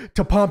here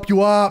to pump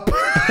you up."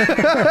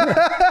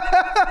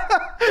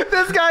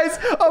 This guy's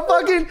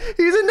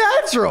he's a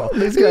natural.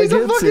 This guy he's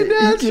a fucking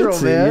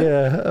natural, man.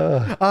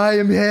 Yeah. I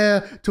am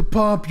here to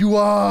pump you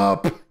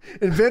up.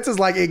 And Vince is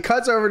like, it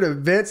cuts over to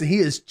Vince and he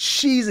is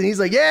cheesing. He's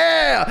like,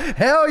 yeah,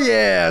 hell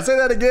yeah. Say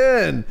that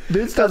again.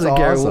 Vince doesn't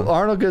care. Well,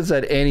 Arnold could have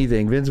said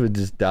anything. Vince would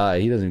just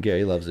die. He doesn't care.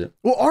 He loves it.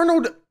 Well,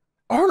 Arnold,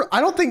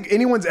 I don't think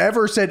anyone's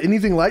ever said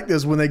anything like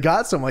this when they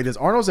got something like this.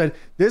 Arnold said,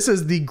 "This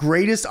is the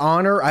greatest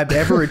honor I've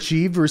ever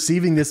achieved,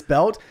 receiving this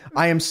belt.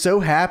 I am so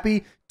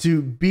happy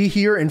to be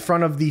here in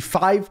front of the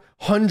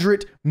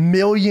 500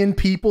 million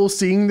people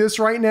seeing this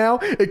right now."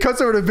 It cuts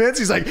over to Vince.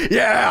 He's like,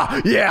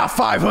 yeah,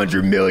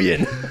 500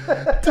 million.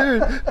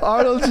 Dude,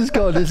 Arnold's just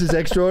going, "This is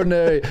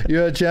extraordinary.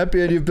 You're a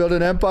champion. You've built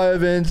an empire,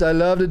 Vince. I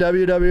love the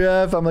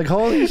WWF." I'm like,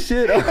 holy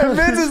shit. And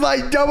Vince is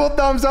like double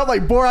thumbs up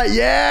like Borat.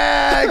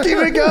 Yeah, keep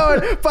it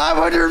going.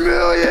 500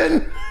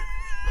 million.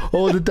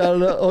 Hold the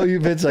title up. Oh,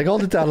 Vince like,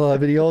 hold the title up.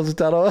 And he holds the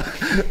title up.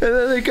 And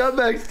then they come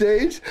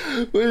backstage,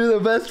 which is the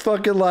best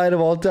fucking line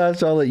of all time.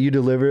 So I'll let you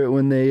deliver it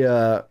when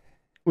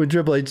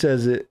Triple H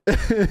says it.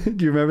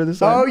 Do you remember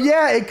this line? Oh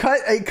yeah, it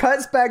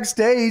cuts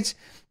backstage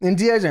and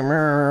DX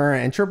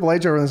and Triple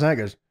H over on the side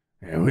goes,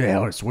 "Yeah, who the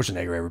hell did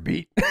Schwarzenegger ever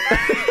beat?"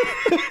 I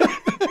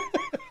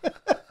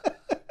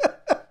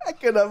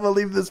cannot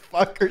believe this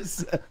fucker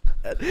said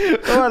that.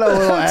 What a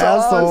little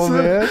asshole, awesome.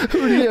 man.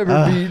 Who do you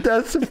ever beat?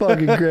 That's the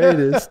fucking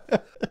greatest.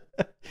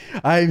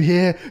 "I'm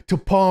here to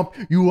pump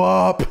you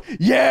up."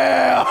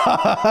 Yeah.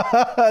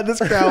 This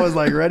crowd was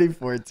like ready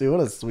for it too.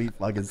 What a sweet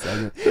fucking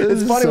segment.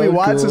 It's funny, we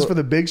watched this for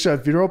the Big Show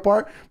funeral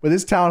part, but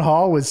this town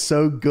hall was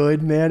so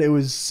good, man. It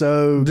was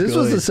so good. This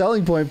was the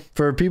selling point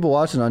for people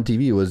watching on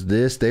TV was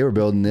this. They were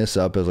building this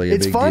up as like a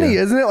it's big funny,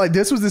 deal. isn't it? Like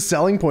this was the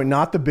selling point,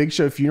 not the Big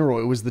Show funeral.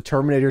 It was the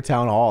Terminator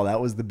town hall.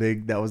 That was the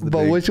big.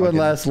 But which one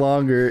lasts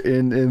longer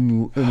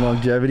in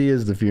longevity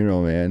is the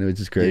funeral, man, which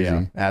is crazy.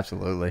 Yeah,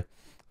 absolutely.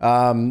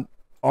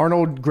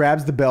 Arnold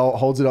grabs the belt,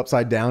 holds it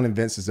upside down, and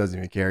Vince just doesn't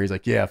even care. He's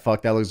like, "Yeah,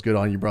 fuck, that looks good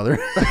on you, brother."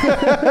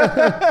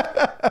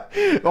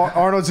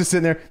 Arnold's just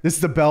sitting there. "This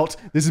is the belt.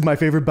 This is my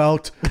favorite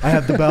belt. I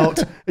have the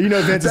belt." You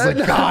know, Vince is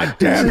like, "God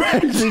damn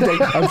it."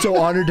 Like, "I'm so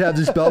honored to have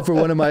this belt for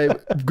one of my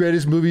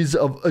greatest movies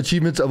of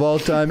achievements of all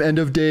time, End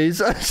of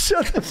Days."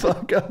 Shut the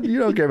fuck up. You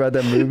don't care about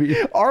that movie.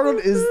 Arnold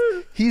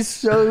he's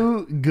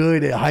so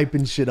good at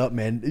hyping shit up,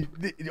 man.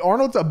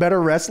 Arnold's a better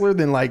wrestler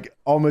than like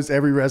almost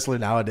every wrestler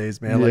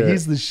nowadays, man. Like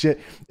he's the shit.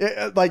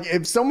 Like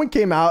if someone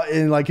came out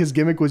and like his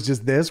gimmick was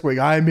just this, where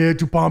 "I'm here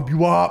to pump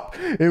you up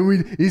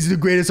and he's the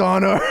greatest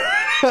honor,"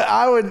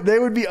 they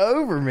would be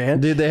over, man.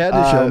 Dude, they had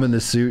to show him in the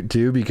suit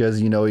too, because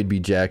he'd be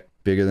jacked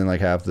bigger than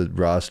like half the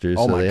roster,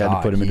 so they had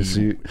to put him in a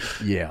suit.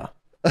 Yeah.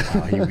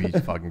 He would be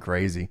fucking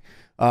crazy.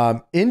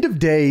 End of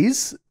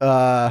Days.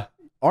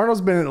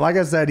 Arnold's been, like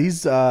I said,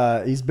 he's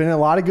been in a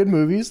lot of good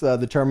movies.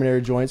 The Terminator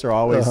joints are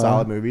always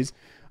solid movies.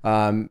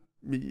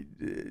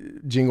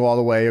 Jingle All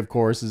the Way, of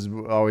course, is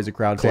always a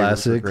crowd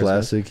favorite.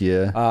 Classic,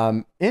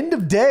 yeah. End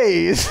of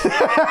Days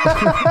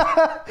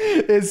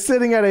is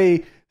sitting at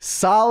a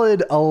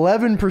solid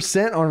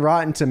 11% on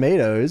Rotten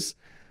Tomatoes.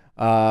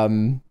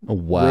 Wow.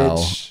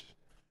 Which,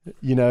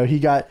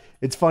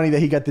 it's funny that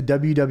he got the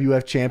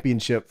WWF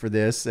championship for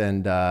this,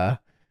 and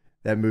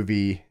that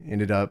movie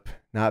ended up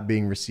not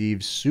being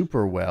received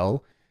super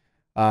well.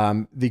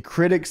 The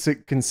critics'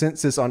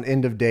 consensus on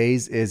End of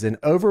Days is an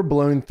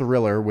overblown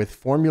thriller with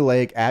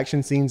formulaic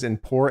action scenes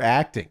and poor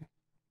acting.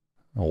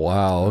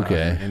 Wow.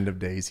 Okay. End of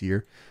Days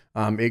here.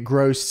 It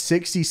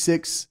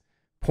grossed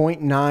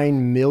 $66.9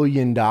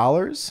 million.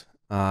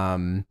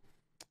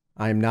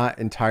 I'm not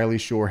entirely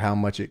sure how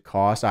much it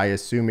cost. I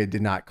assume it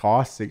did not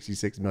cost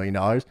 $66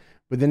 million.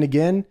 But then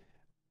again,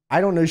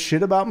 I don't know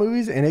shit about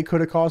movies, and it could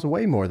have cost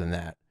way more than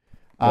that.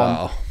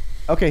 Wow.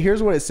 Okay,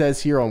 here's what it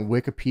says here on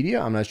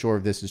Wikipedia. I'm not sure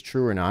if this is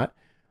true or not.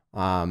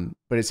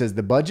 But it says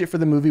the budget for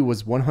the movie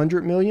was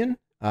 $100 million,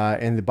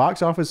 and the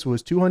box office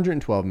was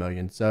 $212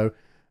 million. So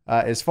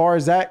as far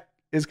as that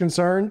is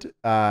concerned,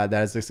 that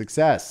is a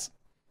success.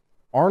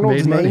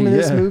 Arnold's name in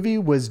this movie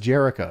was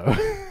Jericho.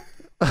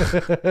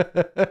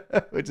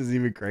 Which is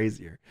even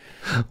crazier.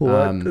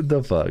 What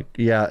the fuck?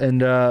 Yeah,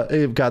 and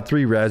it got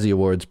 3 Razzie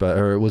Awards,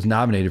 or it was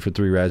nominated for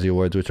 3 Razzie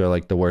Awards, which are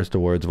like the worst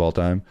awards of all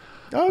time.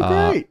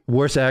 Oh, great.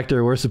 Worst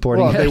actor, worst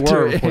supporting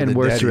actor, and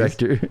worst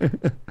director.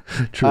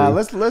 True.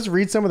 Let's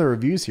read some of the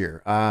reviews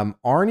here.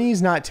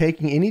 Arnie's not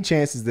taking any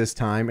chances this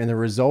time, and the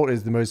result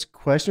is the most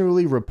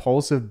questionably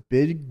repulsive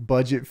big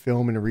budget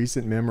film in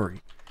recent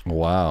memory.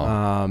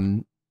 Wow.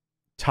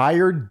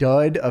 Tired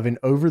dud of an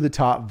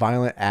over-the-top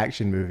violent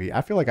action movie.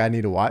 I feel like I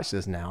need to watch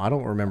this now. I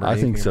don't remember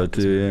anything. I think so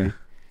too, yeah.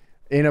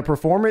 In a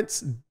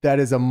performance that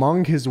is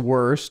among his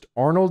worst,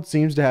 Arnold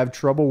seems to have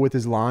trouble with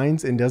his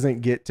lines and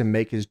doesn't get to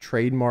make his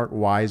trademark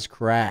wise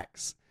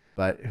cracks.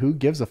 but who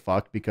gives a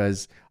fuck,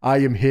 because I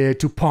am here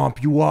to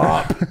pump you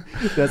up.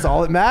 That's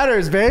all that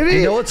matters, baby.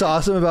 You know what's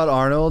awesome about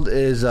Arnold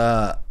is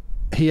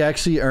he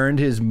actually earned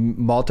his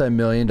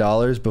multi-million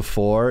dollars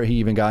before he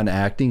even got into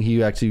acting.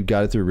 He actually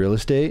got it through real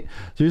estate.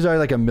 So he was already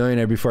like a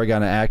millionaire before he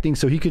got into acting.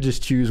 So he could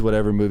just choose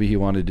whatever movie he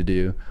wanted to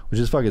do, which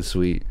is fucking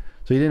sweet.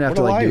 So he didn't have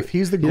to like do.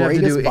 He's the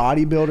greatest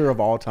bodybuilder of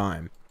all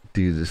time.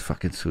 Dude, this is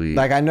fucking sweet.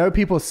 Like, I know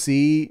people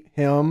see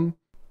him,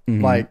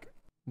 like,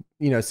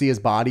 you know, see his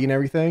body and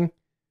everything.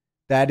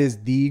 That is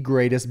the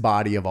greatest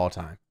body of all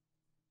time.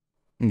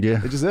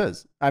 Yeah. It just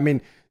is. I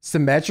mean,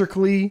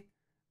 symmetrically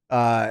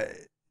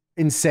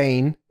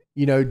insane,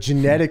 you know,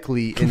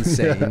 genetically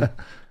insane.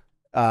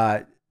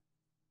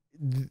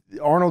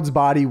 Arnold's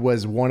body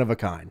was one of a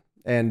kind.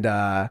 And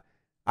I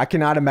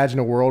cannot imagine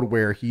a world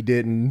where if he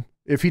didn't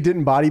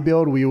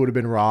bodybuild, we would have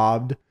been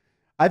robbed.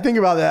 I think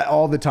about that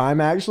all the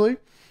time, actually.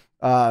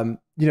 You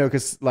know,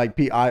 because like,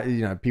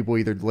 people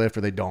either lift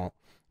or they don't.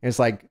 And it's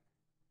like,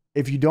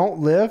 if you don't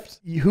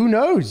lift, who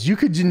knows? You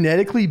could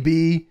genetically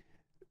be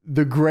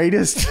the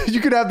greatest.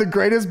 You could have the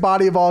greatest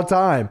body of all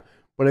time.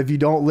 But if you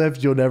don't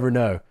lift, you'll never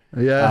know.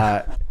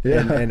 Yeah.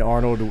 And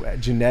Arnold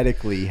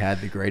genetically had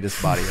the greatest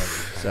body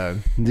ever. So,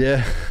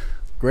 yeah.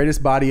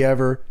 Greatest body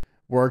ever.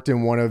 Worked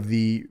in one of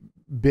the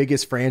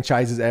biggest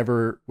franchises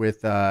ever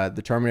with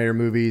the Terminator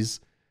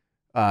movies.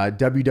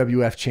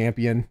 WWF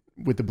champion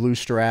with the blue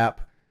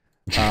strap.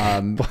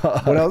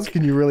 What else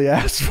can you really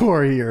ask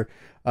for here?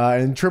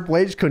 And Triple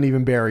H couldn't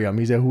even bury him.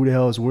 He said, "Who the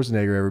hell has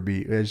Schwarzenegger ever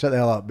beat?" Shut the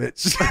hell up,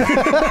 bitch.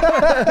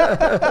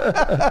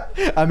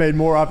 I made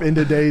more off End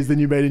of Days than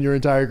you made in your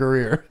entire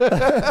career.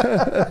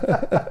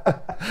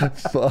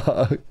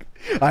 Fuck.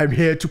 I'm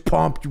here to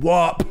pump you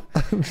up.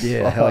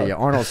 Yeah, Fuck. hell yeah.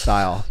 Arnold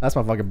style. That's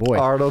my fucking boy.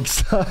 Arnold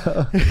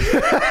style.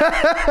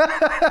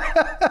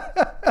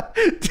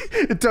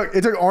 It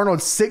took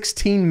Arnold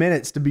 16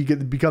 minutes to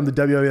become the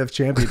WWF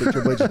champion to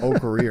Triple H's whole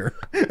career.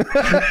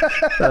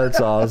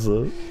 That's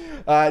awesome.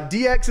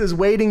 DX is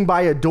waiting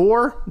by a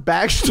door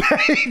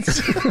backstage.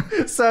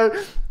 So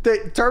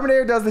the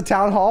Terminator does the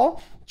town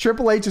hall.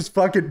 Triple H is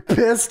fucking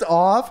pissed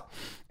off.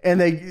 And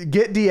they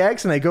get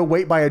DX and they go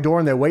wait by a door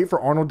and they wait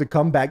for Arnold to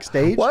come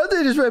backstage. Why don't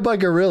they just wait by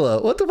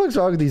Gorilla? What the fuck's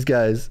wrong with these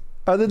guys?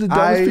 Are they the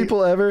dumbest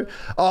people ever?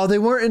 Oh, they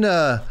weren't in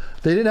they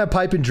didn't have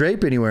Pipe and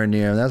Drape anywhere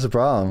near him. That's the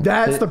problem.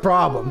 That's the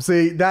problem.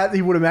 See, that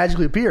he would have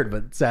magically appeared,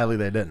 but sadly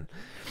they didn't.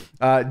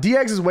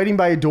 DX is waiting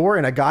by a door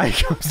and a guy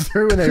comes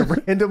through and they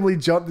randomly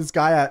jump this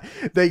guy out.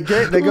 They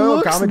go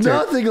on commentary.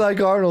 Nothing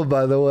like Arnold,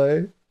 by the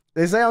way.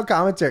 They say on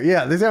commentary.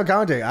 Yeah, they say on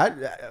commentary.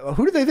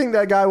 Who do they think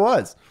that guy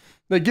was?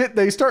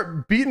 They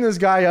start beating this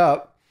guy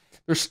up.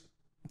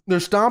 They're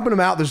stomping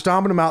him out. They're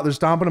stomping him out. They're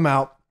stomping him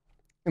out.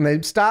 And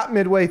they stop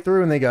midway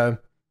through and they go,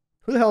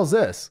 "Who the hell is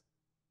this?"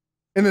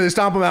 And then they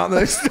stomp him out and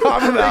they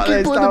stomp him out. They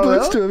keep putting the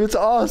boots to him. It's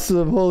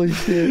awesome. Holy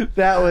shit.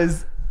 That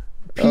was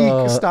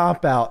peak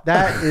stomp out.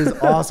 That is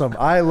awesome.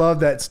 I love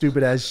that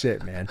stupid ass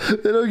shit, man.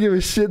 They don't give a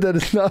shit that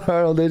it's not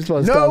Arnold. They just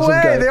want to stomp some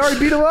guy. They already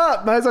beat him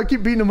up. Might as well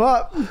keep beating him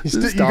up.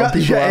 You got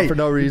people out for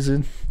no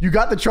reason. You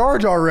got the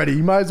charge already.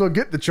 You might as well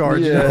get the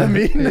charge. Yeah. You know what I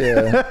mean?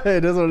 Yeah.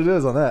 It is what it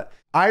is on that.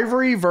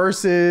 Ivory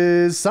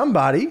versus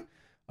somebody.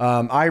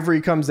 Ivory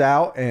comes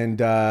out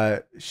and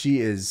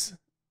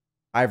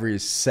Ivory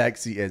is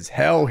sexy as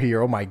hell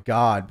here. Oh my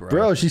God, bro.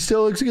 Bro, she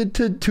still looks good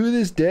to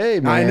this day,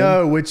 man. I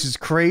know, which is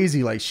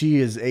crazy. Like, she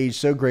is aged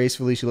so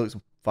gracefully. She looks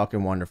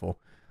fucking wonderful.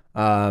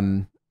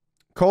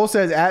 Cole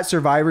says at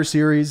Survivor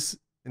Series.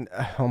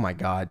 Oh my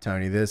God,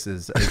 Tony, this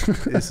is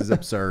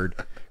absurd.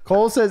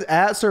 Cole says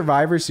at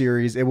Survivor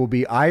Series, it will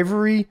be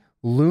Ivory,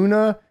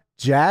 Luna,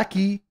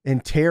 Jackie,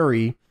 and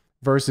Terry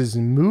versus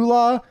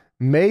Moolah,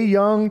 Mae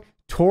Young,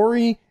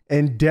 Tori,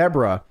 and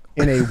Deborah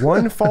in a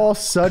one fall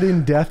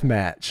sudden death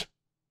match.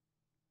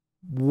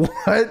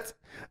 What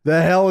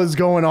the hell is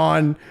going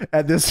on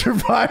at this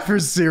Survivor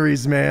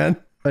Series, man?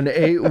 An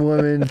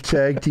 8-woman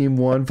tag team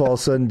one fall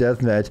sudden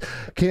death match.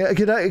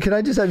 Can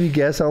I just have you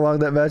guess how long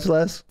that match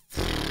lasts?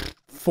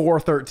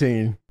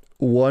 4:13.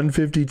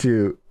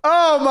 1:52.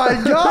 Oh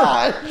my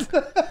God!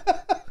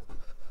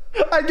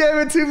 I gave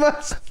it too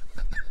much.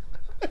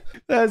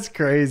 That's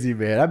crazy,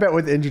 man. I bet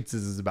with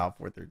entrances is about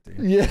 4:13.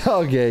 Yeah.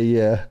 Okay.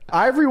 Yeah.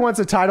 Ivory wants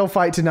a title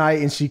fight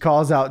tonight, and she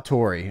calls out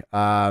Tori.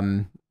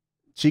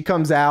 She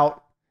comes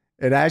out,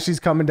 and as she's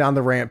coming down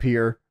the ramp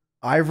here,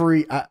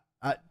 Ivory, I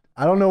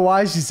don't know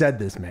why she said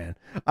this, man.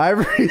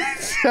 Ivory,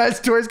 as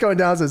Tori's going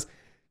down, says,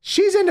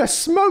 "She's into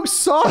smoked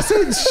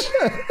sausage."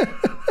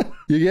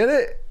 You get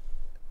it?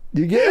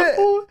 You get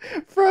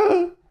it?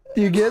 Bro.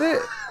 You get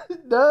it?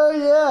 No,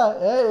 yeah.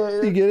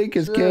 Hey, you get it?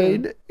 Because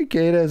Cade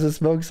has a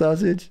smoked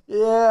sausage?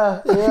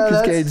 Yeah.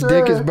 Because Cade's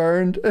dick is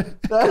burned.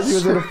 Because he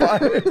was in a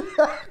fire.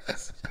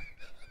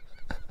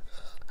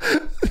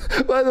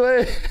 By the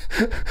way,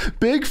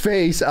 big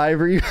face,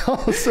 Ivory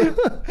also.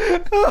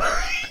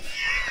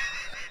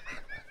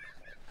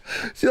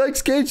 She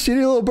likes Cade's shitty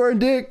little burned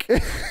dick.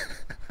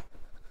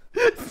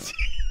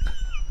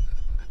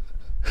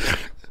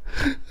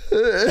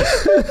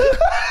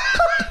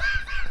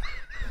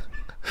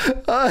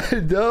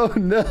 I don't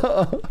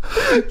know.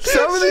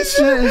 Some of this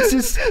shit is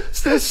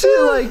just this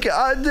shit. Like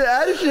the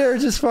Attitude Era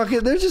is just fucking.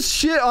 They're just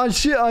shit on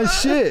shit on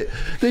shit.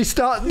 We just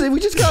got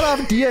off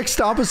DX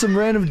stomping some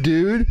random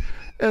dude.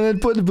 And then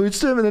putting the boots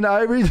to him, and then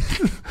Ivory.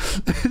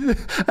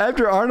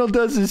 After Arnold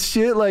does this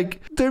shit,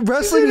 like the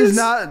wrestling is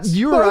not.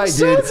 You're right,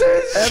 dude.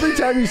 Every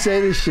time you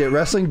say this shit,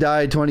 wrestling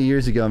died 20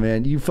 years ago,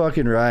 man. You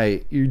fucking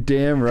right. You're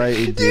damn right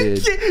it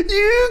did.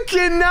 You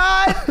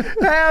cannot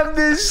have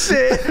this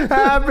shit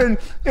happen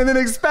and then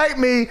expect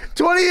me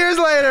 20 years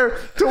later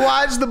to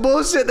watch the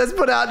bullshit that's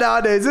put out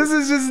nowadays. This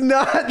is just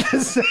not the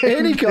same.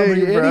 Any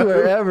company, thing,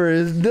 anywhere, ever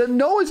is.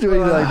 No one's doing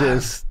anything like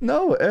this.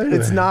 No, anywhere.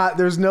 It's not.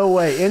 There's no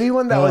way.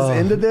 Anyone that was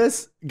into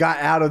this got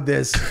out of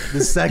this the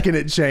second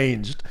it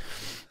changed.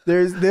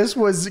 This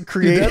was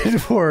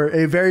created for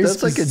a very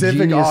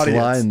specific like a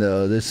audience. Line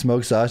though. This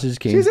smoked sausage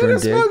came. She's in a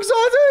smoked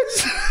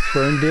sausage.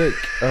 Burn dick.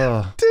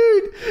 Oh,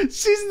 dude,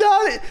 she's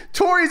not.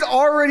 Tori's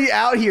already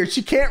out here.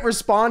 She can't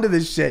respond to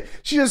this shit.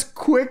 She just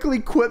quickly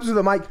quips with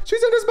the mic.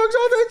 She's in a smoked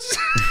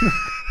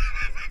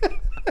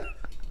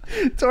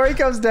sausage. Tori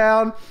comes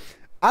down.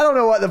 I don't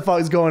know what the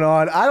fuck's going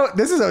on.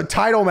 This is a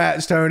title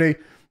match, Tony.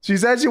 She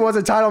said she wants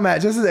a title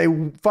match. This is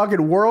a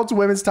fucking World's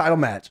Women's title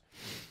match.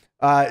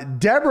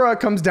 Deborah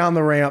comes down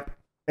the ramp,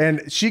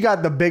 and she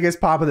got the biggest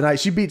pop of the night.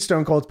 She beat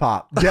Stone Cold's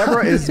pop.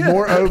 Deborah is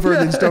more over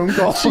than Stone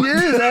Cold. She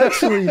is,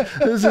 actually.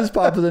 This is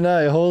pop of the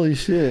night. Holy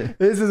shit.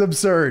 This is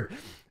absurd.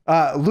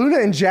 Luna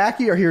and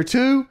Jackie are here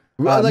too.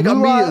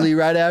 Immediately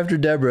right after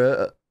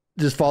Deborah.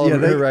 Just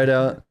followed her right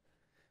out.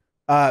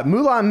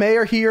 Moolah and May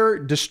are here.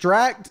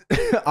 Distract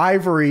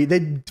Ivory.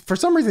 They, for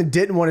some reason,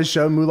 didn't want to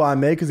show Moolah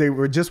and May because they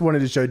just wanted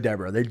to show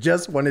Deborah. They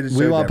just wanted to show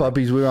We want Deborah.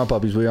 puppies. We want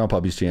puppies. We want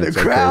puppies. Chance.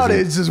 The crowd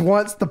just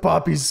wants the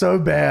puppies so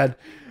bad.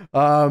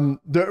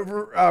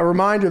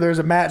 Reminder, there's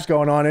a match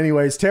going on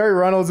anyways. Terry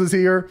Reynolds is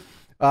here.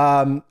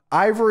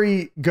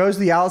 Ivory goes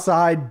to the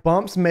outside,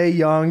 bumps Mae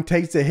Young,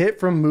 takes a hit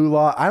from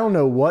Moolah. I don't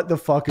know what the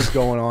fuck is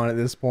going on at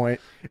this point.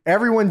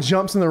 Everyone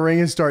jumps in the ring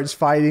and starts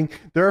fighting.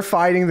 They're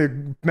fighting.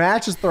 The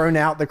match is thrown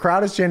out. The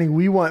crowd is chanting,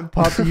 "We want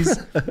puppies."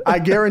 I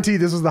guarantee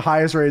this was the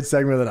highest rated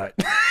segment of the night.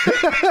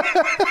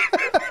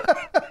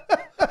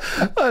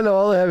 I know,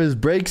 all I have is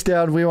breaks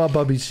down, "We want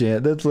puppies"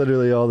 chant. That's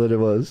literally all that it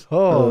was.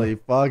 Holy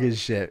fucking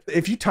shit.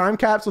 If you time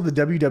capsule the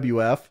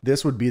WWF,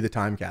 this would be the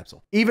time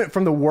capsule. Even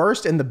from the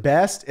worst and the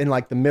best and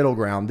like the middle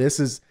ground, this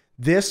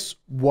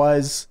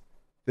was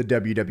the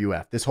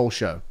WWF. This whole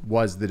show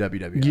was the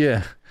WWF.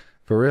 Yeah,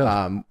 for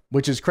real.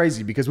 Which is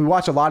crazy because we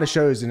watch a lot of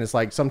shows and it's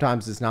like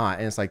sometimes it's not.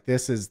 And it's like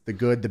this is the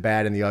good, the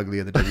bad, and the ugly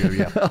of the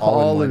WWF.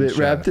 All of it show.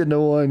 Wrapped into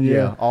one.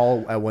 Yeah,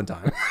 all at one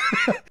time.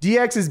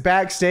 DX is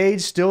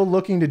backstage, still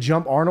looking to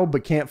jump Arnold,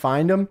 but can't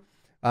find him.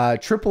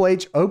 Triple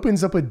H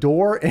opens up a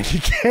door and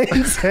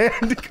Kane's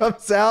hand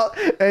comes out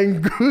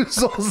and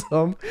goozles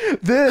him.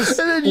 And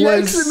then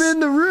yanks him in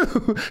the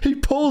room. He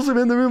pulls him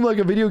in the room like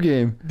a video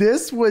game.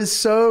 This was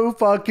so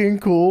fucking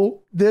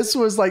cool. This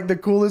was like the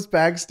coolest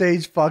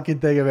backstage fucking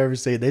thing I've ever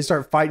seen. They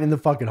start fighting in the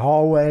fucking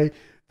hallway.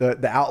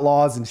 The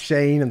Outlaws and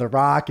Shane and The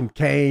Rock and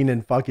Kane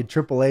and fucking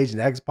Triple H and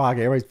X-Pac.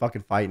 Everybody's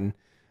fucking fighting.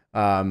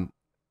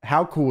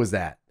 How cool was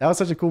that? That was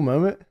such a cool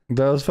moment.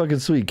 That was fucking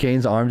sweet.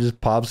 Kane's arm just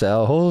pops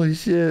out. Holy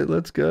shit,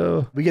 let's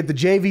go. We get the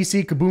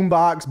JVC Kaboom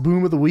Box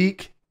Boom of the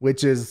Week,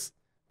 which is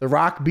The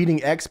Rock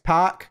beating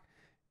X-Pac.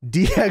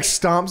 DX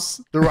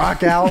stomps The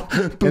Rock out,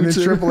 and then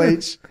Triple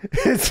H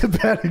hits a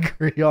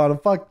pedigree on him.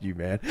 Fuck you,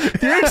 man.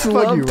 DX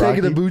love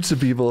taking the boots to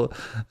people.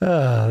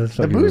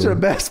 The boots are the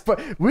best. But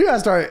we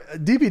gotta start.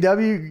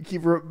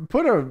 DPW,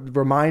 put a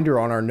reminder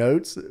on our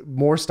notes.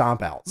 More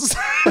stomp outs.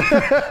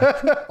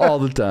 All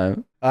the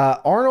time.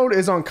 Arnold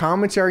is on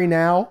commentary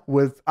now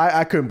with.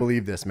 I couldn't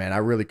believe this, man. I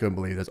really couldn't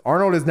believe this.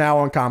 Arnold is now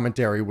on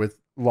commentary with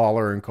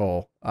Lawler and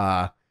Cole.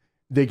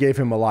 They gave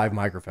him a live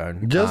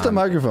microphone. Just a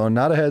microphone,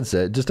 not a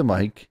headset, just a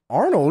mic.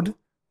 Arnold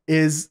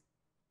is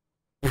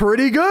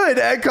pretty good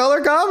at color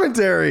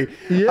commentary.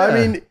 Yeah. I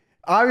mean,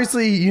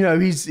 obviously, you know,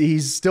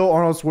 he's still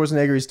Arnold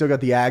Schwarzenegger. He's still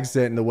got the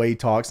accent and the way he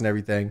talks and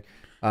everything.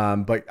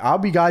 But I'll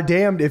be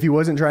goddamned if he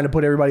wasn't trying to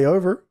put everybody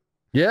over.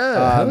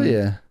 Yeah, hell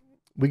yeah.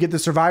 We get the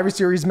Survivor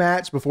Series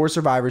match before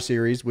Survivor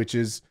Series, which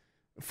is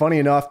funny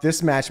enough.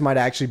 This match might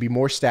actually be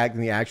more stacked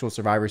than the actual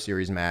Survivor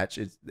Series match.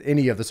 It's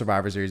any of the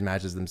Survivor Series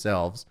matches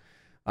themselves.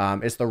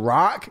 It's The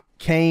Rock,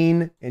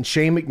 Kane, and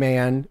Shane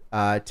McMahon.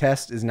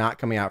 Test is not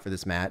coming out for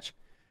this match.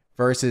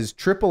 Versus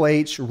Triple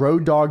H,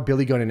 Road Dogg,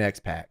 Billy Gunn, and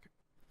X-Pac.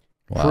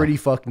 Wow. Pretty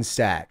fucking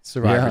stacked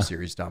Survivor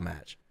Series style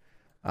match.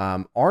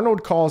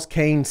 Arnold calls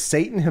Kane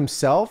Satan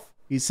himself.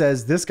 He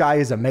says, "This guy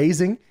is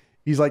amazing.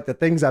 He's like the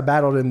things I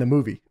battled in the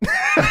movie."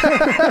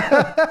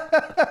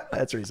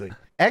 That's recent.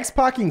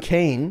 X-Pac and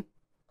Kane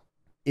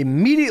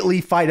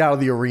immediately fight out of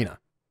the arena.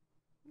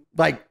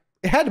 Like,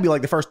 it had to be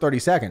like the first 30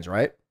 seconds,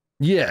 right?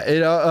 Yeah,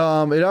 it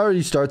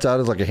already starts out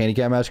as like a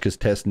handicap match because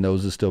Test's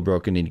nose is still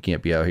broken and he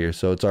can't be out here,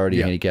 so it's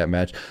already a handicap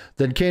match.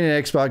 Then Kane and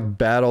X-Pac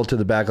battle to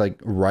the back like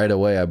right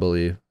away, I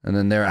believe, and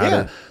then they're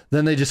out.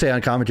 Then they just say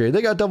on commentary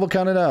they got double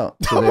counted out.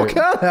 Double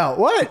count out?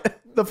 What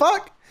the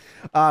fuck?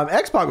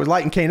 X-Pac was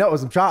lighting Kane up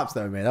with some chops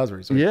though, man. That was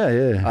really sweet.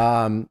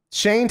 Yeah.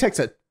 Shane takes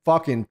a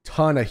fucking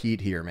ton of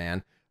heat here,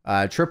 man.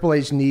 Triple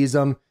H knees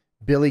him.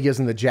 Billy gives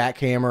him the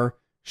jackhammer.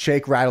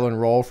 Shake, rattle, and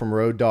roll from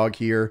Road Dogg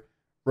here.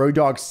 Road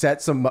Dogg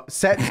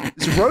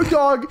Road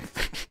Dogg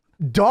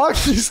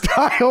doggy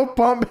style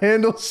pump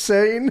handle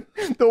Shane.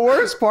 The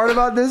worst part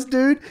about this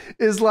dude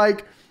is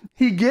like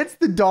he gets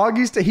the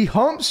doggy he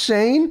humps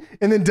Shane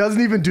and then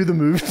doesn't even do the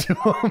move to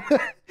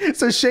him.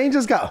 So Shane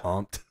just got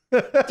humped.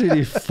 Dude,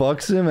 he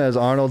fucks him as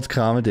Arnold's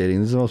commentating.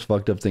 This is the most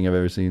fucked up thing I've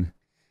ever seen.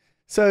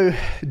 So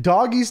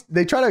doggies,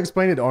 they try to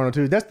explain it to Arnold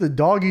too. That's the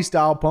doggy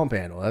style pump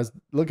handle.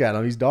 Look at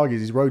him. He's doggies.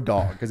 He's Road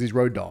Dogg because he's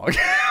Road Dogg.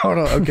 Oh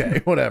no.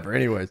 Okay. Whatever.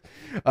 Anyways,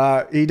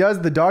 he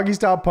does the doggy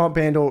style pump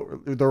handle.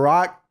 The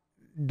Rock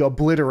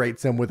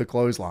obliterates him with a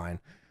clothesline.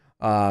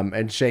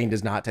 And Shane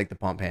does not take the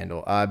pump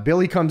handle.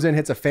 Billy comes in,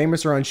 hits a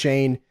famouser on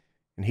Shane,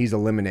 and he's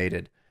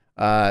eliminated.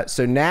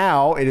 So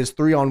now it is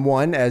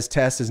 3-on-1 as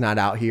Test is not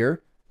out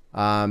here.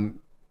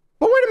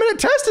 But wait a minute,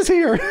 Test is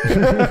here.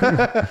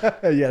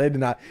 Yeah, they did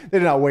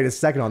not wait a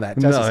second on that.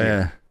 Test is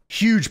here.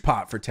 Huge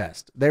pop for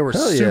Test. They were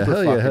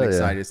super fucking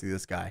excited to see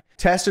this guy.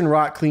 Test and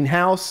Rock clean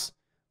house,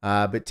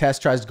 but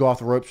Test tries to go off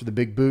the ropes with a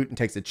big boot and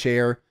takes a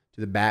chair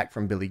to the back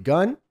from Billy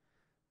Gunn.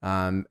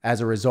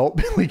 As a result,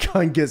 Billy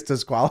Gunn gets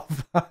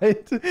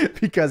disqualified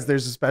because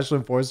there's a special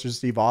enforcer,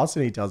 Steve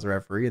Austin. He tells the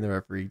referee, and the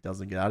referee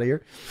tells him to get out of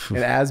here. And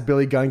as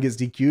Billy Gunn gets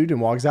DQ'd and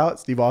walks out,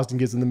 Steve Austin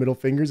gives him the middle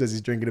fingers as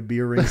he's drinking a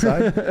beer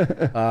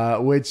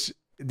ringside, which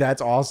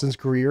that's Austin's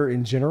career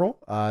in general.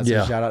 So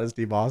shout out to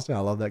Steve Austin. I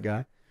love that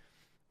guy.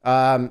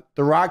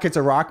 The Rock hits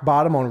a rock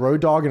bottom on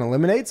Road Dogg and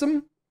eliminates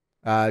him.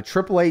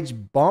 Triple H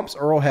bumps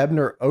Earl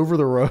Hebner over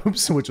the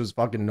ropes, which was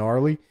fucking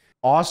gnarly.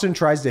 Austin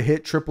tries to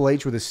hit Triple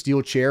H with a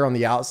steel chair on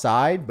the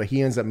outside, but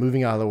he ends up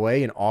moving out of the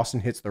way, and Austin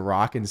hits The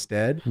Rock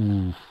instead,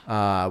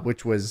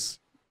 which was,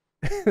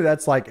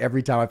 that's like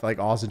every time I feel like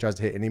Austin tries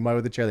to hit anybody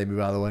with a chair, they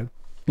move out of the way.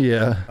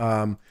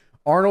 Yeah.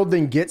 Arnold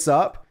then gets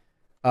up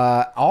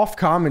off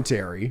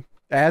commentary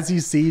as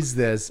he sees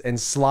this and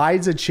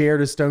slides a chair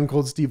to Stone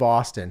Cold Steve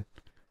Austin,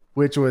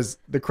 which was,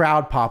 the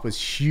crowd pop was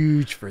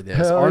huge for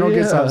this. Arnold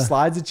gets up,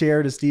 slides a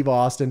chair to Steve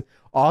Austin.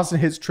 Austin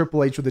hits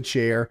Triple H with a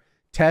chair.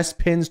 Test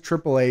pins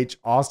Triple H.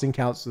 Austin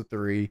counts to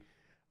 3.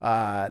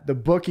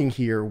 The booking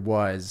here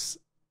was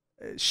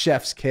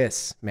chef's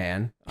kiss,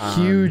 man.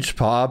 Huge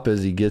pop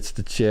as he gets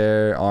the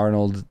chair.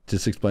 Arnold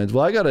just explains,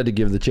 well, I got to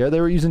give the chair.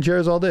 They were using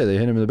chairs all day. They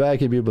hit him in the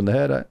back, hit people in the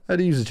head. I had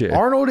to use the chair.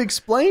 Arnold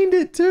explained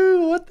it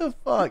too. What the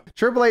fuck?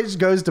 Triple H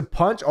goes to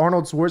punch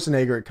Arnold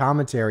Schwarzenegger at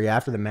commentary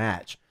after the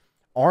match.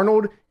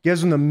 Arnold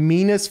gives him the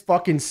meanest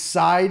fucking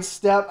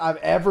sidestep I've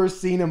ever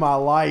seen in my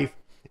life,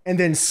 and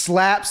then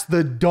slaps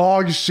the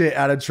dog shit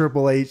out of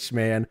Triple H,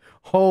 man.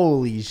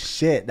 Holy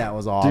shit, that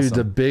was awesome. Dude,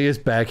 the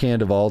biggest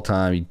backhand of all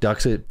time. He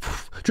ducks it.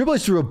 Triple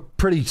H threw a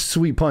pretty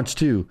sweet punch,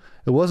 too.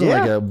 It wasn't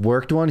like a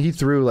worked one. He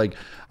threw, like,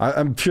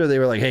 I'm sure they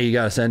were like, hey, you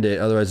got to send it.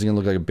 Otherwise, he's going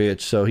to look like a bitch.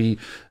 So he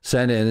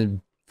sent it, and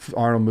then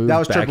Arnold moved. That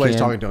was backhand. Triple H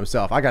talking to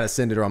himself. I got to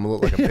send it or I'm going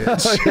to look like a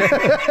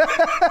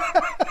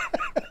bitch.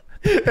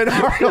 And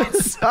Arnold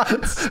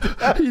sucks.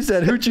 He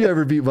said, who'd you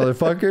ever beat,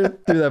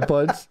 motherfucker? Threw that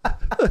punch.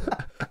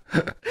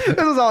 This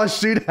was all a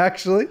shoot,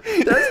 actually.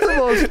 That's the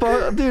most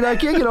fun. Dude, I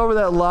can't get over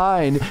that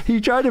line.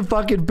 He tried to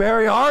fucking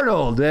bury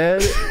Arnold,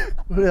 man.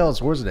 Who the hell has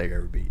Schwarzenegger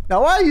ever beat?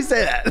 Now, why do you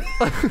say that?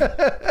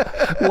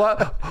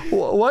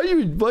 Why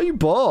you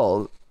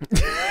bald?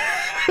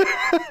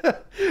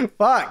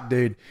 Fuck,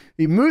 dude.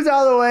 He moves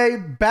out of the way,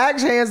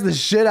 backhands the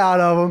shit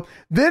out of him.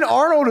 Then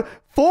Arnold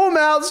full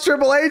mounts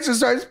Triple H and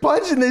starts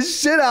punching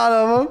this shit out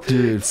of him.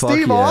 Dude,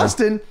 Steve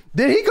Austin.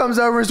 Then he comes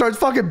over and starts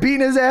fucking beating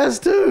his ass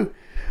too.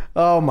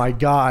 Oh my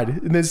God.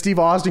 And then Steve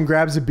Austin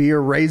grabs a beer,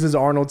 raises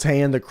Arnold's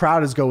hand. The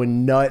crowd is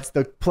going nuts.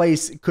 The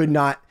place could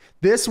not.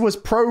 This was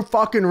pro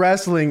fucking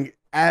wrestling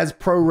as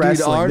pro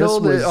wrestling.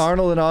 Dude,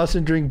 Arnold and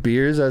Austin drink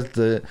beers as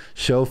the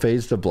show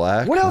fades to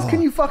black. What else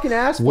can you fucking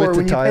ask for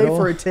when you pay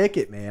for a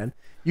ticket, man?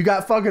 You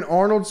got fucking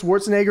Arnold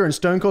Schwarzenegger and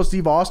Stone Cold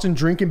Steve Austin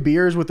drinking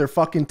beers with their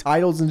fucking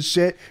titles and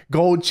shit.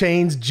 Gold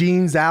chains,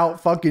 jeans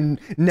out, fucking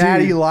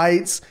natty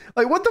lights.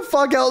 Like, what the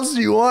fuck else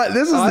do you want?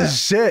 This is the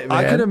shit,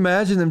 man. I could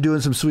imagine them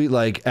doing some sweet,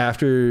 like,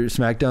 after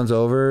SmackDown's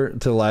over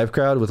to the live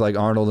crowd with, like,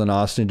 Arnold and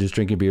Austin just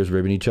drinking beers,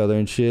 ribbing each other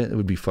and shit. It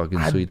would be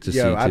fucking sweet to see,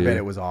 too. I bet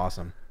it was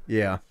awesome.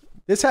 Yeah.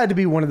 This had to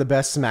be one of the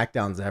best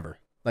SmackDowns ever.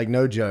 Like,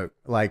 no joke.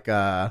 Like,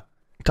 top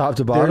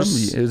to bottom?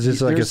 It was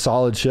just like a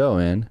solid show,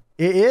 man.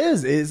 It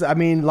is. I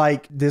mean,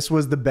 like, this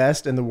was the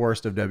best and the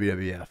worst of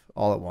WWF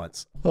all at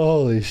once.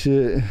 Holy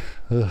shit.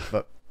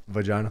 But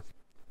vagina.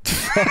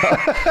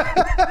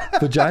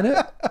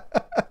 Vagina?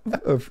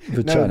 Or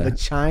vagina? No,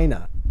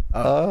 vagina.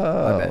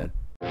 Oh, my bad.